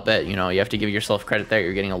 I'll bet, you know, you have to give yourself credit there.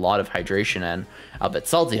 You're getting a lot of hydration in. I'll bet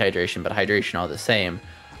salty hydration, but hydration all the same.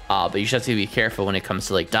 But you just have to be careful when it comes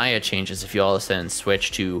to like diet changes. If you all of a sudden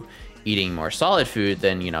switch to eating more solid food,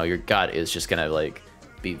 then, you know, your gut is just gonna like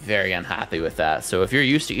be very unhappy with that. So if you're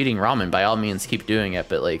used to eating ramen, by all means keep doing it,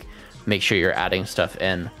 but like make sure you're adding stuff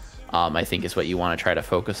in. I think is what you want to try to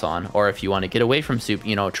focus on. Or if you want to get away from soup,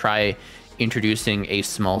 you know, try introducing a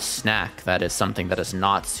small snack that is something that is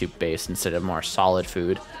not soup based instead of more solid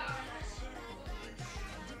food.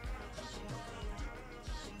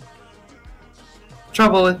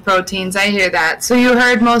 Trouble with proteins, I hear that. So you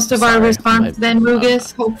heard most of our response then,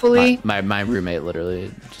 Mugus, hopefully? My roommate literally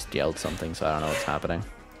just yelled something, so I don't know what's happening.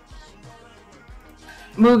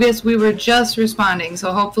 Mugus, we were just responding,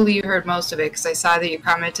 so hopefully you heard most of it, because I saw that you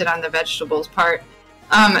commented on the vegetables part.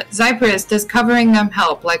 Zypress, does covering them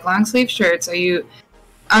help? Like long sleeve shirts, are you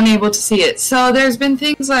unable to see it? So there's been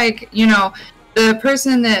things like, you know, the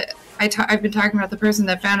person that I've been talking about, the person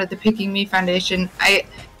that founded the Picking Me Foundation,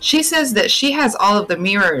 she says that she has all of the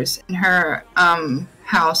mirrors in her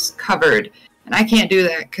house covered, and I can't do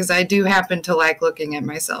that because I do happen to like looking at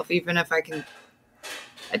myself, even if I can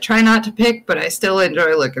I try not to pick, but I still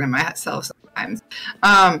enjoy looking at myself sometimes.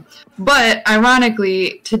 But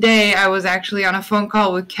ironically, today I was actually on a phone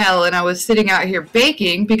call with Kel, and I was sitting out here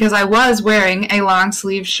baking because I was wearing a long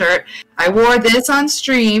sleeve shirt. I wore this on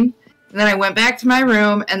stream, and then I went back to my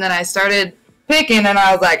room, and then I started picking, and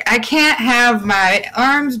I was like, I can't have my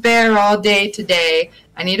arms bare all day today.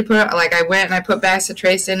 I need to put, like, I went and I put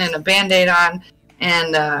bacitracin and a Band-Aid on,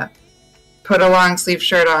 and put a long sleeve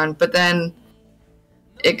shirt on, but then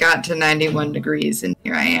it got to 91 degrees, and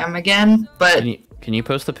here I am again. But can you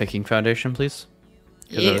post the picking foundation, please?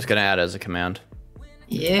 Because I was gonna add as a command.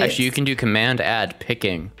 Yeah. Actually, you can do command add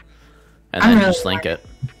picking, and then just link it.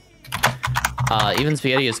 Even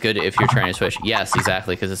spaghetti is good if you're trying to switch. Yes,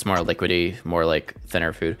 exactly, because it's more liquidy, more like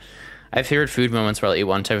thinner food. I've favored food moments where I'll eat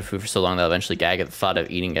one type of food for so long that I'll eventually gag at the thought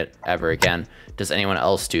of eating it ever again. Does anyone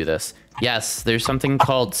else do this? Yes, there's something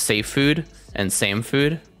called safe food and same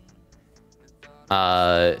food.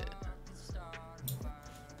 There's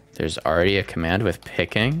already a command with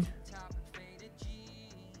picking.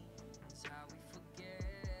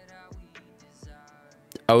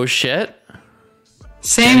 Oh shit.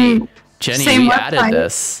 Same. Jenny, same we website. added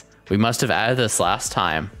this. We must have added this last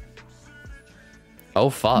time. Oh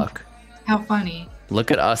fuck. How funny.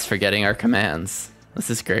 Look at us forgetting our commands. This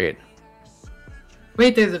is great.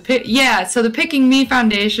 Wait, there's a pick. Yeah, so the Picking Me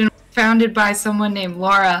Foundation was founded by someone named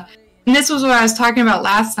Laura. And this was what I was talking about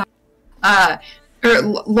last time. Or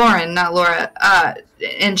Lauren, not Laura.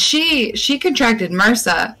 And she contracted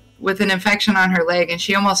MRSA with an infection on her leg, and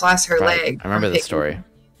she almost lost her leg. I remember the story.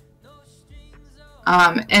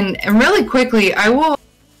 And really quickly, I will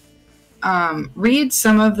read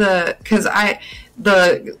some of the, because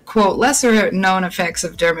the quote lesser known effects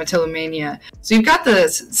of dermatillomania. So you've got the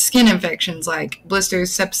skin infections like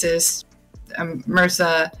blisters, sepsis,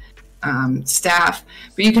 MRSA, staph,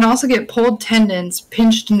 but you can also get pulled tendons,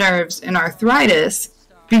 pinched nerves, and arthritis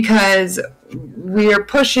because we are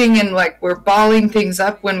pushing and like we're balling things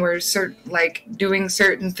up when we're doing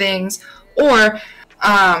certain things, or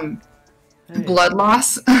blood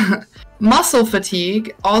loss. Muscle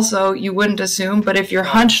fatigue, also, you wouldn't assume, but if you're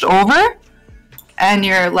hunched over and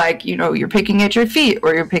you're like, you're picking at your feet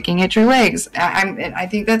or you're picking at your legs, I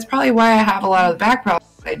think that's probably why I have a lot of the back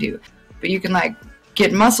problems I do. But you can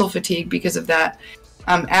get muscle fatigue because of that.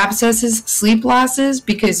 Abscesses, sleep losses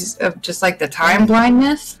because of just like the time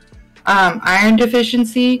blindness, iron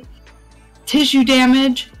deficiency, tissue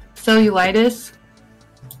damage, cellulitis.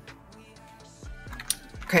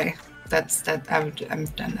 Okay, that's that.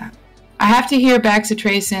 I've done that. I have to hear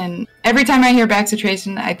bacitracin. Every time I hear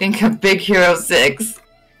bacitracin, I think of Big Hero 6.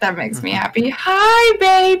 That makes me happy. Hi,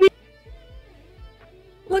 baby!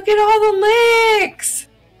 Look at all the licks!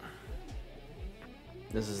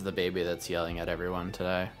 This is the baby that's yelling at everyone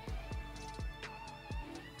today.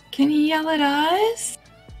 Can he yell at us?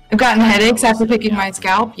 I've gotten headaches after picking my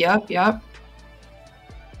scalp. Yup.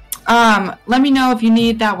 Let me know if you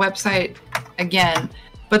need that website again.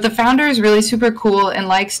 But the founder is really super cool and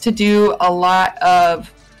likes to do a lot of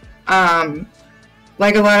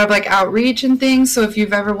outreach and things. So if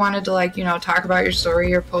you've ever wanted to talk about your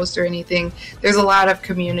story or post or anything, there's a lot of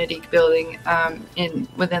community building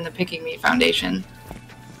within the Picking Me Foundation.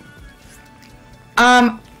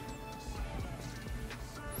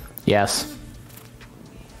 Yes.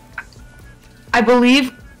 I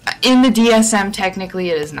believe in the DSM technically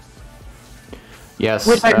it is not. Yes.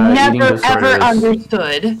 Which I've never ever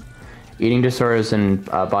understood. Eating disorders and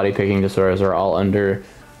body picking disorders are all under,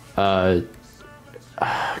 okay,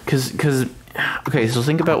 so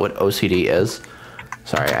think about what OCD is.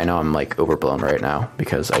 Sorry, I know I'm overblown right now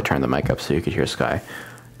because I turned the mic up so you could hear Sky.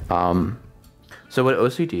 So what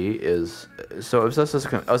OCD is, so obsessive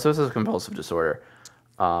compulsive disorder,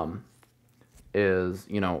 is,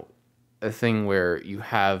 a thing where you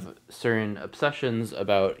have certain obsessions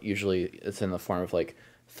about, usually it's in the form of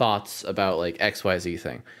thoughts about XYZ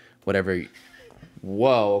thing, whatever.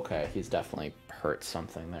 Whoa, okay, he's definitely hurt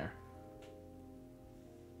something there.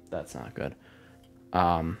 That's not good.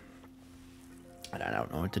 I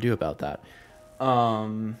don't know what to do about that.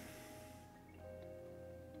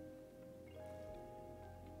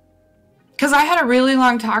 Because I had a really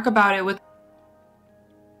long talk about it with,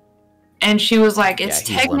 and she was like, it's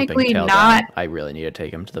technically not. I really need to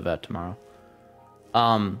take him to the vet tomorrow.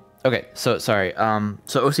 Okay, so sorry.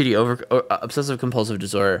 So OCD, obsessive compulsive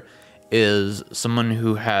disorder, is someone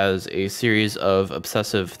who has a series of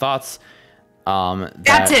obsessive thoughts.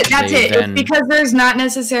 That's it. It's because there's not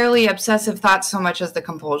necessarily obsessive thoughts so much as the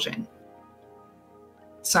compulsion.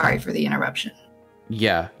 Sorry for the interruption.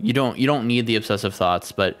 Yeah, you don't need the obsessive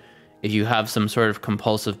thoughts, but if you have some sort of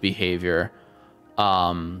compulsive behavior,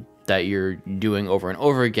 that you're doing over and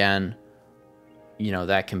over again, you know,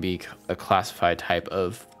 that can be a classified type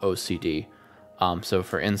of OCD. So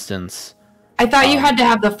for instance, I thought you had to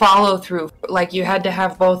have the follow through, like you had to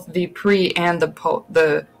have both the pre and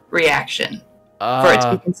the reaction for it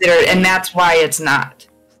to be considered, and that's why it's not.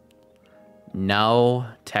 No,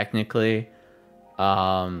 technically,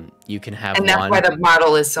 you can have and that's one. why the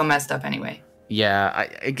model is so messed up anyway. Yeah,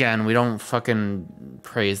 again, we don't fucking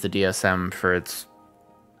praise the DSM for its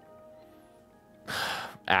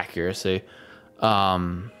accuracy.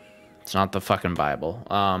 It's not the fucking Bible.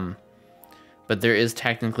 But there is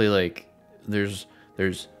technically like there's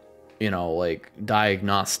you know, like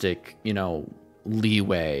diagnostic, you know,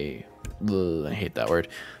 leeway. Ugh, I hate that word.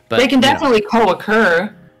 But they can definitely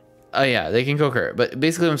co-occur. Oh yeah, they can co-occur. But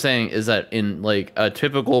basically what I'm saying is that in like a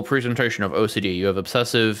typical presentation of OCD, you have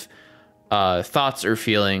obsessive thoughts or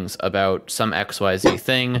feelings about some XYZ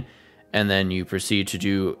thing, and then you proceed to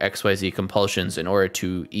do XYZ compulsions in order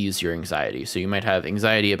to ease your anxiety. So you might have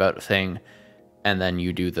anxiety about a thing, and then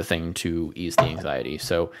you do the thing to ease the anxiety.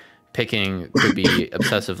 So picking could be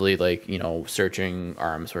obsessively, like, you know, searching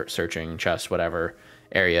arms or searching chest, whatever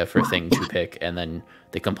area for thing to pick, and then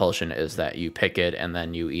the compulsion is that you pick it and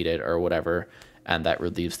then you eat it or whatever, and that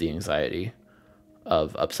relieves the anxiety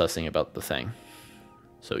of obsessing about the thing.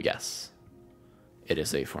 So yes, it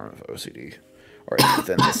is a form of OCD, or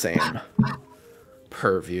within the same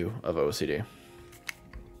purview of OCD.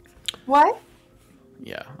 What?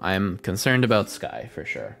 Yeah, I'm concerned about Sky for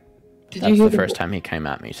sure. That's the first time he came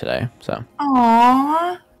at me today. So.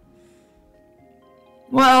 Aww.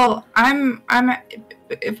 Well, I'm.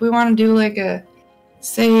 If we want to do like a,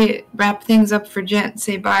 say, wrap things up for Jen,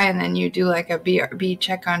 say bye, and then you do like a BRB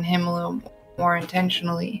check on him a little more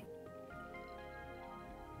intentionally.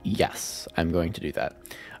 Yes, I'm going to do that.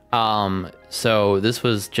 So this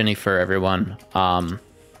was Jennyfurhh, everyone.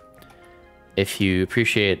 If you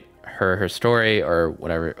appreciate her story or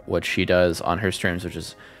what she does on her streams, which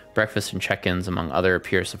is breakfast and check-ins among other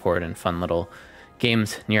peer support and fun little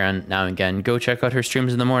games now and again, go check out her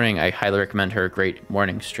streams in the morning. I highly recommend her. Great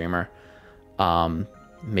morning streamer.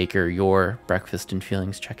 Make her your breakfast and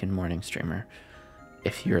feelings check-in morning streamer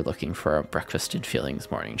if you're looking for a breakfast and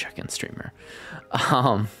feelings morning check-in streamer.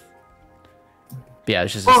 Yeah,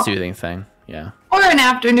 it's just a soothing thing. Yeah. Or an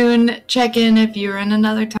afternoon check-in if you're in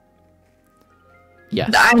another time.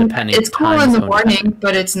 Yes, depending. It's cool in the morning,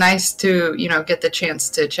 but it's nice to, you know, get the chance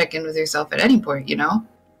to check in with yourself at any point, you know?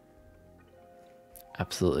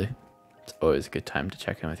 Absolutely. It's always a good time to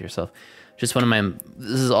check in with yourself. Just one of my,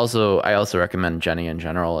 I also recommend Jenny in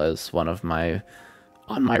general as one of my,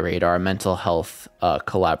 on my radar, mental health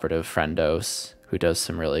collaborative friendos who does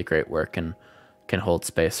some really great work and can hold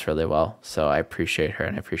space really well. So I appreciate her,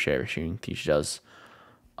 and I appreciate everything she does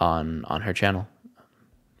on her channel.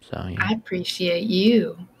 So yeah. I appreciate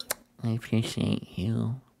you. I appreciate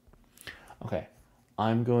you. Okay.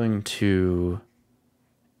 I'm going to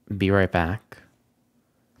be right back.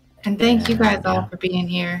 And thank you guys all for being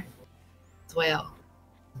here as well.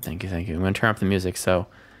 Thank you, thank you. I'm going to turn up the music, so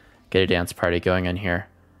get a dance party going in here.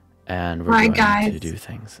 And we're going to do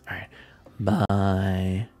things. All right.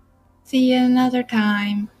 Bye. See you another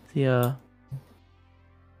time. See ya.